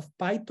use of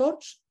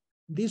PyTorch,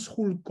 this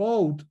whole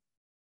code,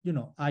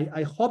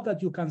 I hope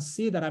that you can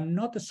see that I'm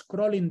not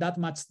scrolling that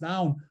much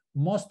down.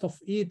 Most of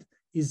it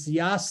is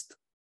just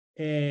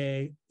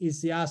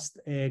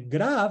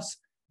graphs.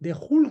 The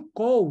whole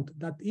code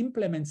that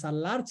implements a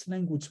large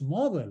language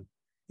model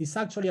is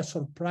actually a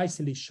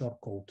surprisingly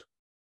short code.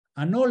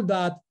 And all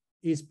that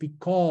is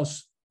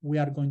because we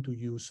are going to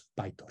use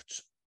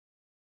PyTorch.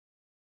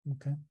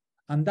 Okay,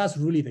 and that's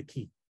really the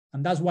key.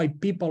 And that's why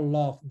people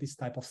love this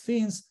type of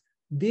things.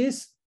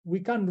 We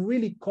can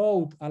really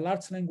code a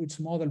large language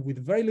model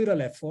with very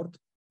little effort.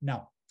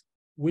 Now,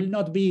 will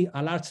not be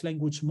a large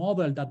language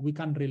model that we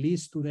can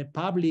release to the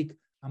public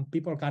and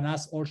people can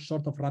ask all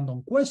sorts of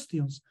random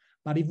questions.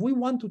 But if we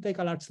want to take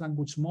a large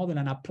language model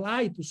and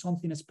apply it to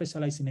something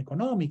specialized in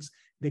economics,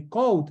 the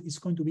code is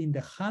going to be in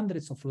the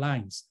hundreds of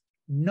lines.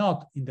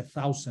 not in the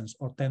thousands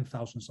or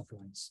 10,000s of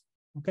lines.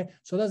 Okay,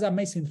 so that's the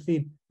amazing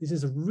thing. This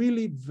is a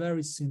really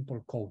very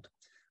simple code.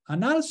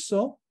 And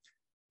also,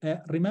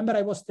 remember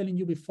I was telling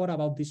you before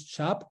about this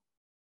chap,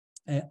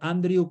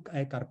 Andrew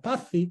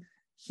Karpathy.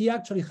 He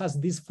actually has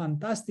this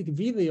fantastic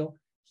video.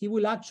 He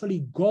will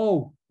actually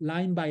go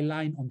line by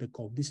line on the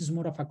code. This is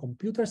more of a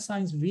computer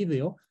science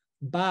video,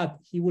 but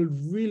he will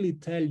really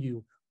tell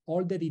you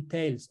all the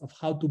details of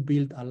how to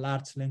build a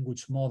large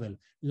language model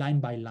line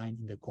by line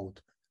in the code.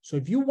 So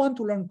if you want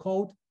to learn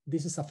code,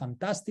 this is a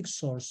fantastic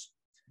source.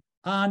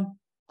 And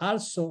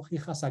also he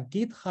has a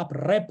GitHub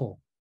repo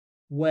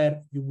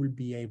where you will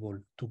be able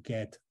to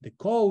get the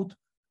code,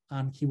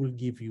 and he will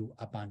give you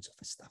a bunch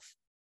of stuff.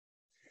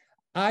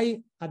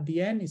 At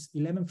the end, it's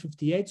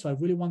 11:58, so I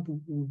really want to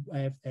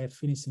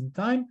finish in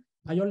time.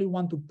 I only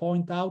want to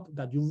point out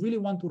that you really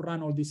want to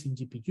run all this in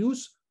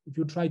GPUs. If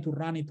you try to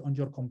run it on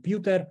your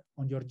computer,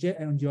 on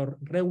your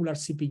regular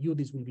CPU,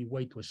 this will be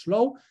way too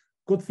slow.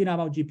 Good thing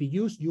about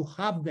GPUs, you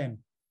have them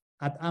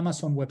at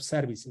Amazon Web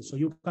Services. So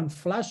you can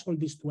flash all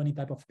this to any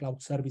type of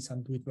cloud service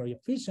and do it very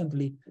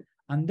efficiently.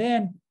 And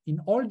then in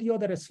all the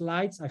other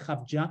slides, I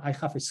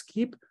have a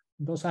skip.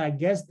 Those are, I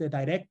guess, the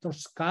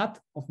director's cut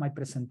of my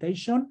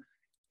presentation.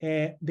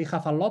 They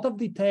have a lot of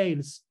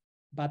details,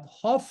 but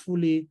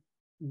hopefully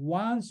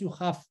once you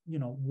have,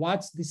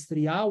 watched these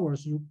 3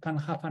 hours, you can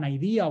have an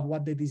idea of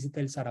what these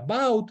details are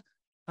about.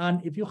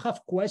 And if you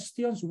have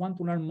questions, want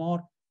to learn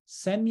more,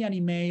 send me an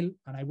email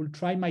and I will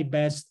try my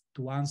best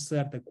to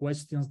answer the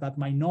questions that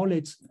my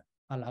knowledge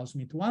allows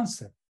me to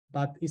answer.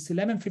 But it's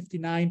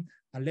 11:59,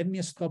 and let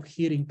me stop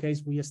here in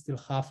case we still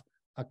have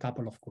a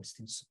couple of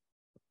questions.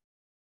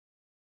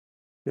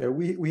 Yeah,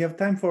 we have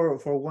time for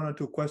 1 or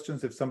 2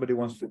 questions. If somebody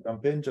wants to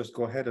jump in, just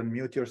go ahead and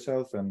mute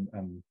yourself and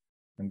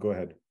go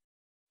ahead.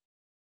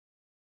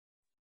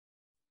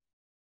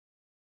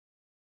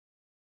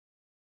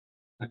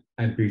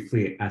 I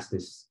briefly asked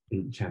this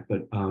in the chat,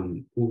 but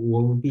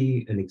what would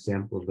be an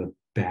example of a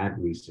bad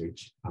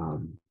research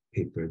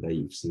paper that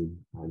you've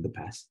seen in the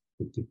past?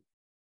 Thank you.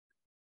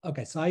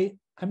 Okay, so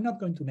I'm not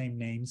going to name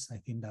names. I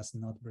think that's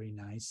not very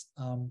nice.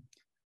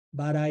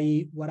 But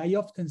what I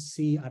often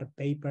see are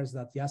papers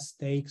that just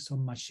take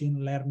some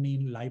machine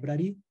learning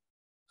library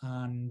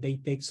and they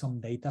take some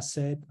data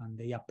set and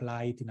they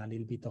apply it in a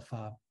little bit of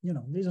a,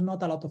 there's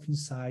not a lot of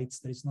insights.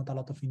 There is not a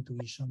lot of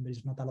intuition. There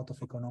is not a lot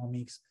of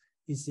economics.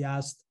 It's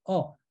just,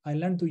 oh, I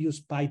learned to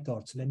use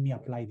PyTorch. Let me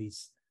apply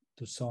this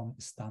to some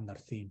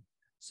standard thing.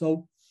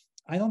 So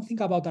I don't think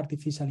about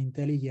artificial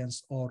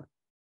intelligence or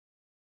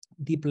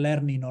deep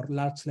learning or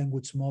large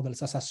language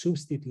models as a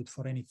substitute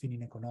for anything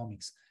in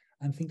economics.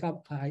 And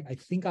I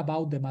think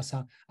about them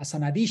as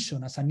an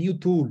addition, as a new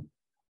tool.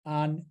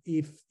 And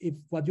if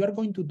what you are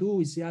going to do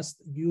is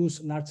just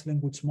use large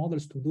language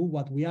models to do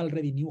what we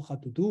already knew how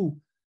to do,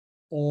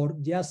 or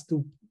just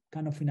to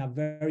kind of in a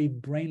very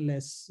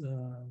brainless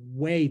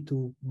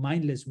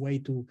mindless way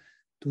to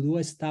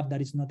do stuff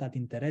that is not that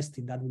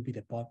interesting, that will be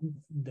the point.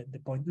 The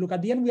point. Look,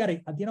 at the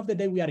end of the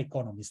day, we are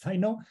economists. I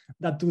know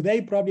that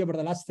today, probably over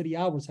the last 3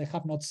 hours, I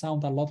have not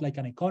sounded a lot like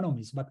an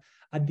economist, but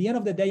at the end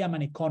of the day, I'm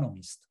an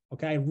economist.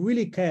 Okay, I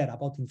really care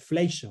about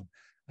inflation.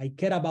 I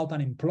care about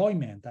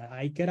unemployment.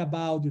 I care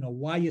about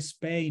why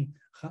Spain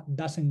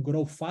doesn't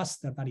grow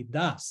faster than it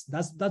does.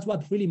 That's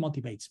what really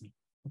motivates me.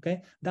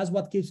 Okay, that's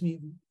what gives me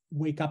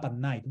wake up at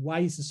night. Why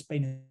is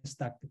Spain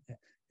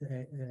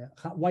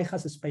why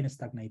has Spain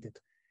stagnated?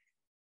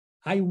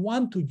 I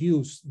want to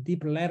use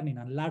deep learning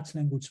and large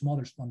language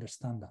models to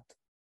understand that.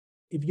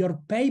 If your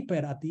paper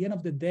at the end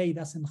of the day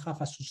doesn't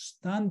have a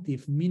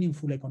substantive,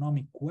 meaningful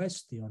economic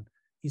question,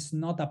 it's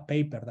not a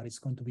paper that is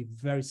going to be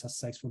very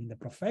successful in the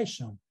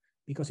profession,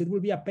 because it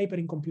will be a paper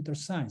in computer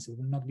science. It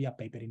will not be a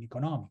paper in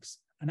economics.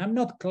 And I'm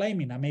not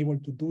claiming I'm able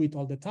to do it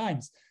all the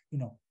times.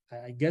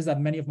 I guess that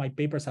many of my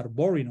papers are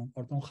boring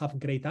or don't have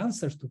great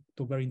answers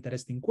to very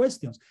interesting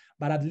questions,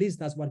 but at least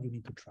that's what you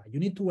need to try. You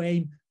need to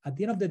aim, at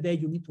the end of the day,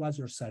 you need to ask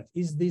yourself,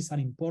 is this an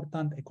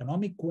important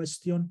economic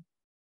question?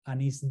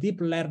 And is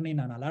deep learning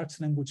and a large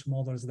language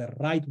models the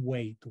right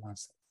way to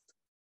answer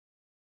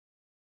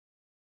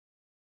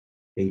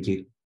it? Thank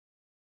you.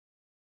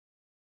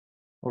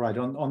 All right,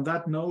 on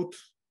that note,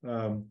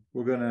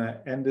 we're going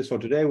to end this for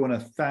today. I want to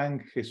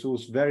thank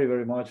Jesus very,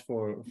 very much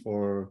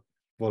for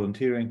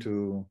volunteering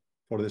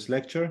for this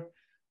lecture.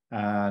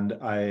 And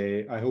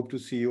I hope to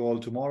see you all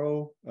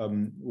tomorrow.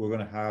 We're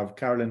going to have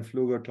Carolyn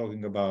Pfluger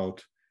talking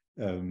about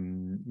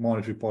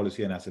monetary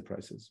policy and asset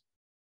prices.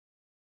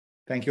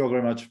 Thank you all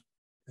very much.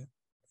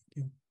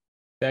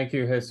 Thank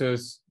you,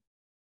 Jesus.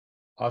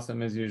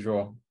 Awesome as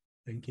usual.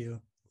 Thank you.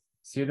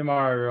 See you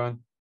tomorrow, everyone.